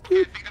balls,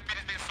 dude.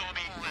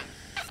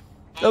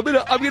 I'm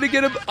gonna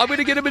get him. I'm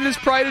gonna get him in his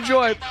pride of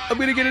joy. I'm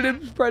gonna get it in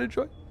his pride of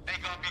joy.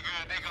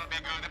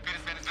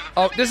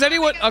 Oh, does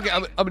anyone? Okay,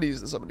 I'm gonna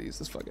use this. I'm gonna use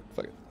this. Fuck it.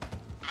 Fuck it.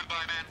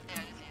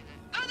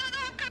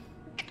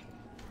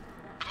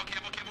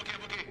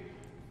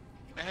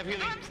 I have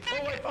healing.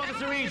 Oh, I found the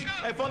syringe.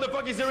 I found the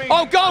fucking syringe.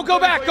 Oh, go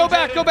back. Go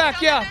back. Go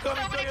back. Yeah.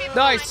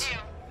 Nice.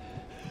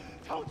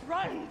 Don't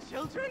run,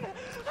 children.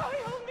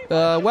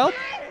 Well,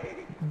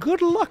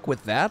 good luck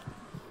with that.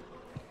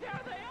 There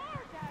they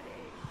are,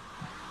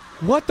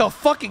 Daddy. What the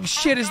fucking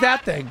shit is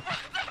that thing? What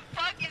the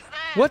fuck is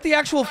that? What the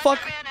actual fuck?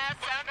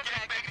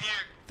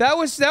 That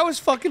was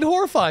fucking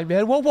horrifying,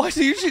 man. What was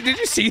it? Did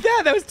you see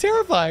that? That was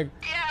terrifying.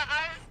 Yeah,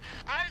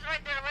 I was right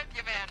there with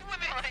you, man.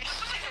 Holy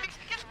shit.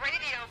 It's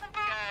radio,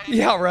 guys.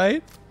 Yeah,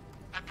 right?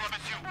 I promise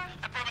you, I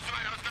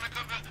was gonna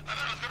come.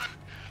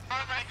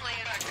 Arm wrestling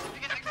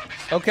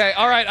is... Okay,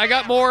 alright, I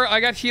got more.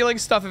 I got healing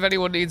stuff if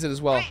anyone needs it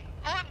as well. Wait,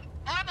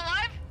 I'm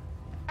alive?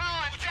 Oh,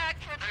 I'm back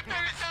for the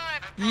third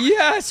time.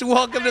 Yes,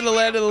 welcome to the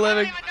land of the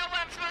living. I don't even know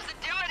what I'm supposed to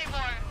do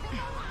anymore.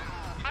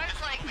 I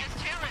was like, just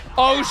chilling.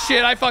 Oh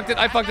shit, I fucked it.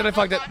 I fucked it. I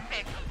fucked it.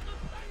 Okay.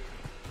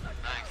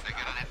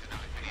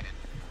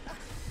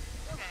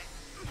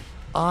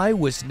 I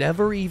was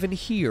never even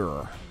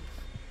here.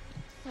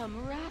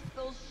 Some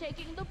rascals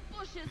shaking the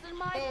bushes in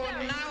my Oh,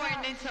 area. now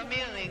I need some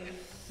healing.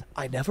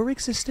 I never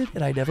existed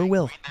and I never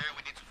will. We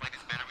need to find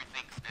his battery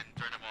things and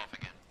turn them off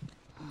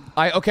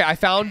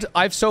again.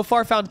 I've so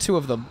far found 2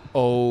 of them.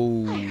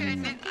 Oh.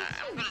 I'm gonna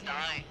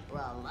die.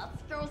 Well,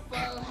 let's go say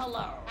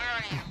hello. Where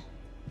are you?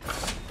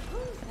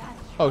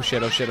 Oh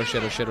shit, oh shit, oh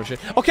shit, oh shit, oh shit.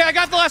 Okay, I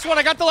got the last one.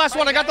 I got the last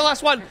one. I got the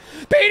last one.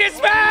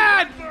 Penis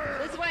man!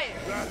 This way.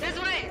 This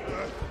way.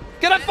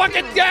 Get a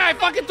fucking, yeah, I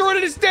fucking threw it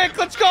in his dick.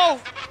 Let's go. We're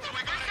so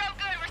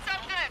good. We're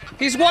so good.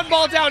 He's 1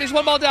 ball down. He's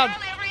 1 ball down.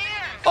 Probably over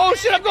here. Oh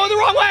shit, I'm going the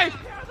wrong way.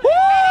 Woo!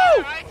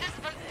 I just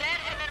was dead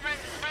and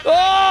then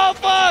Oh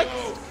fuck!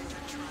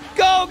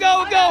 Go,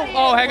 go, go!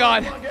 Oh, hang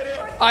on.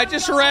 I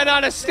just ran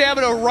out of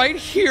stamina right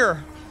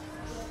here.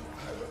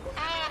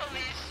 holy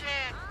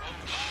shit.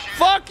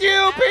 Fuck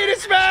you,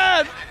 penis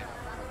man!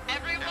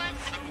 Everyone's...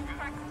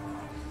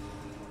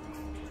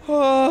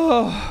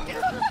 Oh.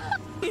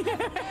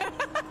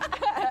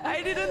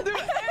 I didn't do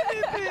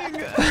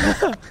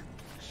anything.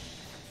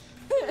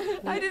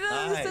 I didn't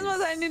understand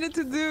what I needed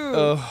to do.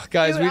 Oh,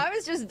 guys, Dude, I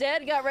was just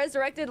dead, got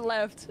resurrected,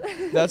 left.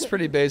 that's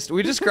pretty based.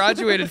 We just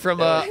graduated from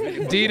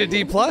D to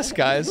D plus,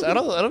 guys. I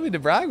don't mean to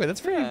brag, but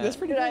that's pretty. That's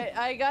pretty. Dude, Good.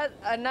 I got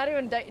not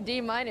even D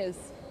minus.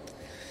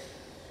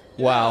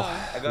 Wow.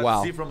 I got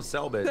Wow. C from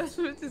Cellbit. That's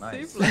pretty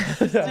Nice. simple.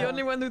 It's the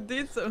only one who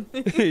did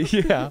something.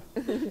 Yeah.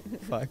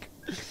 Fuck.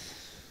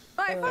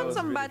 I That found was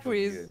some really fucking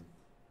batteries. good.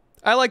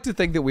 I like to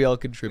think that we all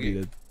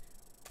contributed.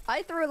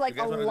 I threw like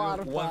You a guys wanna lot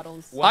do of one-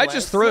 bottles. one I last?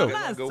 just threw. You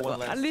guys wanna go one A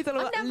last? little,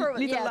 I'm never,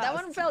 little yeah, that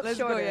last. one felt Let's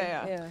shorter. Go,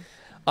 yeah.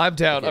 I'm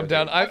down. I'm Okay,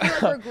 down. okay. I feel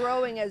like I, we're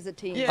growing as a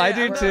team. Yeah, I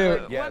do we're-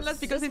 too. Yes. One last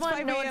because This it's one,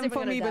 5 no one's a.m. ever for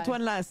gonna me, but die.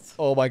 one last.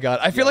 oh my god.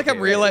 I feel like I'm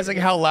okay, realizing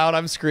okay. how loud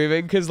I'm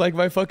screaming because like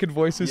my fucking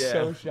voice is Yeah.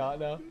 so shot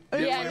now.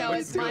 Yeah, my no, voice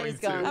it's mine going is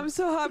too. gone. I'm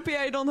so happy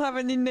I don't have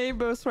any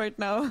neighbors right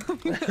now.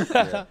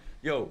 Yeah.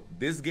 Yo,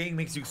 this game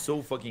makes you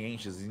so fucking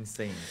anxious. It's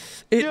insane.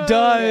 It Yeah.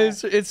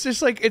 does. It's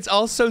just like it's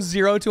also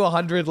 0 to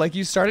 100. Like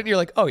you start it and you're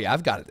like, oh yeah,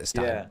 I've got it this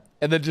time. Yeah.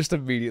 And then just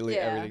immediately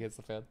Yeah. everything hits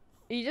the fan.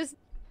 You just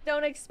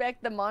don't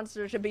expect the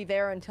monster to be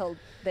there until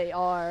they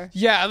are.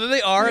 Yeah, and then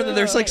they are, and then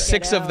there's like Get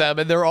 6 of out. them,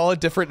 and they're all a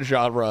different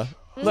genre.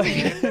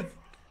 Like,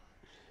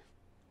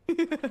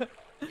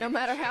 No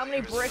matter how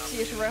many bricks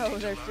you throw,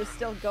 they're just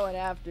still going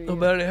after you. no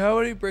matter how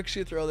many bricks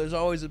you throw, there's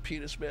always a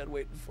penis man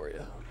waiting for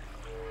you.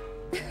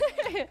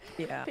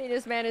 Yeah.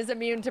 Penis man is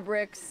immune to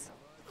bricks.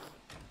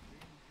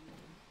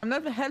 I'm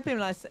not helping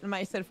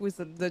myself with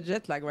the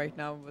jet lag right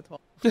now, but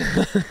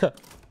well.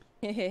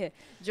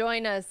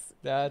 Join us.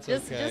 That's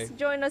okay. Just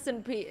join us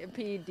in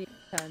PD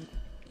time.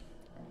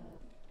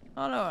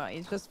 Oh no,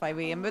 it's just 5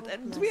 a.m.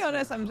 But to be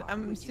honest,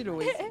 I'm still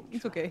awake.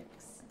 It's okay.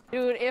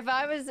 Dude, if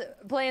I was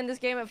playing this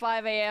game at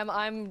 5 a.m.,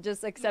 I'm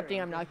just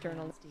accepting I'm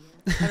nocturnal.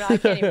 I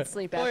can't even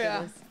sleep after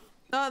yeah. this.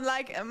 No,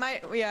 like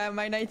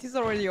my night is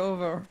already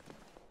over.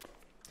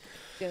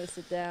 Gonna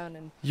sit down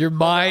and. Your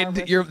mind,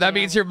 that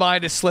means your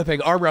mind is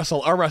slipping. Arm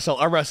wrestle, arm wrestle,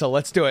 arm wrestle.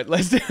 Let's do it.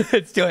 Let's do it.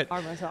 Let's do it.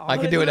 Arm wrestle, arm I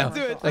can do it now. Let's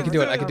do it. I can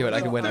do it. I can do it.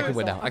 I can win. I Arm can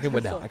win now. wrestle, I can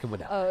win now. arm I can win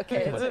now. Oh, okay.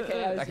 It's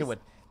okay. I can win.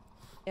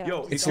 Yeah,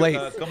 Yo, It's come late.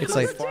 Come It's to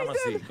late. the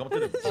pharmacy. Come to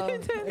the. Oh, Hey,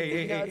 no,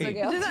 hey, it's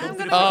hey,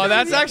 okay. hey. Oh,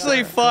 that's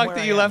actually fucked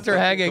that you left her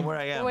Come hanging. where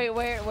I am. Wait,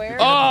 where?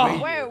 Oh!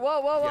 Where? Whoa,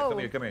 whoa, Yeah, whoa! come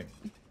here, come here.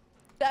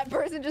 That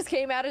person just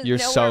came out of You're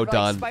nowhere so like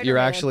done. You're Spider-Man.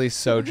 actually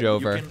so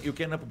Jover. You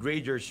can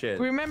upgrade your shit.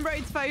 Remember,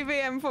 it's 5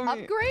 a.m. for me.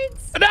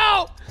 Upgrades?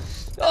 No!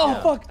 Oh,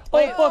 fuck.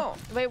 Oh,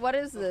 fuck. Wait, what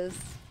is this?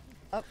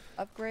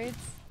 Upgrades?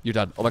 You're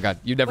done. Oh my god.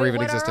 You never Wait, even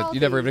what are existed. all You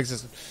never these?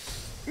 even existed.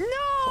 No!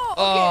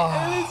 Oh.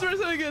 Okay, let's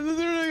start again. Let's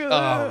start again.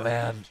 Oh,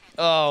 man.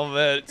 Oh,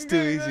 man. It's too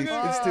easy.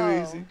 It's too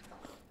easy.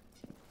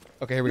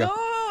 Okay, here we go.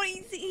 No,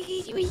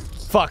 easy.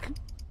 Fuck.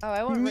 Oh,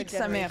 I want Nique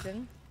sa mère.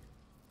 regeneration.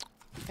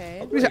 Okay.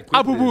 Upgrade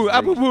Abu quickly,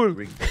 Abu rig- Boo.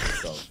 rig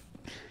yourself.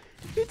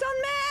 Putain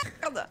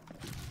de merde!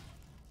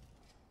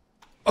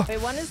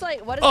 Wait, what is like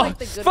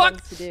the good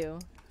ones to do?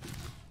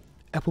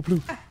 Apple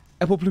blue.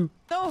 Apple blue.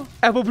 No.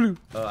 Apple blue.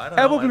 I don't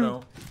Apple know. blue. I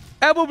know.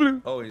 Apple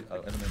blue. Oh, wait, I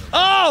don't know.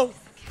 Oh!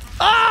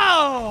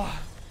 Oh!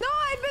 No,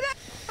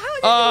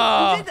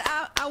 how did you did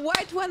a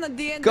white one at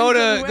the end? Go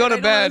and to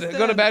red? bed.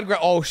 Go to bed.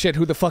 Oh shit!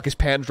 Who the fuck is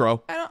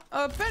Pandro? I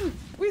don't.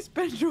 Who's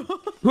Pedro?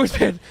 Who's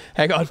Pan?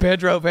 Hang on,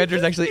 Pandro.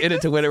 Pandro's actually in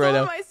it to win it right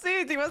now. I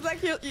see it. He was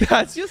like, you're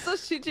so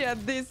shitty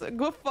at this.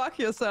 Go fuck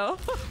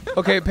yourself.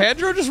 Okay,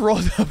 Pandro just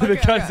rolled up and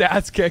got his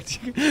ass kicked.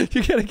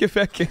 You gotta get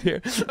back in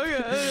here.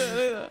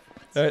 Okay.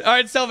 All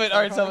right, Cellbit.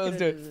 All right, Cellbit. Let's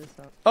do it.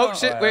 Oh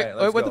shit! Wait,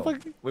 what the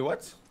fuck? Wait,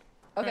 what?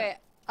 Okay,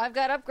 I've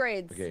got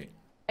upgrades. Okay.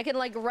 I can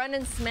like run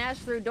and smash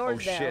through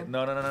doors now. Oh shit!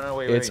 No!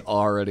 Wait. It's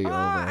already over.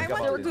 I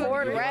want to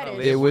record Reddit.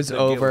 It was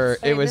over.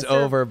 It was Mr.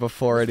 over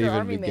before it Mr. even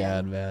Army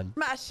began, man.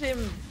 Smash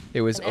him. It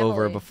was And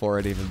over Emily. before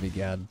it even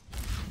began.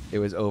 It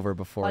was over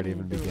before it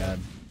even Undo it.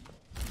 began.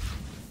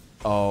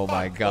 Oh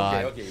my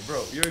god. Okay,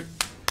 bro,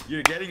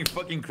 you're getting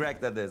fucking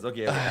cracked at this.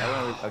 Okay,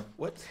 I want to.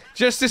 What?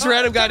 Just this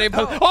random guy named.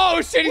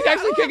 Oh shit! He's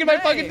actually kicking my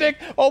fucking dick.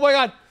 Oh my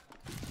god.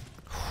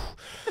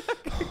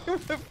 My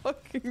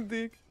fucking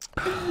dick.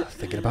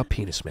 Thinking about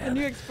penis, A man.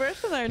 new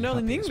expression I learned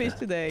in English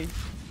today.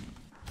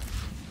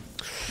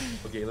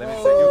 Okay, let me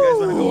see. You guys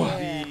want to go on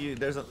the?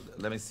 There's a.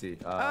 Let me see.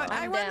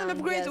 I want an down,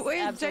 upgrade. yes, Wait,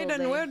 absolutely.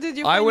 Jaiden, where did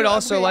you I find would your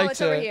also upgrade? like Oh,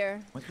 it's over to-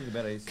 here. what is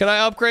better is- Can I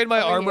upgrade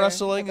my Over arm here,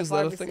 wrestling? at Is the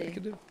that a thing I pharmacy.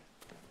 can do?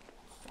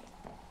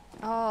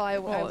 Oh, I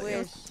Oh,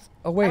 wish.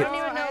 Oh I wait. don't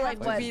even know I like have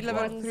to what be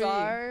level ones 3.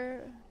 are.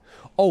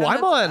 Oh,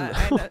 I'm on.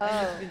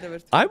 Oh.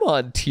 I'm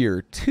on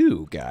tier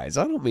 2, guys.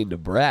 I don't mean to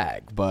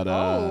brag, but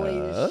Holy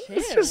let's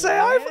shit, just say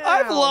I've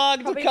wow.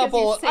 logged Probably a 'cause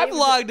couple. you I've saved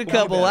logged a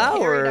couple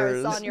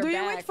Paradise hours. on your Do you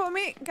back. wait for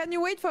me? Can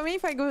you wait for me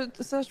if I go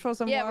to search for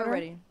some Yeah, water? we're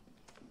ready.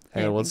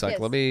 Hang on one sec. Yes.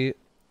 Let me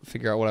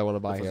figure out what I want to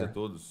buy Fazer here.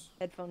 todos.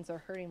 Headphones are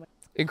hurting my.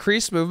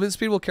 Increased movement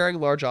speed while carrying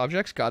large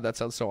objects. God, that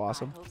sounds so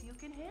awesome. Hope you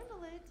can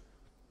handle it.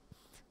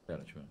 Pera,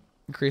 deixa eu ver.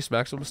 Increased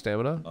maximum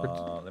stamina.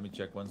 Let me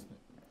check once.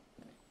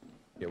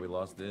 Okay, we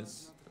lost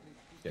this.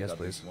 Okay, I Yes, got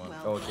this please. one.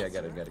 Oh, okay, I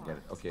got it.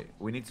 Okay,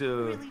 we need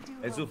to.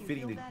 Let's do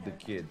feeding the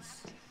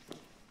kids.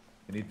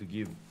 We need to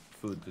give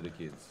food to the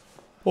kids.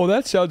 Oh,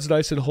 that sounds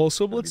nice and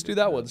wholesome. Let's do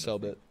that one,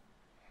 Cellbit.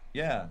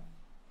 Yeah.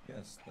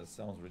 Yes, that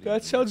sounds really.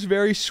 That sounds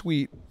very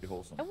sweet. really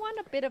wholesome. I want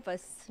a bit of a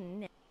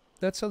snack.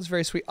 That sounds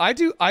very sweet. I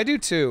do A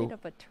bit too.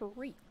 of a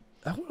treat.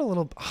 I want a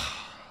little.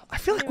 I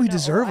feel like I we don't know.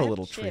 deserve I a have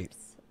little treat. chips.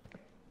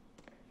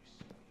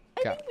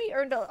 I Got think we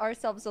earned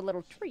ourselves a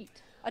little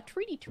treat. A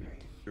treaty treat.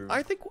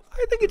 I think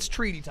it's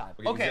treaty time.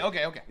 Okay.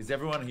 Is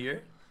everyone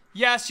here?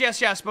 Yes.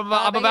 But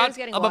I'm Baghera's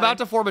getting about water.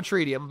 to form a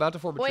treaty. I'm about to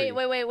form a treaty.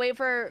 Wait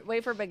for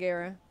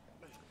Baghera.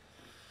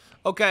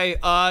 Okay,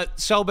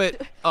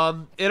 Cellbit,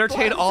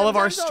 entertain all of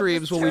our Sometimes I'll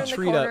streams just when we turn the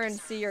treat corner up. and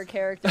see your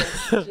character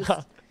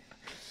just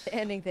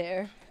standing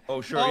there.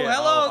 Oh sure. Oh, yeah,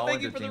 hello, I'll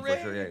thank you for the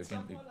entertain sure. Yeah, you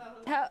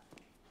can.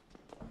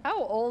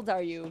 How old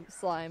are you,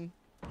 Slime?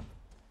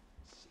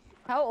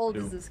 How old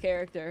is this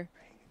character?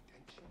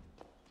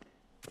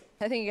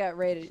 I think he got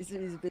raided. He's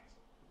a bit...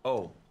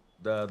 Oh,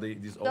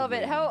 these old. Stop it.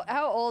 lady.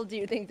 How old do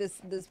you think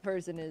this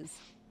person is?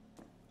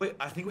 Wait,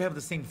 I think we have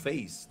the same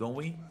face, don't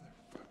we?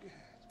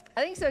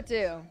 I think so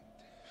too.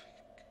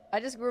 I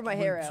just grew my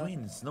hair We're out.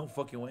 twins. No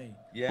fucking way.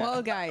 Yeah.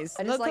 Well, guys,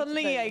 I just not like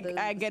only the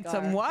I get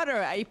scar. some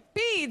water, I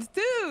peed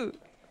too.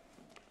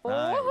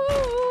 Nice.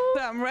 Woohoo! So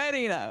I'm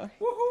ready now.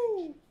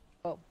 Woohoo!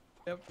 Oh.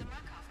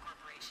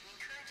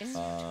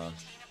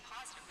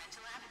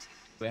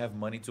 We have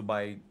money to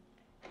buy.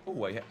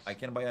 Oh, I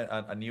can buy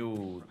a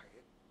new.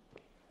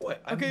 Oh,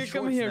 I'm Okay, in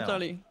come shorts here, now.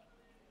 Charlie.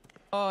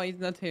 Oh, he's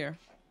not here.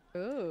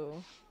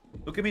 Ooh.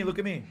 Look at me. Look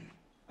at me.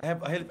 I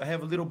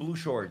have little blue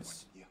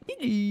shorts.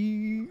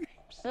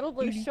 Little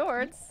blue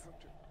shorts.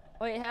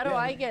 Wait, how do Yeah,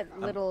 I get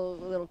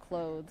little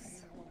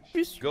clothes?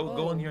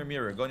 Go on your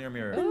mirror. Go on your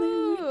mirror.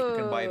 Ooh. You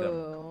can buy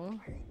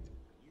them.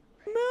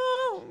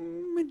 No.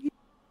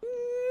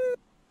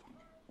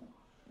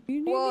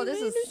 Whoa,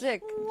 this is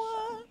sick.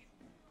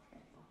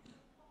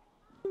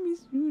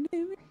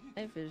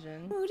 Night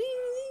vision.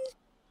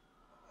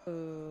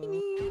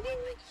 Ooh.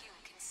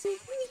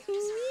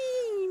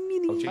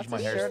 I'll change Lots my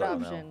of shirt hairstyle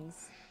now. options.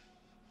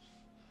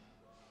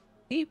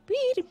 These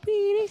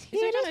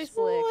are nice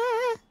slick.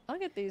 I'll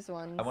get these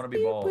ones. I want to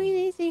be bald.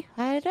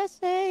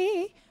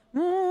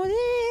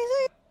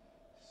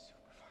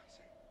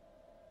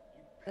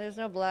 There's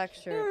no black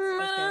shirts.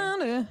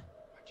 Okay.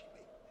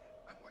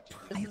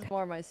 This is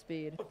more my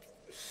speed.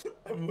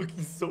 I'm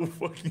looking so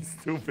fucking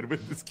stupid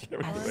with this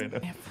camera right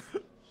now.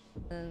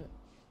 And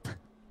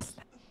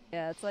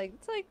yeah, it's like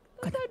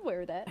I'd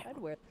wear that. I'd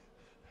wear.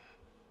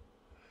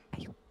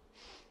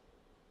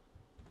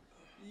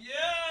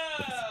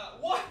 Yeah!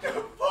 What the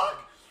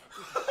fuck?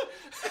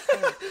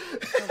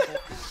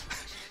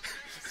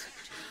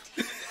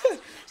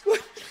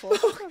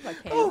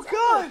 Oh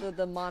God!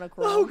 The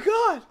monochrome. Oh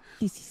god!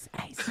 This is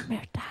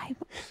ASMR time.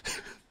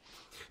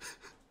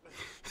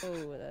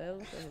 Oh, that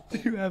looks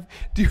like,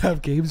 Do you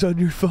have games on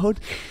your phone?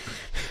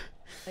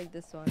 like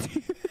this one.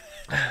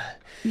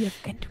 We have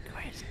Candy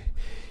Crush.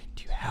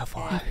 have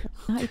one?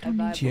 I don't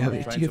need Do you have I'm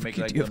it? trying Do to make,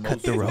 like, you have the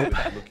cut the most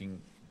rope?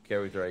 looking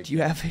character I Do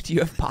you have it? Do you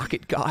have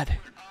pocket god?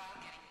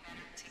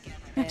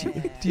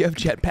 Do you have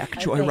jetpack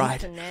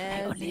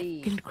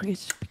joyride?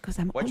 Chris because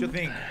I'm What you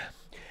think?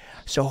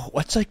 So,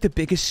 what's like the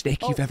biggest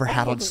snake you've ever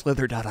had on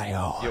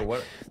Slither.io? Yo,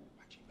 what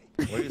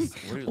are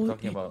you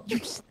talking about? You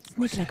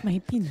snake like my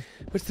pin.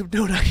 What's the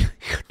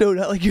no,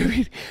 not like you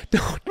mean.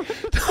 Don't.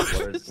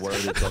 What are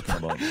they talking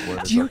about? What are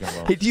they Do you, talking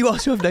about? hey, do you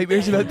also have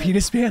nightmares about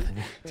penis man?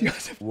 Do you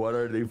also, What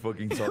are they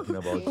fucking talking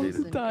about,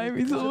 Jaiden? Time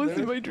is always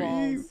in my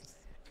dreams.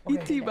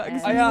 Eat tea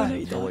bags.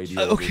 No idea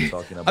what okay, they're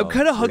talking about. I'm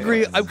kind of hungry.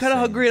 That's I'm kind of insane.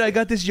 hungry, and I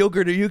got this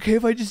yogurt. Are you okay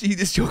if I just eat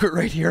this yogurt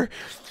right here?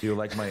 Do you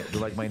like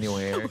my new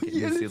hair? Can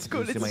Yeah, you see, let's go.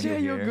 you see my Let's new share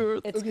hair?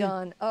 yogurt. It's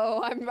gone.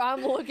 Oh,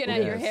 I'm looking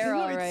at your Yes. hair,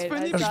 all It's right.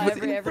 funny I saw because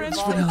every in French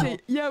ball. they say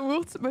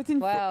yogurt, but in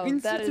Wow, in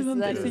that is-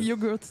 Switzerland that they say is-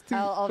 yogurt too.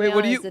 I'll Wait, be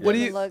what do you- honest, it what do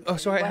you- doesn't look- oh,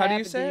 sorry, what how do you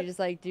happened? say Did it? you just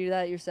like do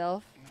that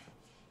yourself?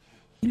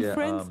 In Yeah,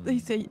 France they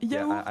say yeah,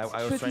 yogurt, I was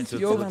but trying in to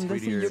Switzerland they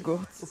read say your-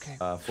 yogurt. Okay.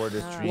 For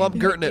the stream. Well, I'm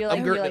gurting Do it. you I'm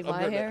like, gurting you it. like I'm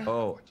my gurting it. hair?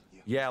 Oh,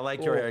 yeah, I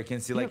like your hair. I can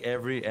see like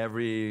every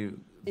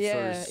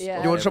Yeah, first yeah.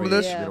 of You want some of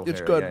this? every little It's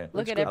hair, good. yeah.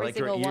 Look at I every like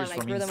your single one. ears I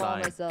from grew them all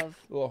inside. myself.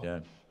 Oh. Yeah.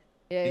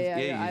 Yeah,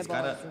 It's, your it's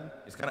eyeballs.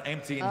 kind of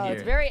empty in Oh, here.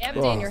 it's very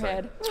empty in your sorry.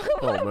 head.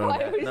 Oh, man.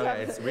 Why would you No, have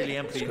it's it? really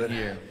empty in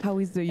here. How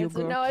is the It's,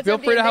 yogurt? no, it's Feel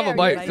empty free to in have a there.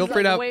 bite. Yours Feel is,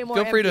 free like, to way more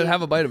feel free to empty.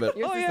 have a bite of it.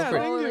 Yours Oh, is yeah,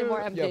 totally more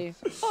Yeah. empty.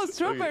 Oh,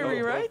 strawberry,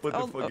 I'll right? put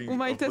the fucking- Oh,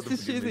 my I'll put test the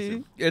is fucking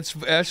shitty. It's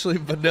actually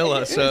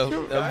vanilla,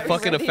 so I'm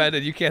fucking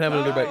offended. You can't have it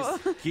in your bite.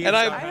 Kids And are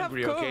I'm-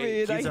 hungry, I have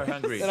okay? COVID. Kids are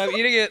hungry. And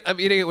I'm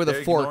eating it with a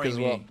They're fork as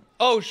ignoring well. me.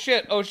 Oh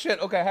shit! Oh shit!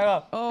 Okay, hang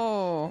on.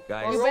 Oh.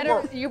 Guys,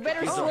 You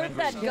better Kids are slurp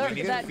that hungry. We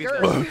need to that feed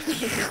girth.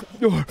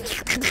 No.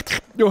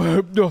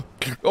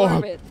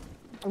 Slurp it.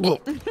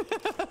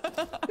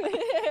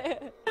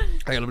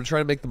 Hang on, I'm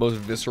trying to make the most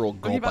visceral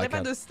Il gulp I parlait pas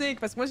can. de snake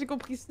parce que moi j'ai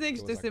compris snake,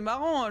 j'étais c'est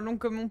marrant, long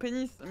comme mon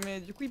pénis,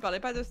 mais du coup il parlait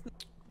pas de snake.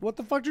 What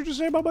the fuck did you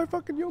say about my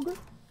fucking yogurt?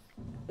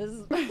 This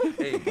is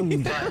Hey,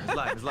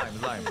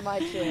 slime. my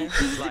chair.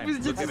 Slime.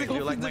 Look at me. Do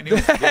you like my new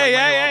outfit?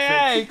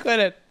 Hey! Quit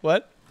it.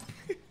 What?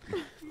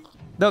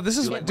 No, this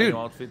Do is you like my dude. new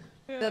outfit?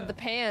 The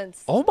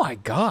pants. Oh my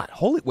god!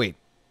 Holy wait.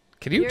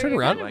 Can you turn You're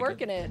around? kind of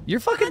working it.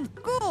 You're fucking.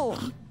 Go.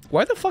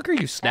 Why the fuck are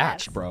you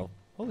snatched, Ass. bro?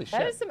 Holy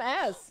That shit. is some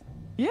ass.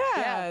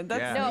 Yeah, that's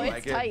Yeah. No, I it's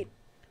like it. tight.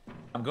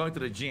 I'm going to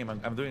the gym.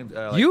 I'm doing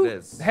like You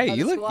this. hey, Oh,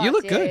 you the look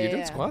squats, good. yeah, You're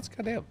doing yeah. squats.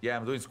 Goddamn. Yeah,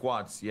 I'm doing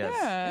squats. Yes.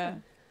 yeah.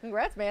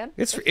 Congrats, man.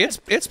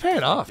 It's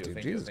paying off, you, dude.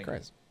 thank you, Jesus thank you.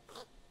 Christ.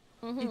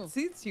 It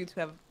suits you to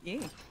have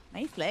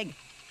nice leg.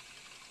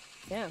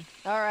 Yeah.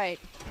 All right.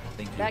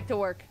 Thank you. Back to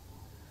work.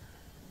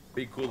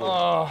 Be cool.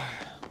 Oh.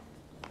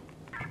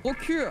 Au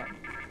cul.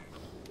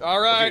 All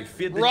right. Okay,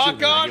 feed the Rock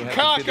children. on, You have to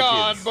cock feed the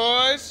on, kids.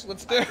 boys.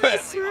 Let's do it.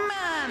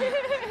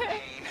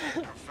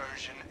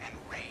 Perversion and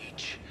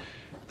rage.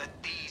 Let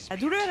these La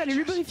douleur est le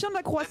lubrifiant de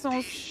la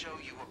croissance. show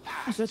you a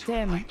path Je to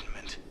t'aime.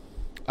 enlightenment.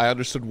 I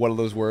understood one of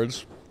those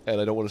words, and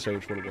I don't want to say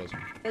which one it was.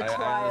 The I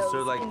trials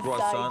understood, like, inside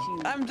croissant.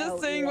 you. I'm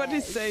just saying what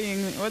he's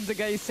saying, what the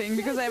guy is saying,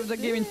 because I have the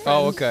game in French.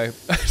 Oh, okay.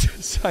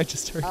 I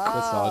just heard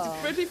croissant. Oh.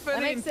 Pretty That funny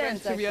in makes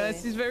French, sense, to be honest.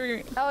 actually. He's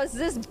very. Oh, it's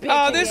this bitch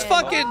Oh, this again.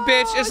 fucking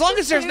bitch. As long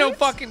as there's no cute.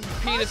 fucking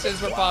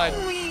penises, we're fine.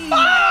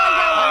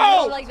 I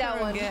Oh! don't like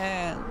that one.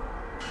 Again.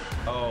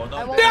 Oh no.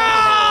 I won't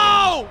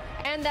No!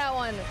 And that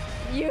one.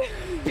 You.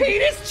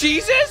 Penis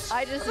Jesus?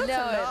 I just That's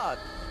know a it. lot.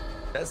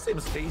 That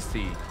seems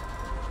tasty.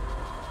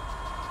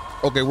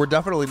 Okay, we're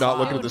definitely not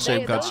looking at the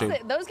same Those-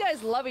 cutscene. Those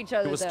guys love each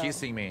other. He was though.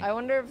 kissing me. I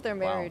wonder if they're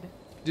Wow. married.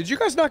 Did you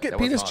guys not get That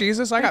was penis hot.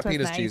 Jesus? I got That was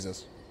penis nice.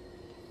 Jesus.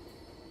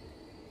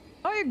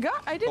 Oh, you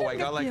got? I didn't Oh, I get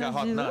got like a penis,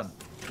 hot Jesus. nun.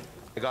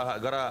 I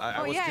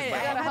Oh, was yeah, kissed yeah, by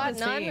I got a a hot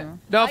nun. nun.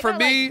 No, I for got,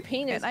 me, like,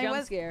 penis And I jump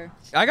was- scare.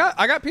 I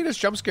got penis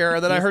jump scare,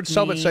 and then I heard Just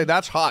Cellbit me. say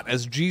that's hot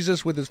as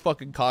Jesus with his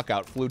fucking cock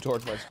out flew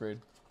towards my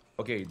screen.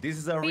 Okay, this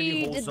is a really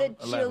Feed wholesome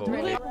the level.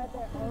 children.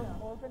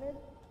 Orphanage.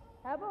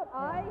 How about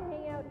I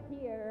hang out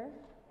here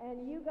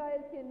and you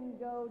guys can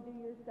go do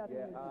your stuff?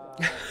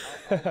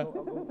 I'll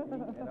go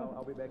pee, and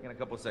I'll be back in a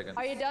couple seconds.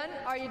 Are you done?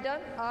 Are you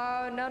done?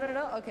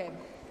 No. Okay.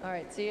 All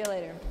right. See you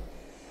later.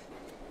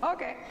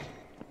 Okay.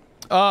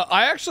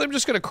 I actually am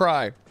just gonna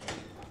cry.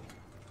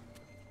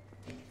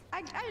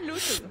 I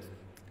looted.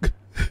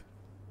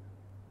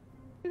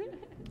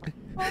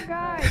 Oh,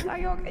 guys, are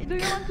you okay? Do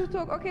you want to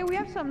talk? Okay, we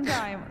have some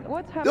time.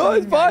 What's happening? No,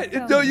 it's fine. guys?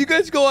 Tell No, me. you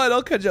guys go on.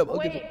 I'll catch up. I'll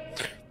catch Wait.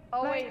 up.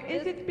 Oh Like, wait.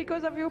 is it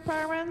because of your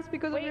parents?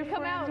 Because of your Wait,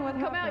 come friends? out. What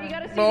Come out. happened? You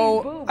gotta see these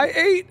No, boobs. I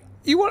ate.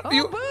 You want Oh,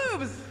 you?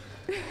 boobs!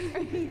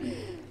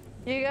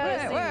 You gotta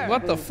see Where? these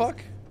What the boobs.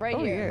 fuck? Right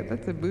Oh, here. yeah,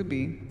 that's a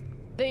boobie.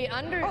 The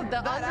under Oh, the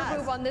that under ass.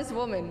 boob on this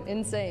woman.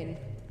 Insane.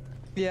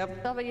 Yep.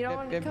 Stop it. You don't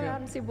want to come out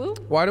and see boob?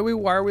 Why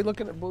are we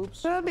looking at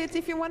boobs? Cellbit,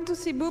 if you want to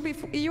see boob,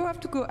 you have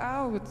to go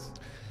out.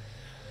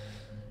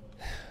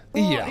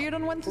 Well, Yeah. You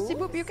don't want to see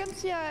boob, you can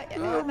see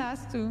an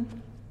ass too.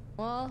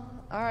 Well,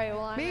 all right.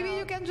 Well, Maybe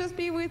you can just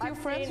be with your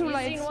friends who you've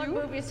like seen one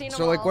you. boob. You've seen So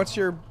them like, all. what's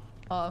your?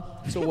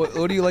 So what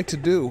do you like to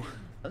do?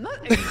 Not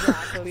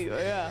exactly,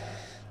 yeah.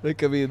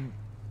 Like, I mean,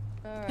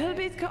 All right.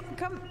 Cellbit,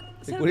 come.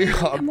 like, what are your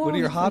Cellbit, I'm what are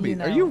your warm for hobbies?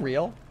 now. Are you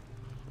real?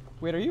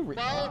 Wait, are you real?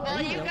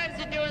 While you guys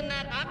are doing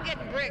that, I'm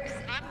getting bricks.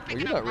 I'm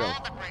picking you're up not real.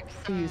 all the bricks.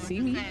 Do you see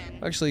me?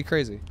 Actually,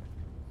 crazy.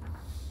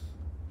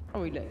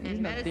 Oh, he's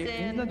not there.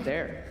 He's not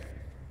there.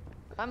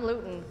 I'm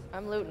looting.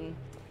 I'm looting.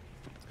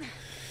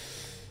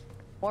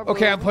 More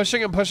Okay, blue. I'm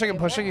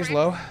pushing. He's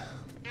low.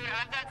 Dude,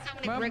 I've got so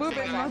many My bricks. boob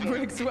and my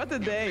bricks. What a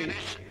day.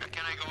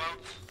 Can I go out?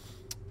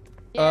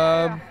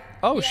 Yeah.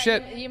 Oh Yeah,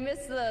 shit. You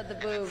missed the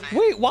boob.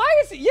 Wait, why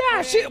is it?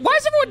 Yeah, shit. Why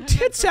is everyone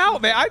tits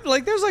out, man? I'm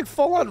like, there's like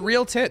full on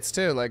real tits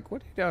too. Like,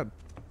 what are you doing?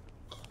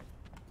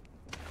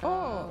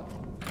 Oh.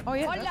 Oh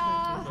yeah.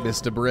 Hola.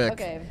 Mr. Brick.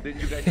 Okay.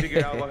 Did you guys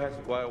figure out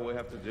what we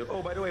have to do?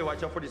 Oh, by the way,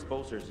 watch out for these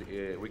posters.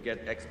 We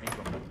get XP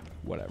from them.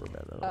 Whatever,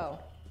 man. I don't know. Oh.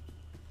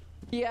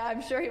 Yeah,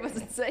 I'm sure he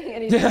wasn't saying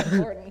anything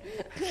important.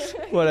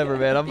 Whatever,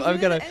 man. I'm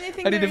gonna.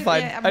 anything I need to there-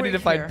 find. yeah, I need to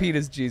break find here.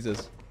 Penis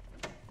Jesus.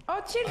 Oh,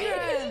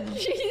 children.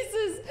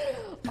 Jesus.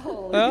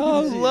 Holy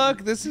Oh,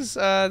 look. This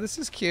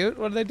is cute.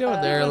 What are they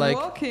doing? They're like,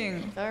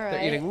 walking. All right.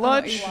 they're eating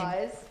lunch.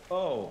 Wise.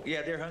 Oh,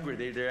 yeah, they're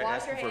hungry. They're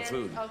Wash your asking for hands.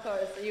 food. Of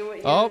course. You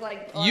Oh,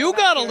 like, you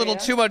got a bacteria. little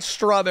too much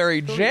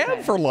strawberry jam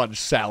time. for lunch,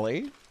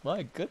 Sally.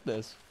 My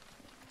goodness.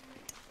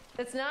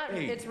 It's not.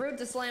 Hey, it's rude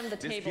to slam the this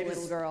table, kid is-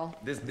 little girl.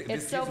 this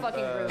It's so kid's,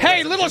 fucking rude. Hey,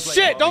 Just little like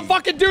shit! Don't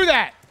Bobby. fucking do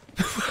that.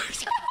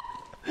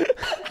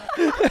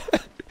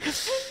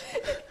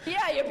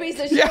 Yeah, you piece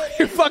of Yeah, shit.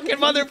 you fucking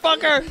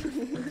motherfucker.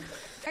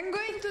 I'm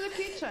going to the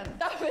kitchen.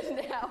 Stop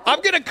it now.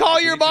 I'm gonna call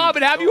your mom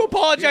and have you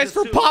apologize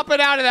for popping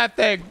out of that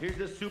thing. Here's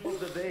the soup of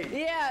the day.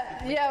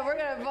 Yeah, we're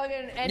gonna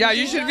fucking. And Yeah,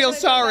 you she's should not feel gonna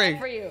come sorry.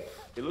 back For you.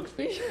 It looks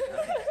tasty.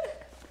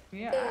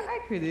 Yeah, I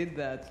actually did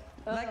that.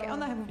 Like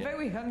on a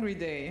very hungry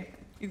day.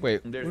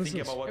 Wait, They're what is thinking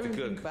this? about what to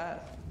Everything cook. bad.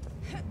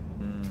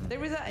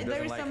 There is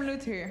like- some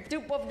loot here.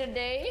 Soup of the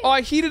day. Oh,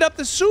 I heated up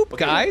the soup,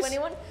 guys.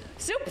 21.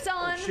 Soup's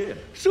on. Shit.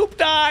 Soup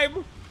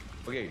time.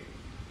 Okay,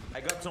 I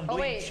got some Oh,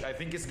 bleach. wait. I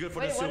think it's good for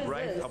Wait, the what soup, is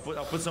right? this?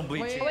 I'll put some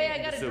bleach. Oh, wait, I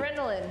in got the soup.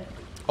 adrenaline.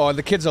 Oh,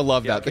 the kids will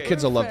love Yeah, that. The okay.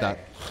 kids will love that.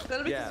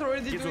 Cellbit Yeah, is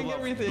already kids will doing love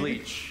everything.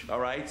 bleach. All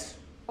right.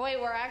 Oh, wait,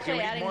 we're actually we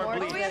need adding more more.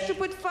 bleach. Oh, we have to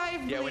put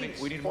 5 Yeah, bleach.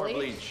 we need more Bleach?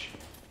 bleach.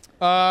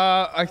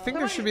 I think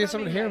there Somebody's should be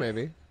someone coming, here, guys.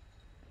 maybe.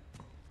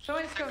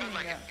 Someone's coming.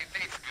 Like Yeah. it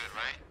tastes good,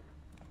 right?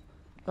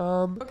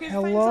 Okay, find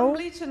some Hello?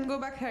 bleach and go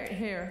back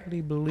here.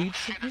 Any bleach?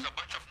 Shit, there's a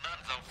bunch of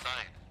nuns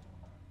outside.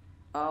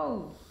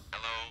 Oh.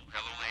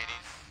 Hello,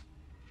 ladies.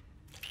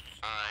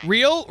 Hi.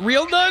 Real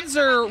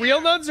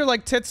nuns or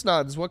like tits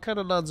nuns? What kind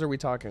of nuns are we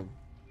talking?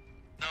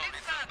 No,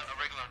 this is a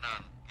regular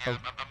nun. Yeah,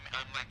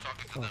 I'm like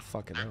talking to Oh, them.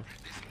 fucking hell.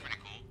 They seem pretty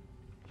cool.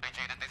 Hey,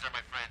 Jaiden, these are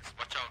my friends.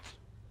 Watch out.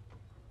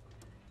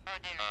 Oh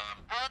dear.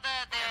 Oh, the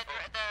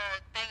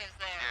thing is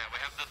there. Yeah, we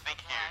have the thing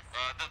here.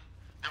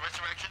 The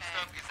resurrection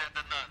stuff is at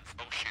the nuns.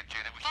 Oh shit,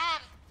 Jaiden, we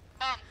should.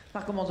 Mom.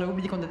 Par comment j'avais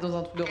oublié qu'on était dans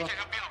un truc d'horreur. Okay,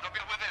 help me out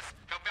with this.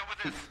 Help me out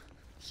with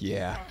this.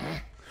 Yeah.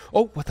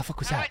 Oh, what the fuck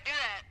was How do I that? do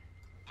that?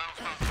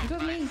 Mouse. It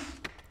was me.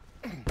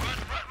 Run.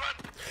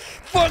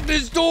 Fuck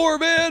this door,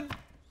 man!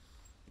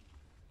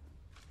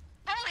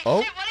 Holy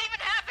Oh. shit! What even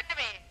happened to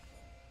me?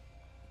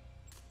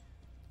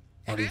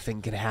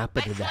 Anything can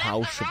happen in the slammed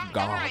house the of wrong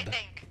door, I God.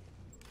 think.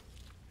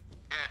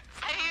 Yeah.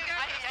 I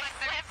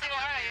slammed too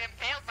hard. I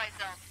impaled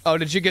myself. Oh,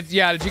 did you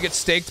get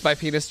staked by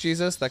Penis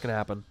Jesus? That can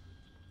happen.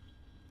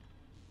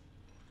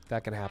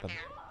 That can happen. Hey,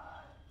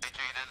 Jaiden,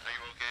 are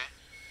you okay?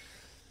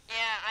 Yeah,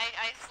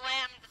 I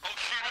slammed. Oh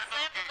shit, I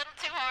slammed a little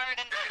too hard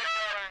into the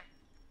door.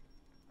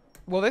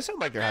 Well, they sound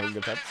like they're having a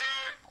good time.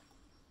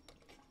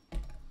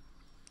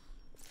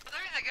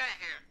 There is a guy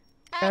here.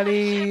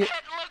 Any...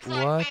 That looks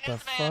like What the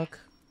Penis Man. fuck?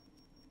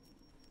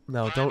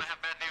 No, I don't...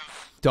 have bad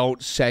news.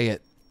 Don't say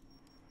it.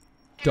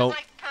 He's Don't...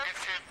 like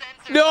perfectly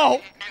censored.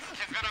 No!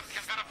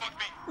 He's gonna fuck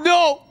me.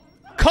 No!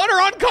 Cut or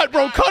uncut,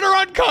 bro! Cut or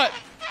uncut!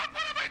 Fuck,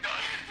 what have I done?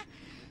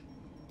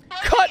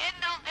 Plug Cut!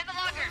 in the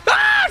locker.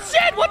 Ah,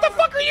 shit! What the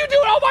fuck are you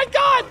doing? Oh my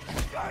god!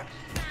 There's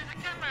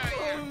a camera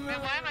here.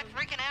 Man, why am I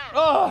freaking out?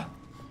 Oh,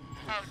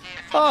 Oh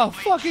dear. oh,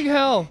 fucking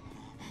hell.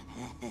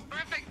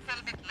 Perfect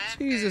Cellbit left.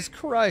 Jesus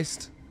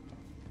Christ.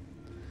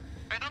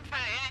 I don't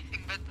find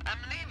anything, but I'm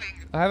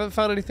leaving. I haven't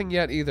found anything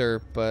yet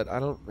either, but I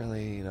don't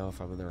really know if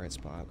I'm in the right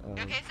spot. You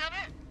okay,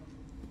 Cellbit?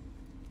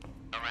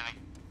 Not really.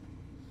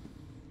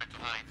 Where to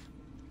hide?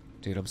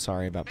 Dude, I'm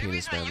sorry about There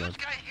Penis is a Man, man. huge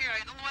guy here.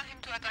 I don't want him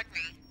to attack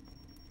me.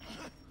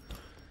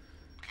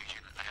 Okay,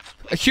 Jaiden, I have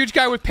some. A huge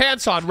guy with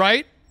pants on,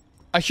 right?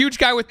 A huge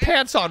guy with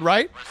pants on,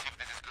 right? Let's see if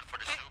this is good for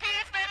the soup.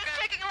 Penis Man is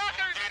checking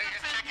lockers. Jaiden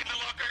is checking the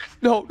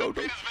lockers. No, no,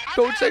 no.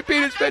 Don't say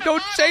Penis Man.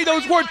 Don't say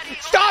those words.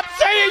 Stop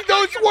saying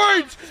those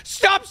words.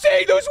 Stop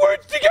saying those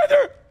words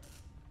together.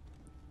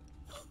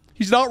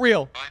 He's not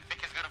real. I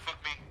think he's gonna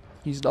fuck me.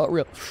 He's not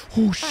real.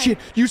 Oh, shit.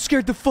 You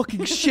scared the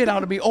fucking shit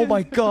out of me. Oh,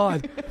 my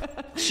God.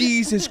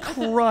 Jesus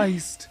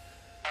Christ.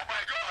 Oh my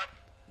god.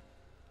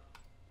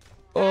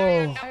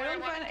 Oh. I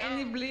don't find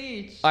any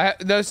bleach.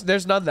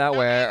 There's none that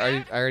way.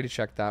 I already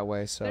checked that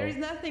way, so. There is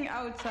nothing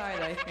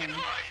outside, I think.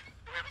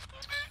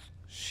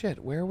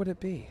 Shit, where would it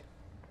be?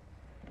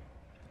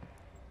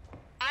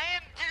 I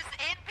am just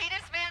in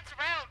Penis Man's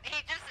route.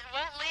 He just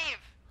won't leave.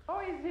 Oh,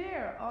 he's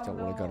here. Oh, Don't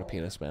no. want to go to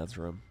Penis Man's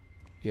room.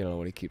 You don't know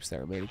what he keeps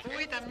there, maybe.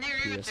 Wait, I'm near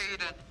you, Yes.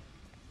 Jaiden.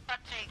 But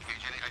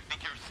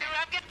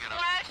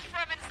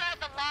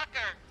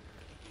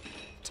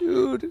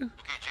food. Okay,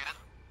 Jaiden.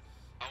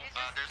 Oh,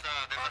 there's a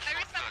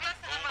shortcut.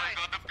 Oh my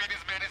god, the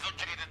penis man is on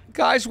Jaiden.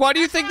 Guys, why do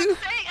you think? As I've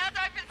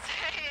been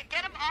saying,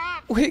 get him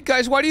off. Wait,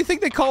 guys, why do you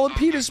think they call him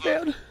Penis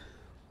Man? Okay,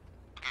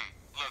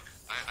 look.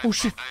 Oh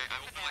shit! I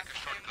will do like a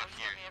shortcut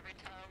here.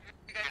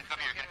 You can come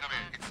here.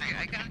 It's safe.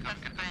 I got it.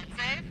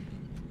 Safe?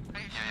 Are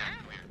you sure?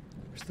 Come here.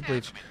 Where's the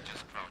bleach?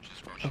 Just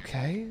crouch.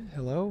 Okay.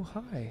 Hello.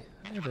 Hi.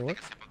 Hi, everyone.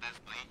 Take a sip of this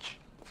bleach.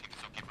 See if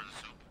it's okay for the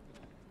soup.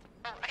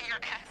 Oh, your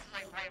ass is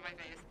like right in my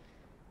face.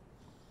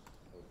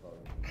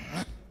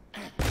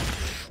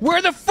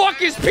 Where the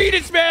fuck is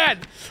Penis Man?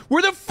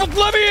 Where the fuck?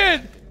 Let me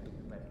in!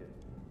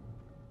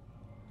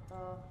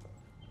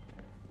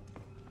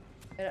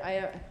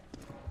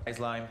 Hey,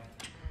 Slime.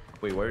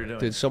 Wait, what are you doing?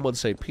 Did someone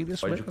say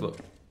Penis Why'd Man? you close?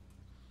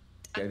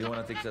 Yeah, do you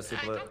want to take a sip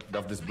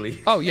of this bleach?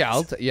 Oh yeah,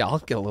 I'll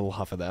get a little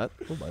huff of that.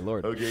 Oh my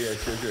lord. Okay, yeah,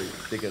 sure.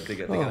 Take a Oh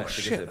take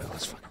shit! a sip.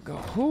 Let's fucking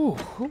go. Ooh,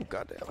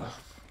 goddamn.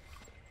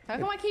 How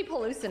come I keep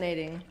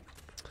hallucinating?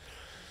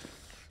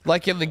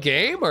 Like in the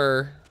game,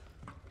 or?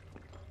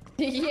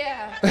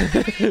 Yeah. No,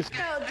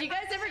 do you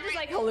guys ever just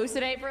like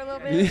hallucinate for a little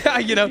bit? Yeah,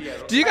 you know.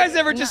 Do you guys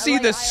ever just see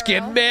Not the like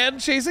Skin IRL? Man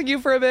chasing you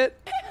for a bit?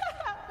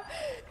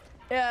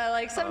 Yeah,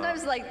 like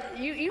sometimes like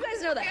you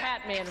guys know the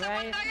Hat Man,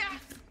 right?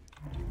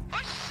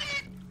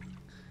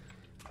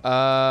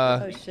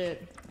 Oh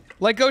shit.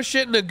 Like go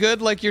shit in a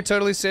good, like you're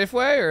totally safe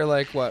way, or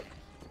like what?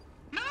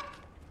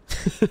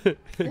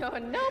 No,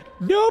 nope.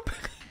 Nope.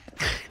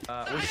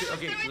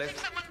 Okay,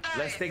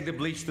 let's take the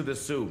bleach to the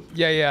soup.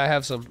 Yeah, I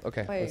have some.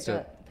 Okay, Wait, let's do it.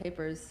 got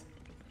papers.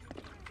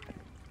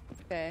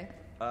 Okay.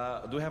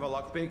 Do we have a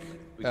lockpick?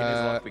 We can use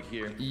a lockpick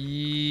here.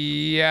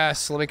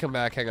 Yes, let me come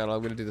back. Hang on,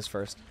 I'm gonna do this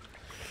first.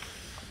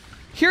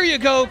 Here you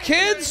go,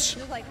 kids.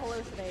 Just like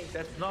hallucinate.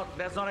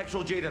 That's not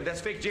actual Jaiden.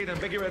 That's fake Jaiden.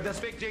 Baghera, that's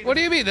fake Jaiden. What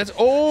do you mean? That's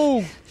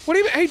what do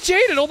you mean? Hey,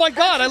 Jaiden! Oh my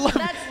God, I love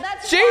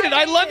That's Jaiden.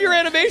 I love your Jaiden.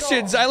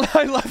 animations. I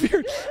love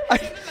your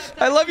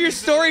I love your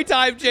story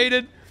time,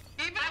 Jaiden.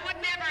 I would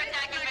never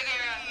attack you,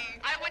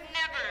 Baghera. I would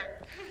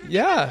never.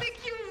 Yeah. I think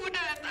you would. I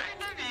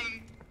love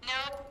you.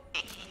 Nope.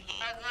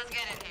 Let's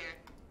get in here.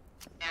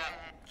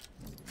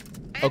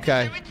 Yeah.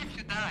 Okay. If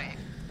you die.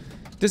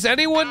 Does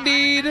anyone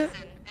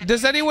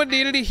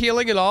need any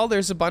healing at all?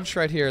 There's a bunch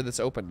right here that's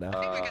open now.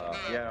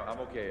 Yeah, I'm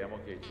okay.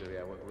 So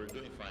yeah, we're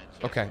doing fine.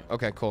 So.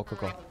 Okay, cool.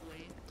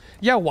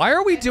 Yeah, why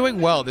are we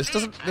doing well? This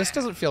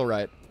doesn't feel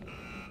right.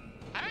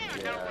 I don't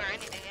even know where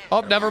anything is.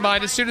 Oh, never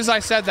mind. As soon as I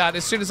said that,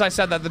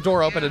 the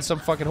door opened and some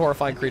fucking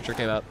horrifying creature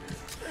came out.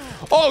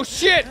 Oh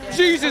shit!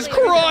 Jesus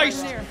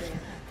Christ!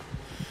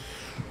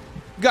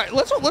 Guys,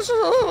 let's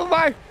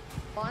bye.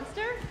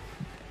 Monster?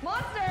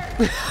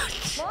 Monster!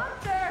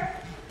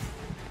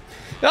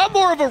 I'm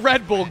more of a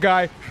Red Bull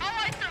guy. Oh,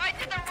 I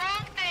did the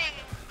wrong thing.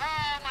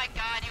 Oh my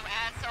god, you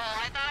asshole.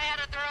 I thought I had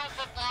to throw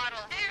the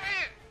bottle.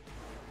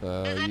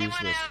 Here. Does anyone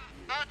have...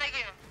 Oh, thank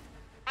you.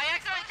 I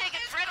accidentally take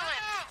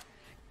adrenaline.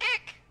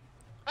 Kick.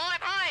 Well, I'm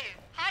high.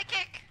 High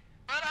kick.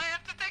 But I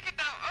have to take it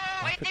now.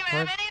 Oh, wait, do you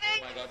have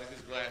anything? Oh my god, this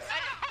is glass.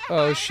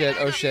 Oh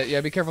shit.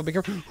 Yeah, be careful.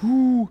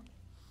 Ooh.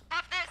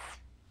 Pop this.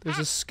 There's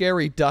a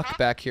scary duck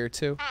back here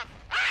too. Pop.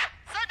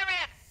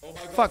 Slenderman. Oh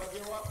my god. Fuck.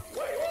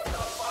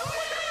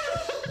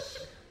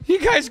 You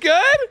guys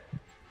good?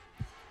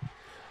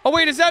 Oh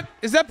wait, is that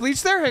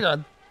bleach there? Hang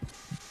on.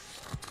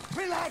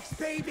 Relax,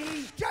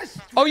 baby. Just.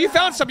 Oh, you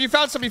found some.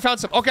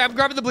 Okay, I'm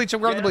grabbing the bleach. Yeah.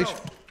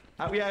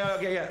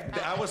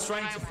 I was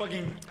trying to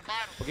fucking.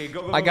 Okay,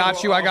 go. I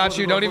got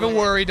you. Don't even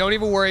worry.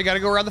 Gotta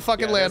go around the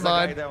fucking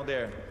landmine. There's a guy down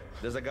there.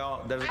 There's a guy.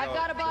 I've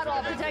got a bottle.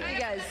 I'll protect you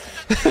guys.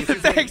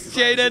 Thanks,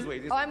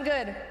 Jaiden. Oh, I'm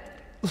good.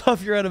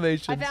 Love your I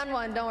animations. found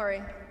one. Don't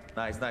worry.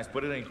 Nice.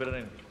 Put it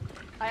in.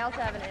 I also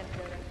have an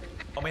antidote.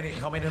 How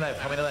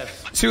many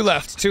left? Two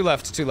left.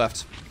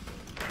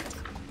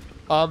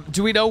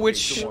 Do we know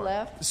which? Two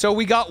left. So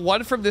we got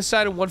one from this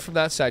side and one from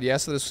that side. Yeah.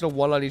 So there's still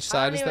one on each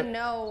I side. don't even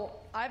know.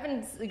 I've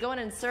been going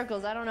in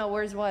circles. I don't know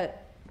where's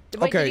what.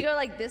 Wait, Okay. did you go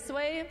like this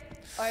way,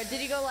 or did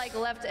you go like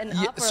left and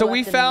up? Or So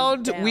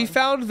left we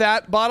found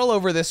that bottle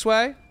over this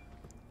way.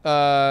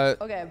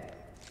 Okay.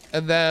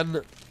 And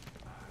then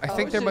I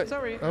think there shit, might.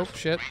 sorry. Oh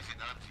shit.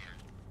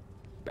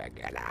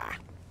 Baghera.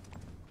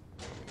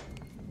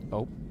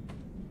 Oh.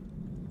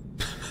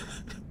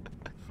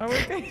 Are we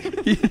okay?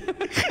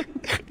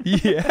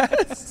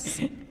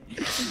 Yes.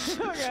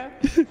 Okay.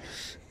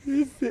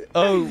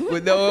 Oh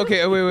wait, no.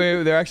 Okay.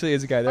 Wait. There actually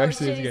is a guy. Oh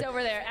shit, he's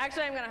over there.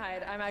 Actually, I'm gonna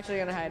hide. I'm actually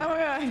gonna hide. Oh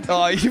my god.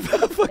 Oh, you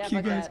fuck Yeah, you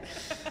fuck guys.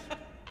 that.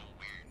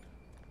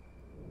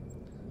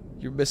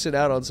 You're missing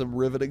out on some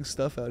riveting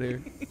stuff out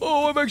here.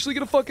 Oh, I'm actually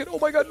gonna fuck it. Oh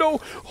my god, no. I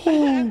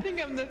Oh.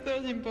 think I'm the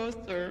third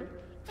imposter.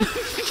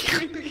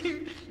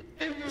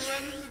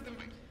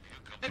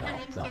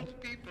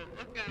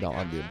 No,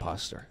 I'm the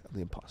imposter. I'm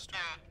the imposter.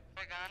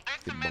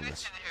 The Among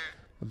Us.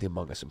 I'm the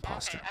Among Us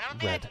imposter.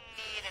 Red.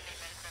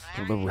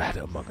 I'm the red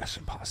Among Us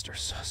imposter.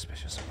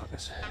 Suspicious Among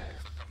Us.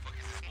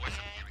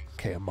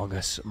 Okay, Among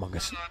Us. It's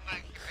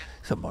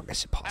Among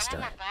Us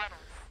imposter.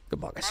 The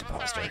Among Us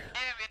imposter.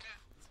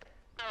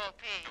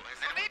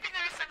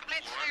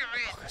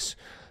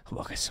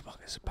 Among Us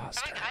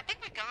imposter. I think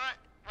we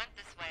went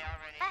this way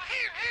already.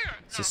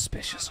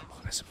 Suspicious.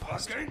 Among Us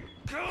imposter.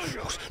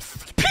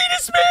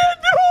 Penis man,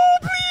 no!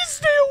 Please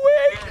stay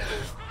away!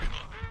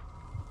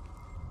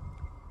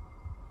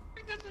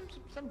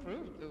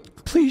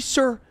 Please,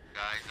 sir.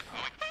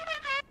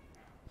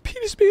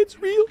 Penis man's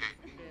real.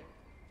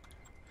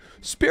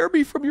 Spare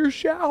me from your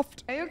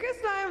shaft. Are you okay,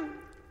 Slime?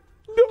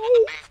 No.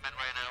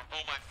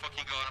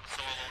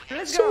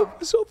 Let's go.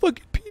 So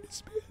fucking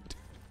penis man, dude.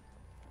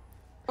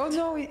 Oh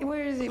no,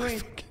 where is he?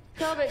 Wait.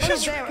 Cellbit,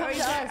 Just- there. Oh,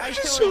 he's there.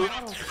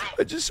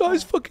 I just saw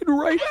his fucking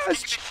right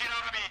ass.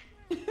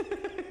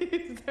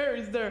 He's there,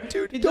 he's there.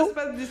 Dude, He don't, just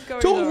passed this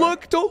corridor.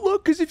 don't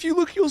look, because if you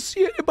look, you'll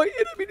see it. I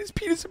mean, his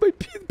penis, and my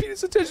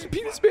penis attached to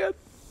penis man.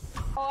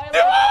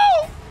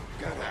 No!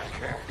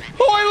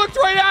 Oh, I looked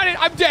right at it.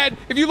 I'm dead.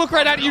 If you look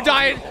right at it, you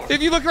die.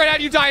 If you look right at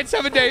it, you die in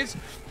 7 days.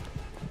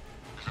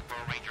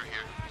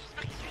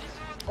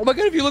 Oh my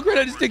god, if you look right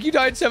at his dick, you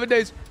die in 7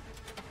 days.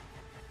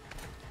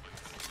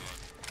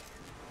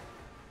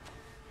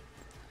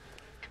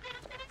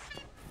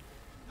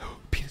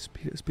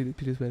 Penis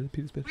man,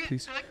 please.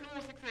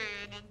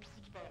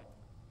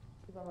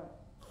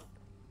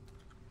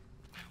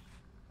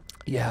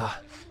 Yeah.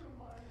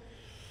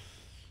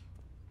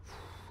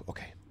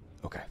 Okay.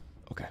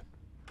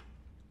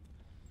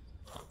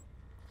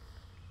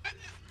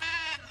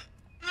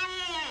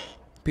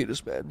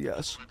 Penis man,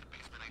 yes.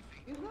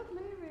 He's not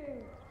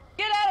leaving.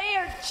 Get out of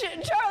here,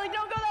 Charlie!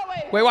 Don't go that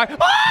way. Wait, why? I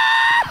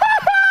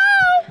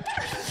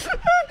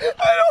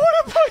don't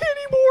want to play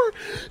anymore.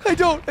 I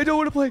don't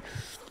want to play.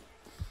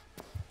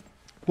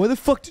 Why the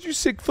fuck did you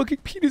sick fucking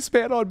penis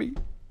man on me?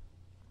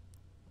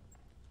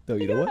 No,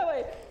 you know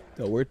what?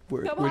 No, we're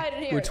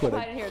twinning. We're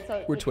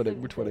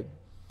twinning.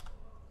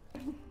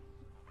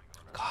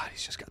 God,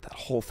 he's just got that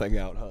whole thing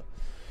out, huh?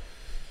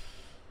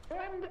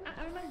 I'm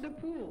at the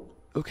pool.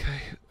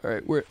 Okay, all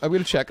right. I'm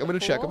gonna check. Oh,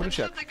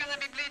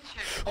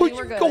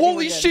 We're good.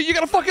 holy shit! You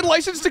got a fucking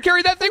license to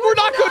carry that thing? We're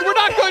not good. We're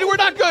not good. We're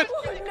not good.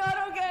 We're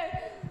not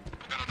okay.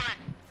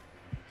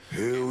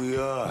 Here we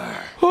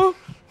are. Huh?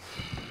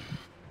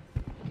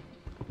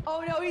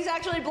 Oh no, he's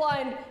actually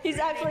blind. He's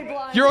actually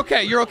blind. You're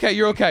okay. You're okay.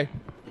 You're okay.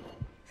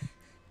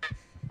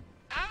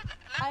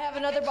 I have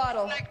another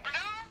bottle.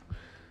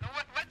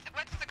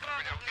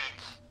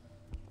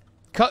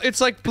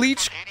 It's like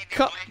bleach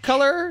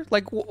color,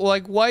 like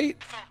white.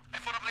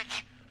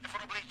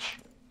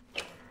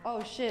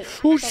 Oh shit.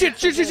 Oh shit!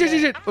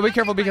 Shit! Oh, be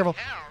careful! Be careful!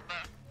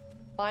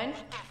 Blind?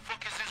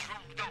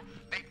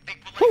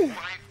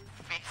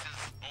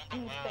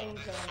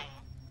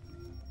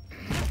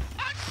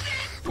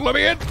 Let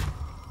me in.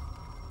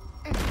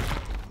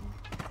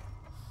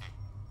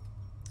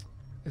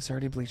 Is there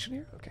any bleach in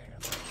here? Okay.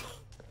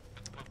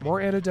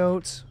 More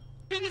antidotes.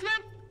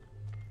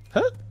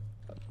 Huh?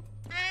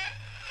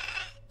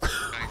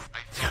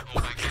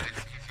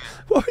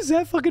 What was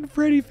that fucking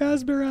Freddy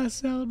Fazbear ass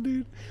sound,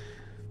 dude?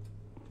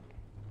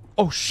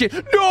 Oh shit!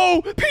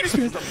 No! Penis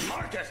man!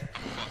 Marcus,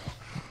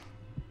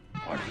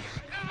 put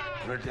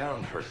her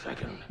down for a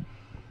second.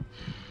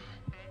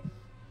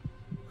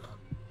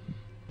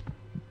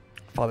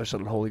 Father,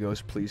 Son, and Holy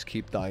Ghost, please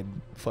keep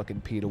thine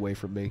fucking peen away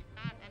from me.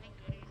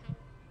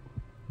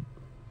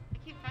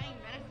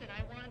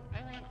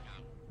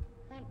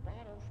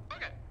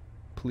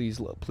 Please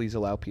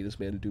allow Penis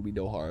Man to do me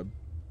no harm.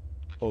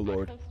 Oh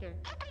Lord.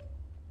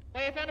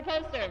 Wait, I found a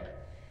poster.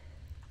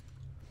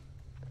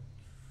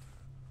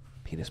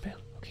 Penis Man.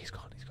 Okay, he's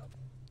gone. He's gone.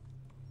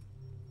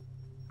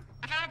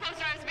 I found a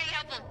poster. I was being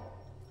helpful.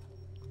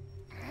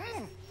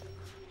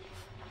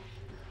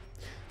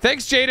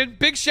 Thanks, Jaiden.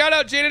 Big shout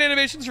out, Jaiden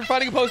Animations, for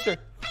finding a poster.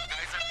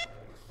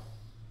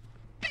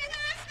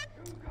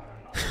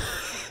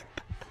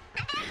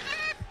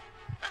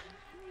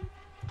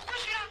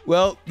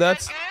 Well,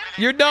 that's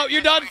you're done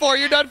for.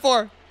 You're done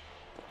for.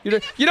 You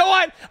know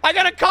what? I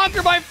gotta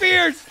conquer my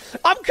fears.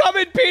 I'm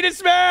coming,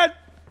 Penis Man.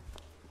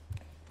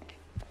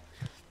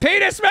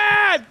 Penis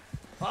Man.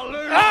 I'll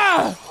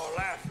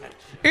laugh at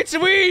you. It's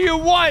me you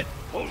want.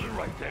 Hold it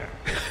right there.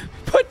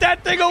 Put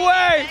that thing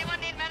away. Anyone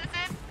need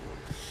medicine?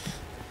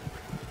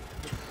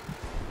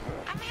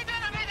 I'm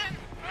Jaiden.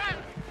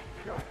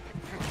 Run.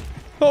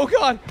 Oh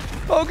God.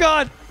 Oh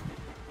God.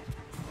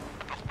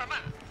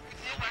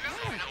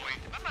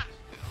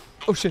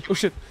 Oh shit. Oh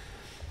shit.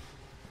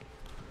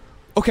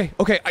 Okay.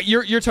 Okay.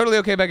 You're totally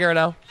okay, Baghera,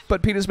 now.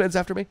 But Penis Man's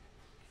after me.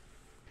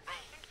 I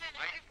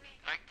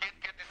can't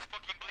get this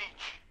fucking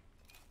bleach.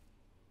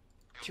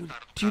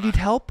 Do you need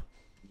help?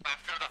 I'm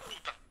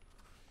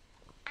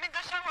in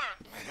the shower.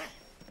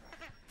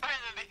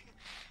 Finally.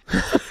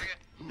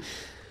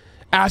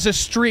 As a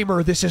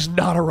streamer, this is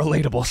not a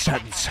relatable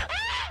sentence.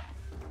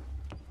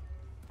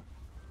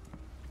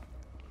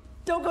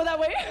 Don't go that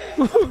way.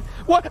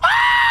 What?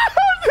 Ah!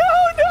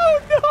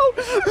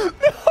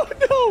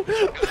 No!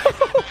 You're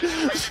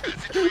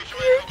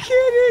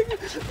kidding!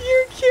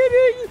 You're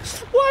kidding!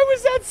 Why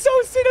was that so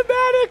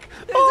cinematic?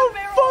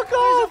 Fuck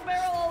off!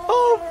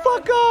 Oh,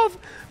 fuck off!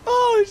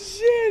 Oh,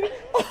 shit!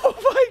 Oh,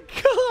 my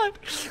God!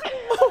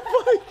 Oh,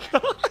 my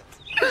God!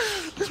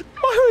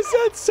 Why was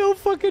that so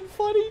fucking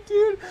funny,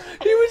 dude?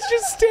 He was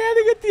just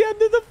standing at the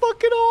end of the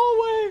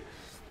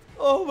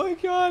Oh my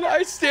god,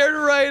 I stared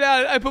right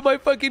at it. I put my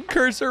fucking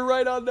cursor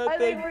right on that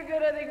thing. I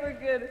think we're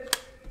good.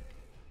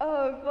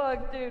 Oh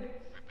fuck, dude.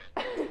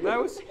 That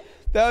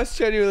was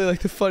genuinely like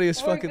the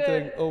funniest We're fucking good.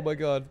 thing. Oh my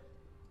god.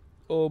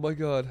 Oh my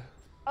god.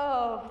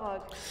 Oh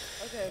fuck.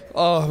 Okay.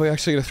 Oh, we're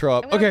actually gonna throw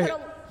up. Okay.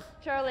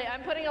 Charlie,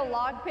 I'm putting a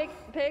log pick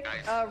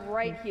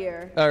right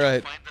here. All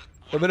right.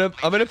 I'm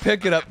gonna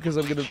pick it up because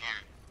I'm gonna.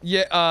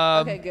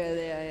 Yeah. Okay, good.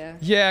 Yeah.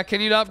 Yeah.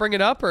 Can you not bring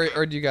it up,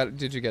 or did you get it?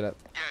 I'm gonna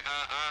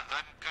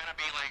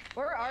be like.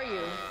 Where are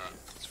you?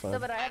 It's fine. No,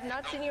 but I have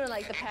not seen you in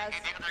like the past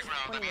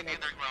 20 minutes.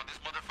 This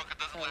motherfucker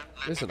doesn't let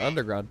There's an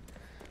underground.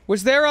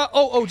 Was there a?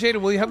 Oh,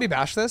 Jaiden, will you help me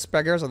bash this?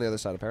 Baghera's on the other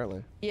side,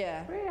 apparently.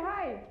 Yeah. Wait,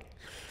 hi.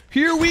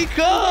 Here we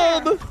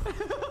come!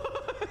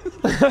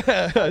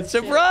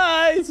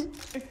 Surprise!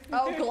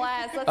 Oh,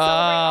 glass. Let's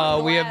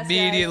Oh, we glass,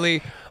 immediately.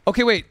 Guys.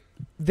 Okay, wait.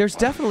 There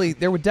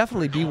would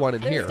definitely be one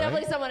in here. There's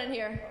definitely right? someone in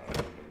here.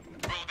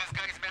 Bro, this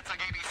guy's meta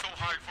gaming so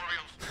hard for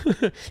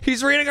real.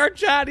 He's reading our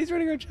chat. He's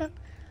reading our chat.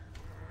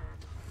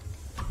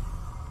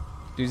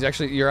 Dude,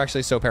 you're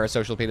actually so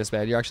parasocial, penis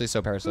man. You're actually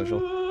so parasocial.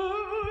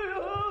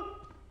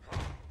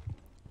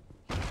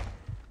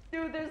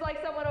 Dude, there's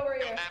like someone over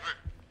here.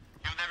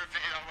 You'll never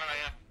figure out where I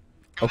am.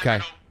 Okay.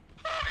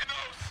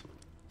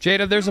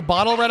 Jaiden, there's a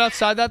bottle right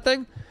outside that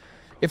thing.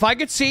 If I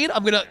get seen,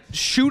 I'm gonna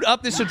shoot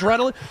up this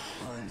adrenaline.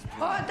 Oh,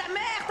 ta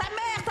mère, ta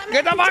mère, ta mère.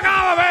 Get the fuck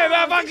out of me,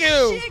 man! Fuck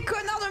you! Shit,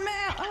 connard de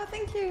merde. Oh,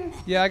 thank you.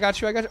 Yeah, I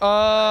got you.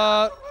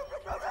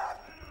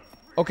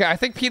 Okay, I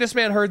think Penis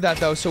Man heard that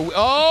though. So,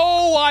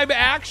 oh, I'm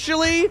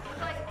actually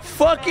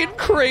fucking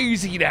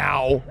crazy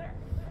now.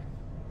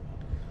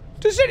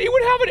 Does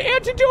anyone have an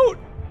antidote?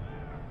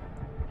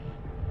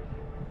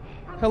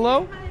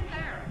 Hello?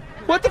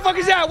 What the fuck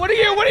is that? What are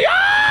you?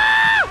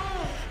 Ah!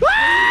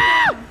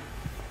 Ah!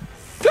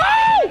 No!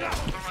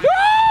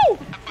 No!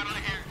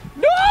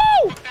 No!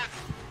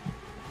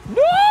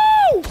 No!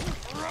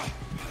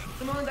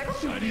 No!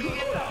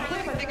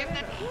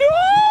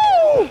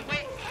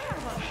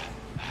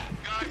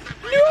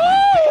 No!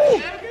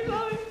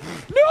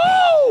 No!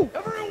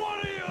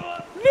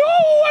 No!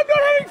 I'm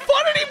not having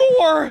fun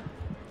anymore!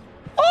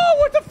 Oh,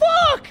 what the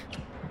fuck?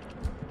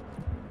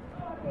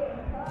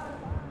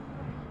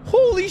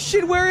 Holy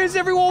shit, where is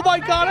everyone? Oh my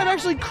god, I'm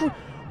actually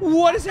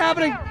what is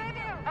happening?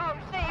 Oh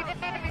shit, you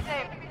didn't need to be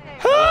saved.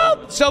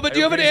 Help! Cellbit, do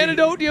you have an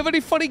antidote? Do you have any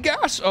funny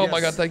gas? Oh Yes,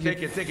 my god, thank you.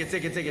 Take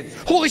it.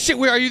 Holy shit,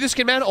 where are you, the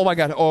skin man? Oh my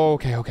god. Oh,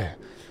 okay.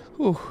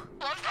 Whew.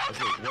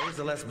 Okay, where's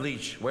the last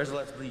bleach?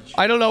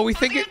 I don't know. We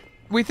think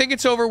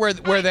it's over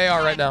where they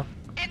are right now.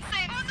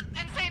 Insane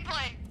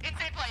play.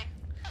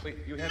 Wait,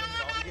 you haven't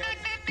solved it yet?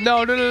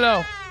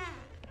 No.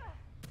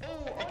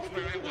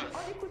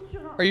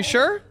 Are you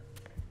sure?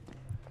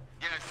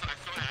 Yeah, I saw it.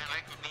 I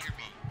like it near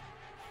me.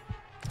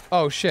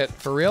 Oh shit,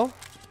 for real? Dude,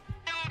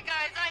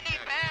 guys, I need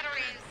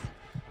batteries.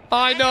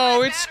 I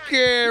know, it's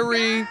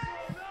scary.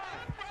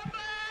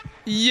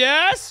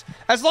 Yes?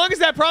 As long as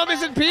that problem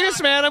isn't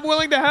penis man, I'm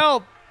willing to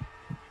help.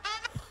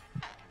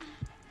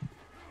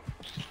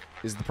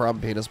 Is the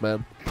problem penis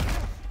man?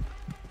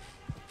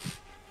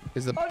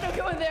 Is the Oh, no,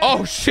 go in there.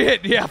 Oh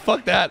shit, yeah,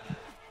 fuck that.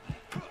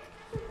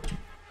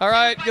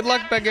 Alright, good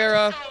luck,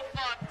 Baghera.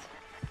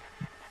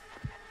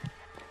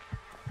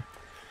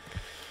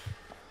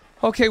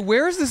 Okay,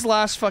 where is this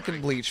last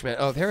fucking bleach, man?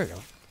 Oh, there we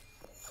go.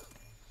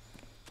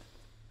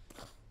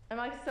 I'm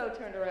like so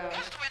turned around.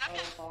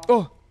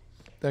 Oh,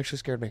 that actually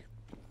scared me.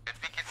 I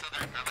think it's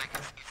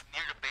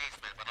near the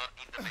basement, but not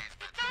in the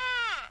basement.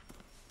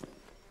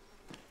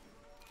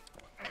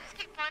 I just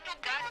keep finding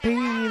guys.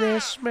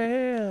 Penis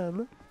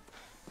man.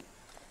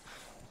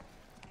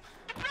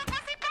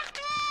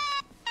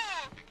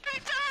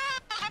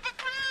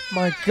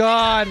 My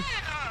god.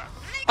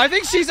 I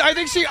think she, oh,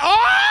 penis man!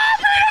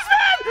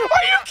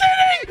 Are you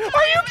kidding?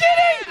 Are you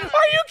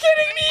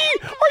kidding me?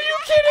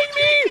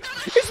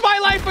 Is my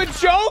life a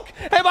joke?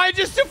 Am I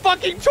just a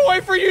fucking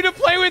toy for you to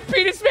play with,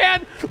 penis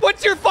man?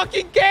 What's your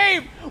fucking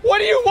game? What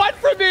do you want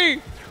from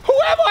me? Who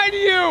am I to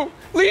you?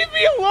 Leave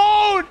me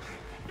alone.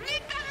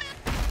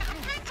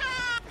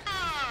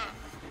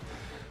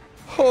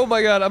 Oh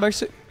my god, I'm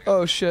actually,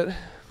 oh shit.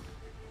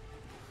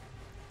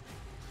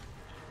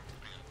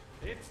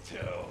 It's two.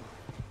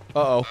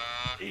 Uh-oh.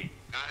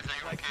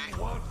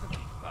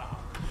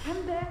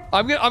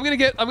 I'm gonna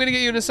get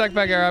you in a sec,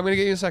 Baghera. I'm gonna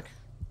get you in a sec.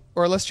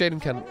 Or unless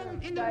Jaiden can.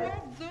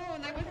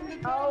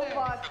 Oh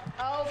fuck.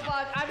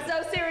 I'm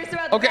so serious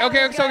about the Okay,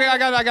 batteries, okay, I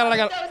got it.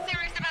 I'm so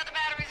serious about the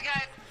batteries,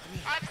 guys.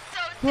 I'm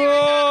so serious.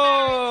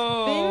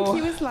 Whoa.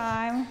 Thank you,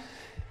 Slime.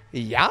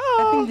 Yeah.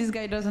 I think this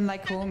guy doesn't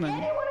like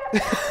women.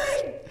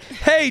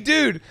 Hey,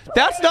 dude,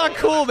 that's not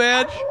cool,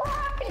 man.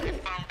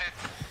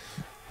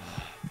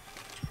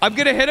 I'm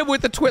gonna hit him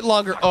with the twit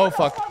longer. Oh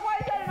fuck. Why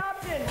is that an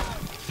option?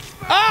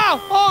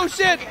 Oh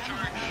shit.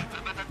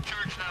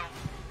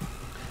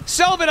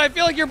 Cellbit, I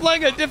feel like you're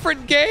playing a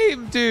different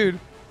game, dude.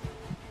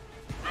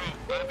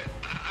 I'm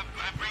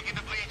bringing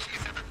the bleach.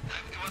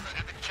 It wasn't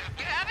at the chapter.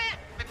 You have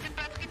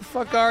it? The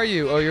fuck are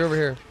you? Oh, you're over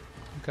here.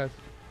 Okay.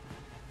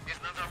 These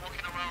nuns are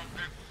walking around.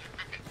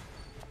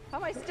 How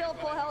am I still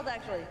full health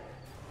actually?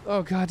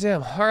 Oh,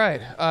 goddamn. All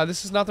right.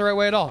 This is not the right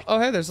way at all. Oh,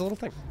 hey, there's a little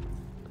thing.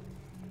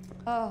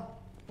 Oh.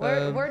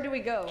 Where do we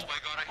go?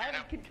 I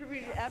haven't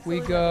contributed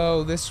absolutely We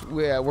go this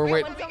way. Yeah, we're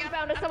waiting. Someone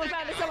found us, someone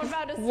found us, someone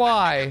found us.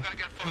 Why?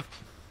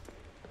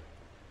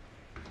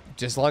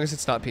 Just as long as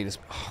it's not penis.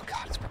 Oh,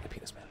 God, it's probably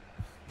penis man.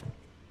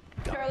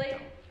 Charlie,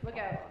 look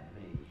out.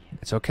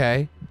 It's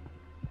okay.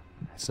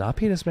 It's not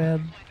penis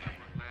man.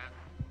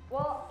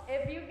 Well,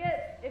 if you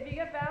get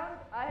found,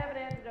 I have an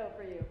antidote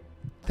for you.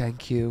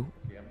 Thank you.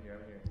 Okay, I'm here.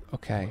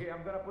 Okay. Okay,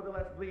 I'm gonna put the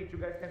last bleach. You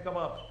guys can come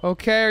up.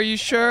 Okay, are you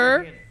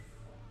sure?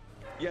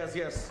 Yes.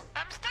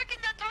 I'm stuck in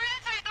the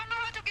toilet, so I don't know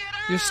how to get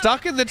out. You're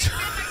stuck in the. That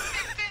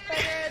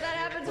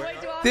happens way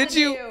too often. Did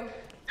you?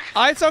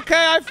 It's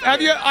okay.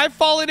 I've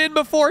fallen in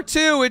before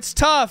too. It's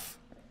tough.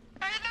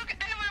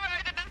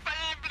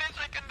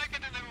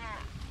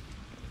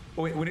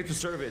 Oh, wait, we need to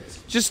serve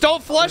it. Just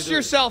don't flush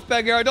yourself,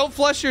 Baghera. Don't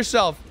flush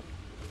yourself.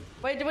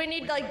 Wait, do we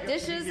need like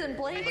dishes and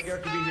plates?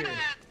 Baghera to be here.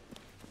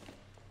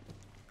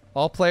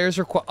 All players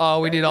are. Oh,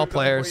 we need all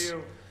players.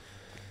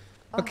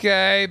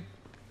 Okay.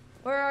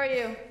 Where are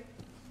you?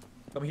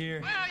 Come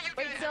here.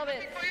 Wait,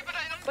 Cellbit.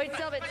 Wait,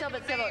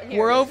 Cellbit. Here.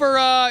 We're over.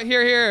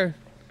 Here.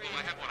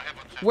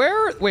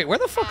 Where? Wait, where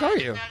the fuck are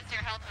you?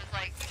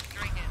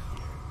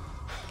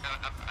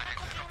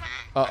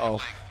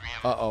 Uh-oh.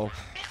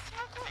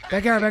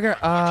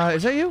 Baghera.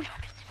 Is that you?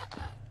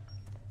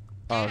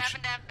 Oh.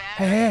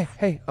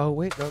 Hey. Oh,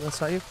 wait. No,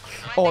 that's not you.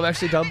 Oh, I'm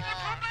actually dumb.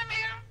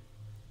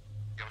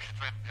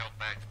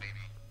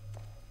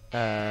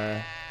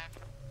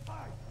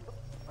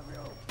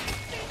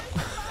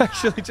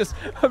 Actually,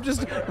 I'm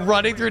just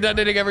running through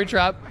detonating every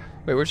trap.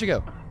 Wait, where'd she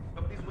go?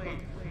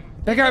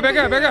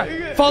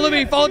 Baghera. Follow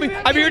me.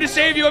 I'm here to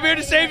save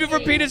you.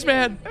 From Penis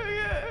Man. Come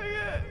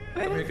here.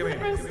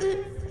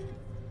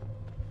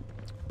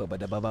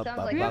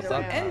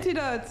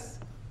 Antidotes.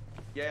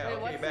 Yeah, Wait,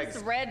 okay, what's bags.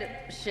 this red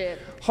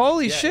shit?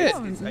 Holy shit. I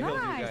killed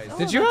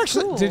you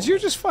guys. Did you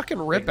just fucking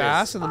rip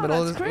ass in the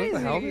middle of this? Crazy.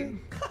 What the hell, dude?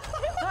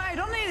 No, I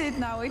don't need it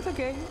now. It's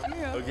okay.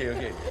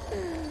 Okay,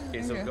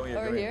 so come here.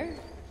 Over here?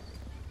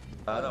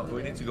 No,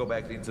 we need to go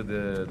back into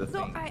the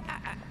So thing.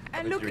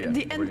 I look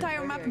the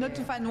entire map not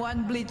to find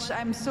one bleach.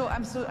 I'm so.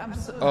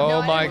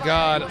 Oh my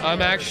god.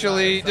 I'm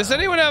actually. Does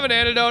anyone have an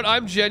antidote?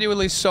 I'm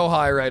genuinely so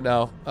high right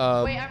now.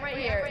 Wait, I'm right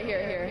here.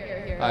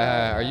 Here.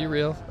 Are you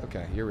real?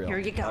 Okay, you're real. Here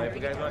you go.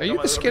 Are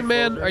you the skin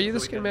man? Are you the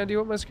skin man? Do you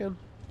want my skin?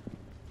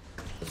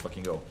 Let's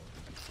fucking go.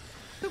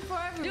 Soup for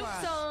everyone.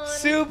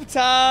 Soup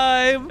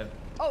time!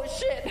 Oh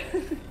shit.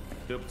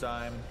 Soup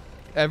time.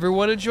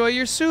 Everyone enjoy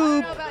your I soup.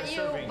 don't know about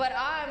you, but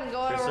I'm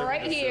going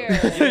right here.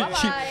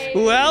 Bye-bye.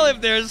 Well,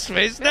 if there's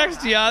space next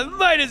to you, I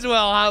might as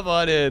well hop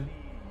on in.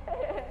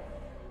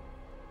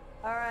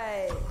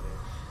 Alright.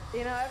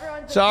 You know,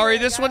 everyone's... Sorry,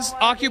 this one's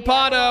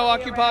Occupado,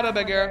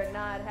 Baghera.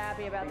 Not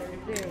happy about their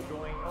soup.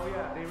 Oh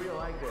yeah, they really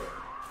liked it.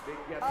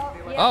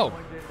 Oh,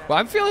 well,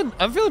 I'm feeling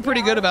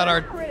pretty good about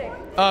our.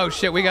 Oh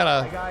shit, we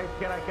gotta. Guys,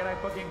 can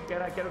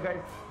you guys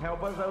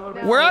help us a little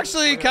bit? We're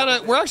actually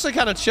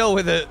kind of chill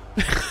with it.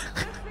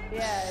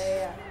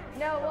 Yeah.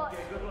 No, well,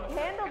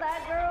 handle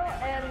that girl,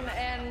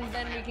 and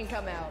then we can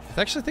come out.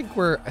 I think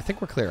we're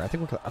clear.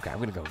 Okay, I'm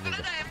gonna go. I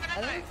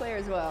think we're clear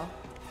as well.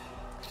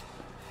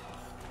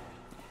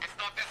 It's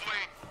not this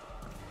way.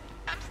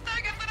 I'm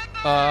stuck.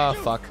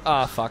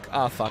 I'm gonna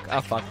die.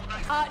 Fuck.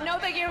 No,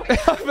 thank you.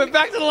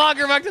 Back to the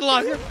locker.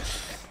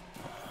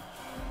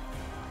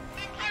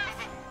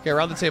 Okay,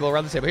 around the table.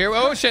 Here.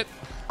 Oh shit.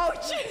 Oh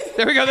shit.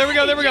 There we go.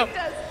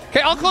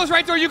 Okay, I'll close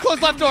right door. You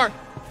close left door.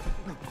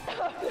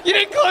 You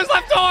didn't close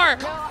left door.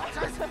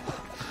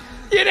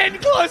 You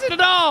didn't close it at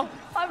all.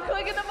 I'm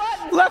clicking the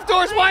button. Left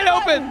door's wide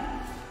open.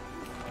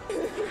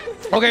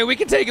 Okay, we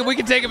can take him.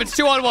 It's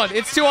 2-on-1.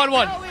 It's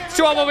 2-on-1. It's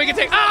 2-on-1. We can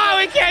take. Oh,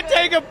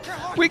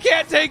 we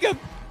can't take him.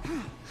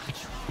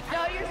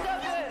 No, you're so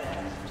good.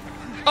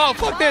 Oh,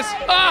 fuck this.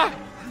 Ah.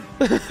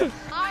 I'm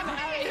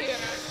out of here.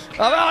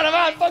 I'm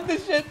out. Fuck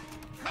this shit.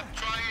 I'm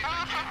trying.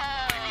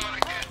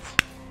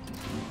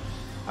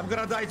 I'm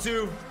gonna die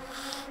too.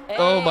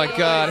 Oh my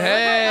god.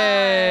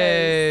 Hey.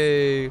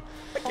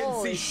 I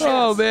can see shit.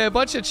 Oh man,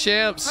 bunch of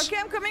champs. Okay,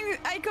 I'm coming near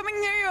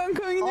you. I'm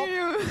coming near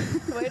you.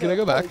 Can I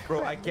go back?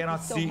 Bro, I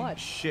cannot see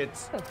shit.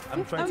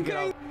 I'm trying to get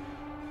out.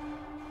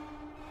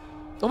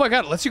 Oh my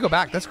god, it lets you go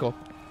back. That's cool.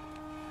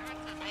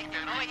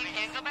 Oh, you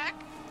can go back?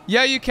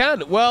 Yeah, you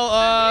can. Well,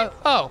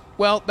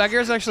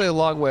 Baghera's actually a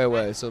long way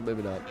away, so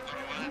maybe not.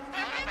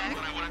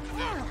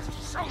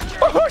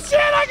 Oh shit,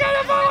 I got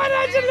a phone.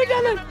 I shouldn't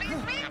have done it.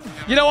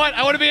 You know what?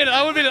 I want to be in.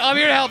 I'm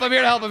here to help.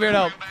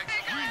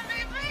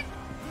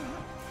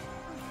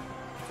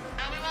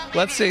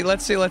 Let's see.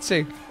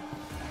 Did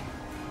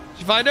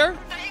you find her?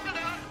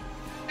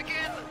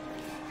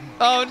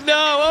 Oh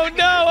no.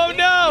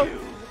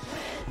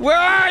 Where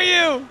are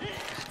you?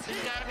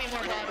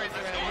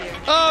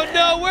 Oh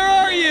no, where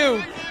are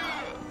you?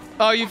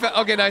 Oh, you found.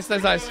 Okay, nice. Woo,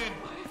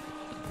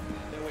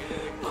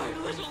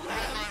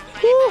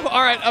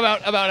 all right, I'm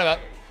out.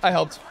 I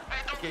helped.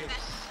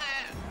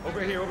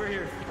 Over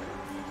here.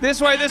 This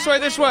way.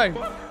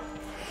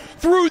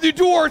 Through the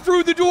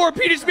door,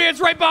 Penis Man's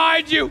right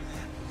behind you.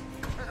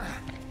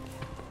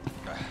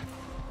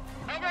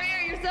 Over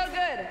here, you're so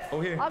good. Oh,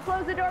 here. I'll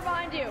close the door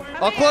behind you.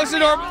 I'll close the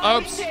door.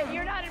 Oops.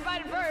 You're not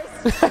invited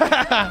first.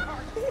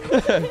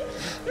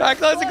 Alright,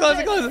 close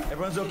it.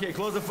 Everyone's okay.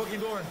 Close the fucking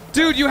door.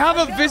 Dude, you have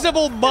a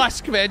visible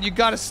musk, man. You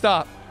gotta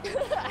stop.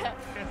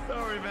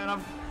 Sorry,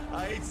 man.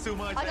 I ate too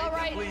much. I ate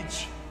that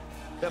bleach.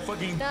 That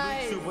fucking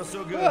bleach soup was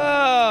so good.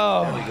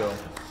 Oh. There we go.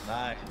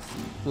 Nice.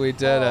 We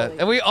did it.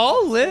 And we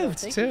all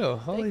lived, too.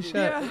 Holy shit.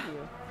 Yeah.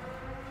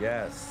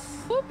 Yes.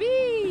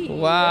 Whoopee.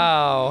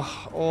 Wow.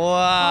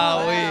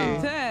 Wow.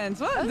 Intense.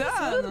 Well That was a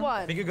smooth done.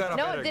 one. Think you got a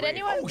No, better did grade.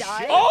 anyone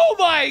die? Oh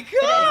my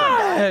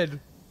god!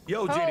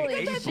 Yo,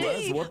 Holy Jaiden,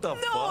 shit. A+, what the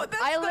fuck?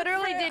 I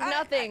literally did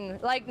nothing.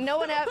 Like no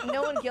one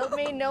killed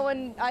me.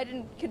 I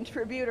didn't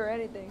contribute or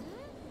anything.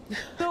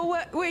 So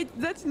wait,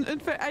 that's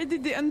unfair. I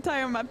did the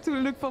entire map to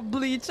look for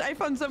bleach. I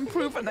found some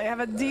proof and I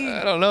have a D.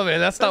 I don't know, man.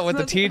 That's not what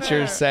the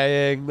teacher's fair.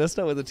 saying. That's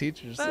not what the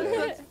teacher's saying.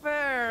 That's not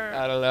fair.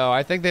 I don't know.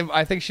 I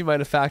think she might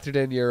have factored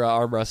in your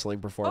arm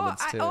wrestling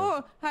performance too.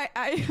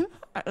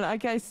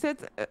 Like I set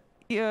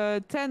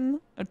 10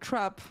 a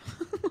trap.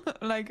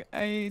 Like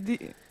I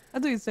did. How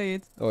do you say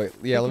it? Oh wait,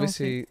 yeah. Let me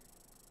see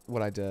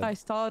what I did. I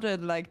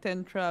started like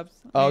 10 traps.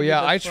 Oh Maybe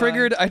yeah, I that's why.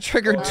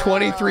 triggered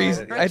 23.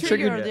 I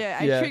triggered.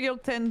 I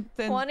triggered 10.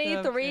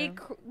 23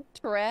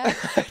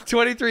 traps.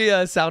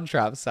 23 sound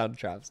traps,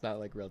 not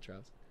like real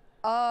traps.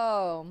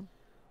 Oh.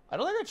 I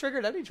don't think I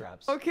triggered any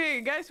traps.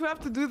 Okay, guys, we have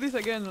to do this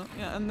again.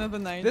 Yeah, another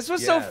night. This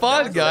was so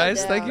fun,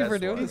 guys. so Thank you down. for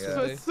doing this This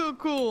with me. was so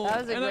cool.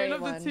 That was a and great I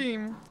love one. the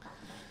team.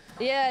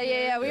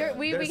 Yeah.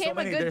 We There's became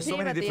a good There's so team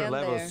many at the different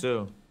end levels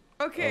there. too.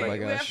 Okay, Oh my we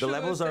gosh. have The to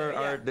levels do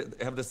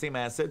have the same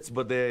assets,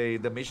 but the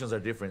missions are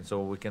different,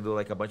 so we can do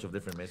like a bunch of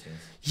different missions.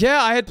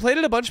 Yeah, I had played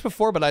it a bunch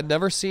before, but I'd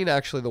never seen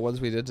actually the ones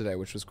we did today,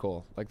 which was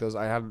cool. Like those,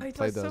 I haven't It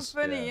played was those.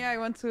 so funny. Yeah, I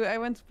want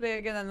to play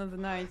again another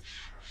night.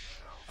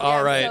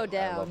 All right. So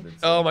down.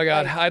 Oh my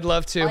god, Like- I'd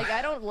love to. Like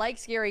I don't like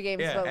scary games,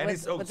 Yeah, but, and with,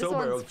 it's but this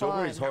October. one's October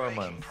fun. is horror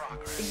month.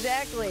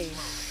 Exactly.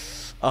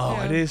 Oh,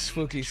 Yeah. it is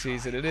spooky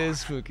season. It is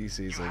spooky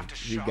season.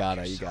 You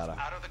gotta. Yeah.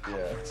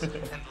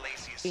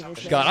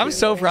 God, I'm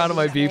so proud of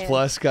my B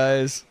plus,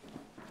 guys.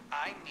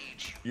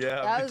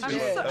 Yeah. That was me too.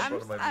 good. That's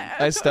one of my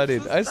I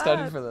studied. so I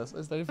studied sad. for this.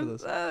 I studied for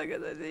this.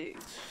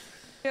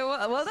 Yeah,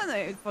 well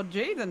done for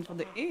Jaiden for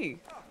the A.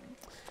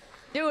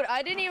 Dude,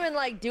 I didn't even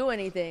like do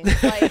anything.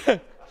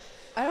 Like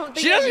I don't think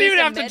She I doesn't used even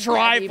a have to med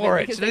try pack for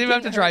it. because She they doesn't even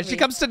have to couldn't try. hurt She me.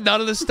 comes to none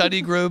of the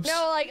study groups.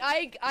 No,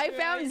 like I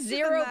found she's a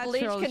zero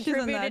bleach natural. She's a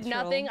contributed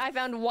natural. nothing. I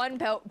found one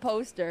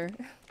poster.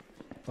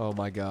 Oh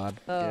my god.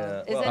 Oh.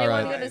 Yeah. Is Well, anyone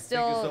alright. gonna Thank you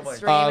still so much.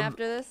 stream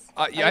after this?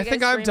 yeah, Are you I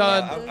think guys I'm streaming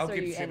done. after this, I'll or are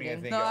keep you streaming, I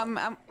ending? think.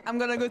 No, I'm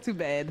gonna go to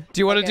bed.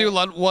 Do you want to Okay.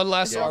 do one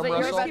last So arm that you're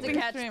wrestle? about to Keeping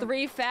catch stream.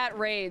 3 fat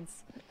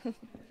raids.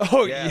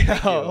 Oh Yeah, yeah.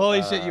 thank you.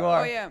 Holy shit, you Oh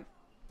are. yeah.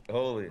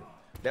 Holy.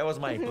 That was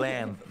my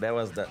plan. That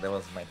was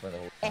my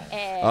plan.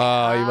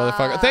 Oh, you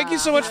motherfucker. Thank you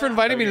so much for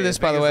inviting me to Okay, this,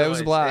 by thank the you way. so It was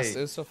a much. blast. Hey.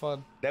 It was so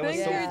fun. That was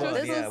Thank so you. fun.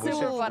 This Yeah, was we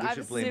super should, fun. we I'm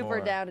should play super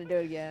more. down to do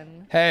it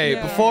again. Hey,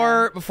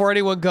 Yeah. before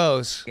anyone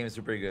goes, Game is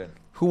super good.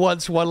 who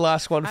wants one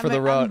last one for I'm the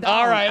like, road? I'm down.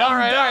 All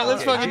right.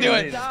 Let's Okay, fucking do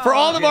it. Jesus. For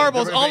all the Okay,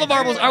 marbles, the all the revenge,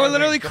 marbles. the I would revenge.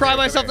 literally Come cry here,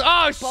 come myself. here.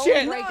 Oh Bone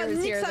shit.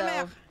 breakers here Mix 'em though.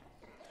 up.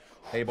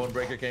 Hey, Bone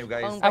Breaker, can you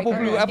guys? Bone Apple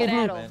breakers. blue, apple Get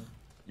blue. at 'em. Man,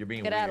 you're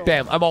being Get at weird. 'em.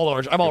 Damn, I'm all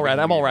orange. I'm all red.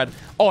 I'm all red.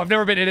 Oh, I've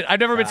never been in it. I've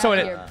never been so in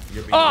it. Here.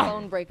 You're being Ah.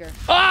 Bone breaker.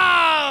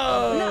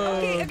 Oh!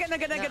 Okay.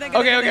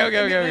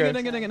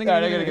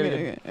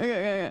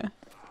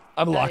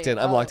 I'm locked in.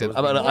 I'm locked in.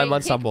 I'm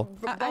ensemble.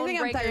 Bone I think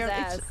I'm breaker's tired.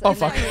 ass. Oh, and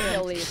then fuck.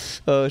 he'll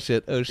leave. Oh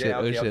shit. Oh Yeah, shit. Oh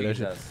okay, shit. I'll Oh give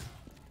shit. that.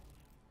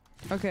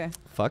 Okay,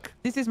 Fuck.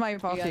 this is my You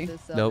got party.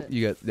 this, Nope. Cellbit.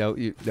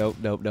 You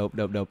got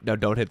no.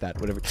 Don't hit that.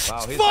 Whatever.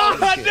 Wow, he's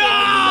Fuck shit.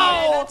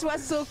 no! That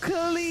was so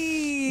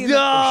clean. No!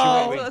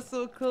 That was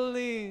so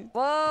clean.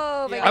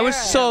 Whoa, Yeah. I was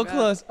Baghera. so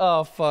close.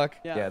 Oh fuck.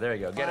 Yeah, there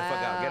you go. Get the fuck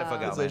out. Get the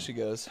fuck out. There Man. she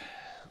goes.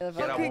 Get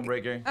out, Bone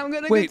Breaker. I'm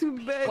gonna Wait. go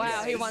to bed.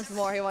 Wow, he wants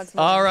more. He wants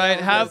more. All right.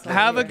 Oh, Have yes, a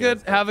yes. good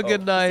You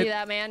see night.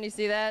 that, man? You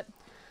see that?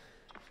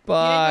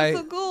 Bye.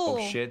 So cool.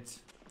 Oh shit.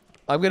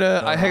 I'm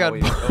gonna. Hang on.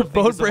 wait. Oh, thank you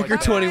Bone so much.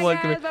 Breaker 21.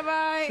 Come here. Bye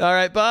bye. All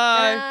right.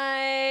 Bye.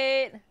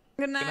 Night.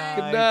 Good night.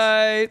 Good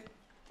night.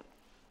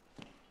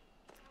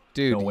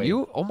 Dude, No, wait.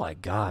 you. Oh my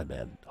god,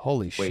 man.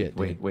 Holy shit.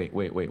 Wait.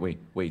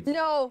 dude.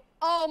 No.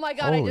 Oh my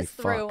God! Holy I just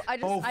threw. fuck. I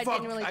Oh fuck!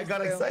 genuinely I just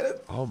got threw. excited.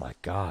 Oh my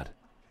god.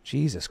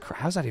 Jesus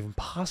Christ. How's that even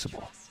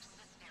possible?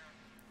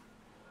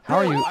 How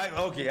are you?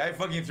 Okay, I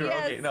fucking threw.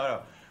 Yes. Okay,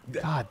 no.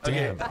 God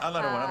Okay, damn.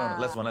 another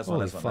one. Last one.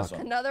 Holy fuck.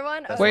 Another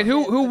one. Oh, Wait,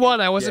 who won?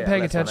 I wasn't Yeah,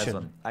 paying last one, attention.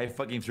 last one. I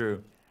fucking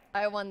threw.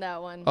 I won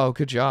that one. Oh,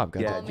 good job.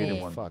 God Yeah, damn. Jaiden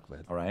me. won. Fuck,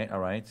 man. All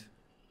right.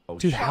 Oh,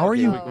 Dude, shit. how are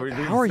Okay, you? we're doing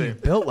How are the you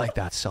same. built like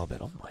that, Cellbit?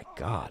 Oh my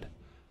god.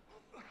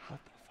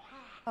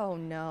 Oh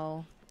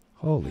no.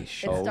 Holy It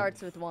shit.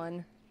 starts with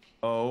 1.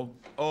 Oh,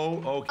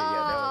 okay,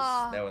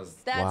 yeah, that was.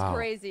 That's Wow.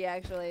 crazy,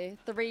 actually.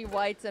 3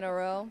 whites in a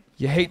row.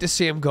 You hate to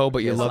see him go,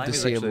 but you Yeah, love to slime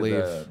see is him actually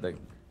leave.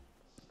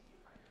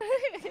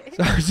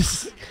 So I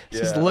was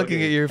just looking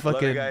okay. at your Love you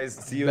fucking guys.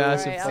 See you,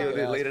 massive. Alright, see you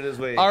fucking ass. later this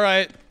week. All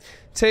right.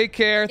 Take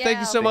care. Thank you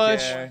Yeah. so Take much.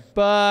 care.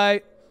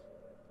 Bye.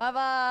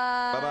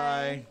 Bye-bye.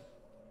 Bye-bye.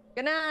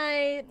 Good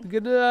night.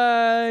 Good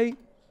night.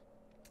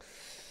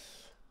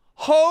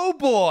 Oh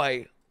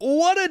boy.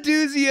 What a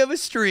doozy of a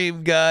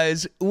stream,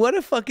 guys. What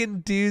a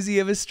fucking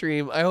doozy of a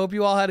stream. I hope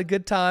you all had a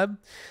good time.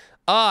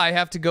 I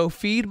have to go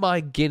feed my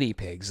guinea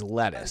pigs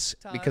lettuce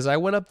because I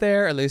went up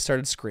there and they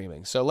started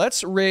screaming. So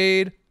let's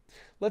raid.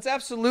 Let's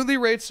absolutely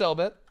raid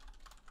Cellbit.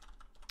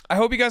 I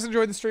hope you guys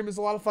enjoyed the stream. It was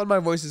a lot of fun. My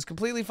voice is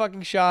completely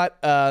fucking shot.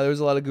 There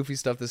was a lot of goofy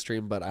stuff this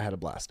stream, but I had a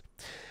blast.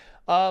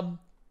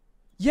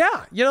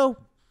 Yeah, you know,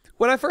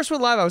 when I first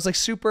went live, I was like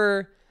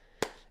super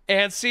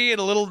antsy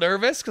and a little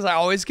nervous because I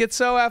always get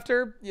so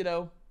after, you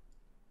know,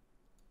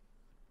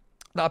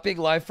 not being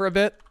live for a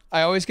bit.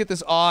 I always get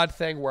this odd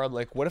thing where I'm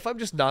like, what if I'm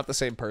just not the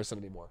same person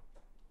anymore?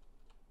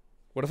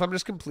 What if I'm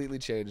just completely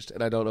changed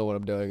and I don't know what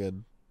I'm doing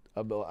and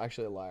I'm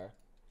actually a liar?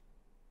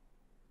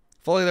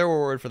 If only there were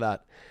a word for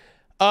that.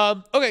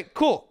 Okay,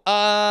 cool.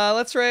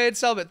 Let's raid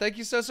Cellbit. Thank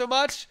you so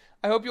much.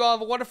 I hope you all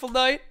have a wonderful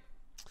night.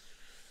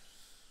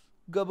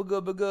 Gubba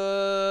gubba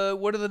gubba.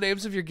 What are the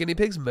names of your guinea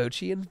pigs?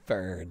 Mochi and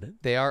Fern.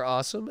 They are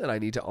awesome, and I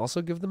need to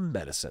also give them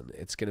medicine.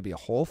 It's going to be a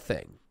whole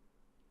thing.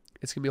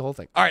 It's going to be a whole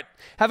thing. All right.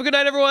 Have a good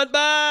night, everyone.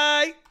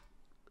 Bye.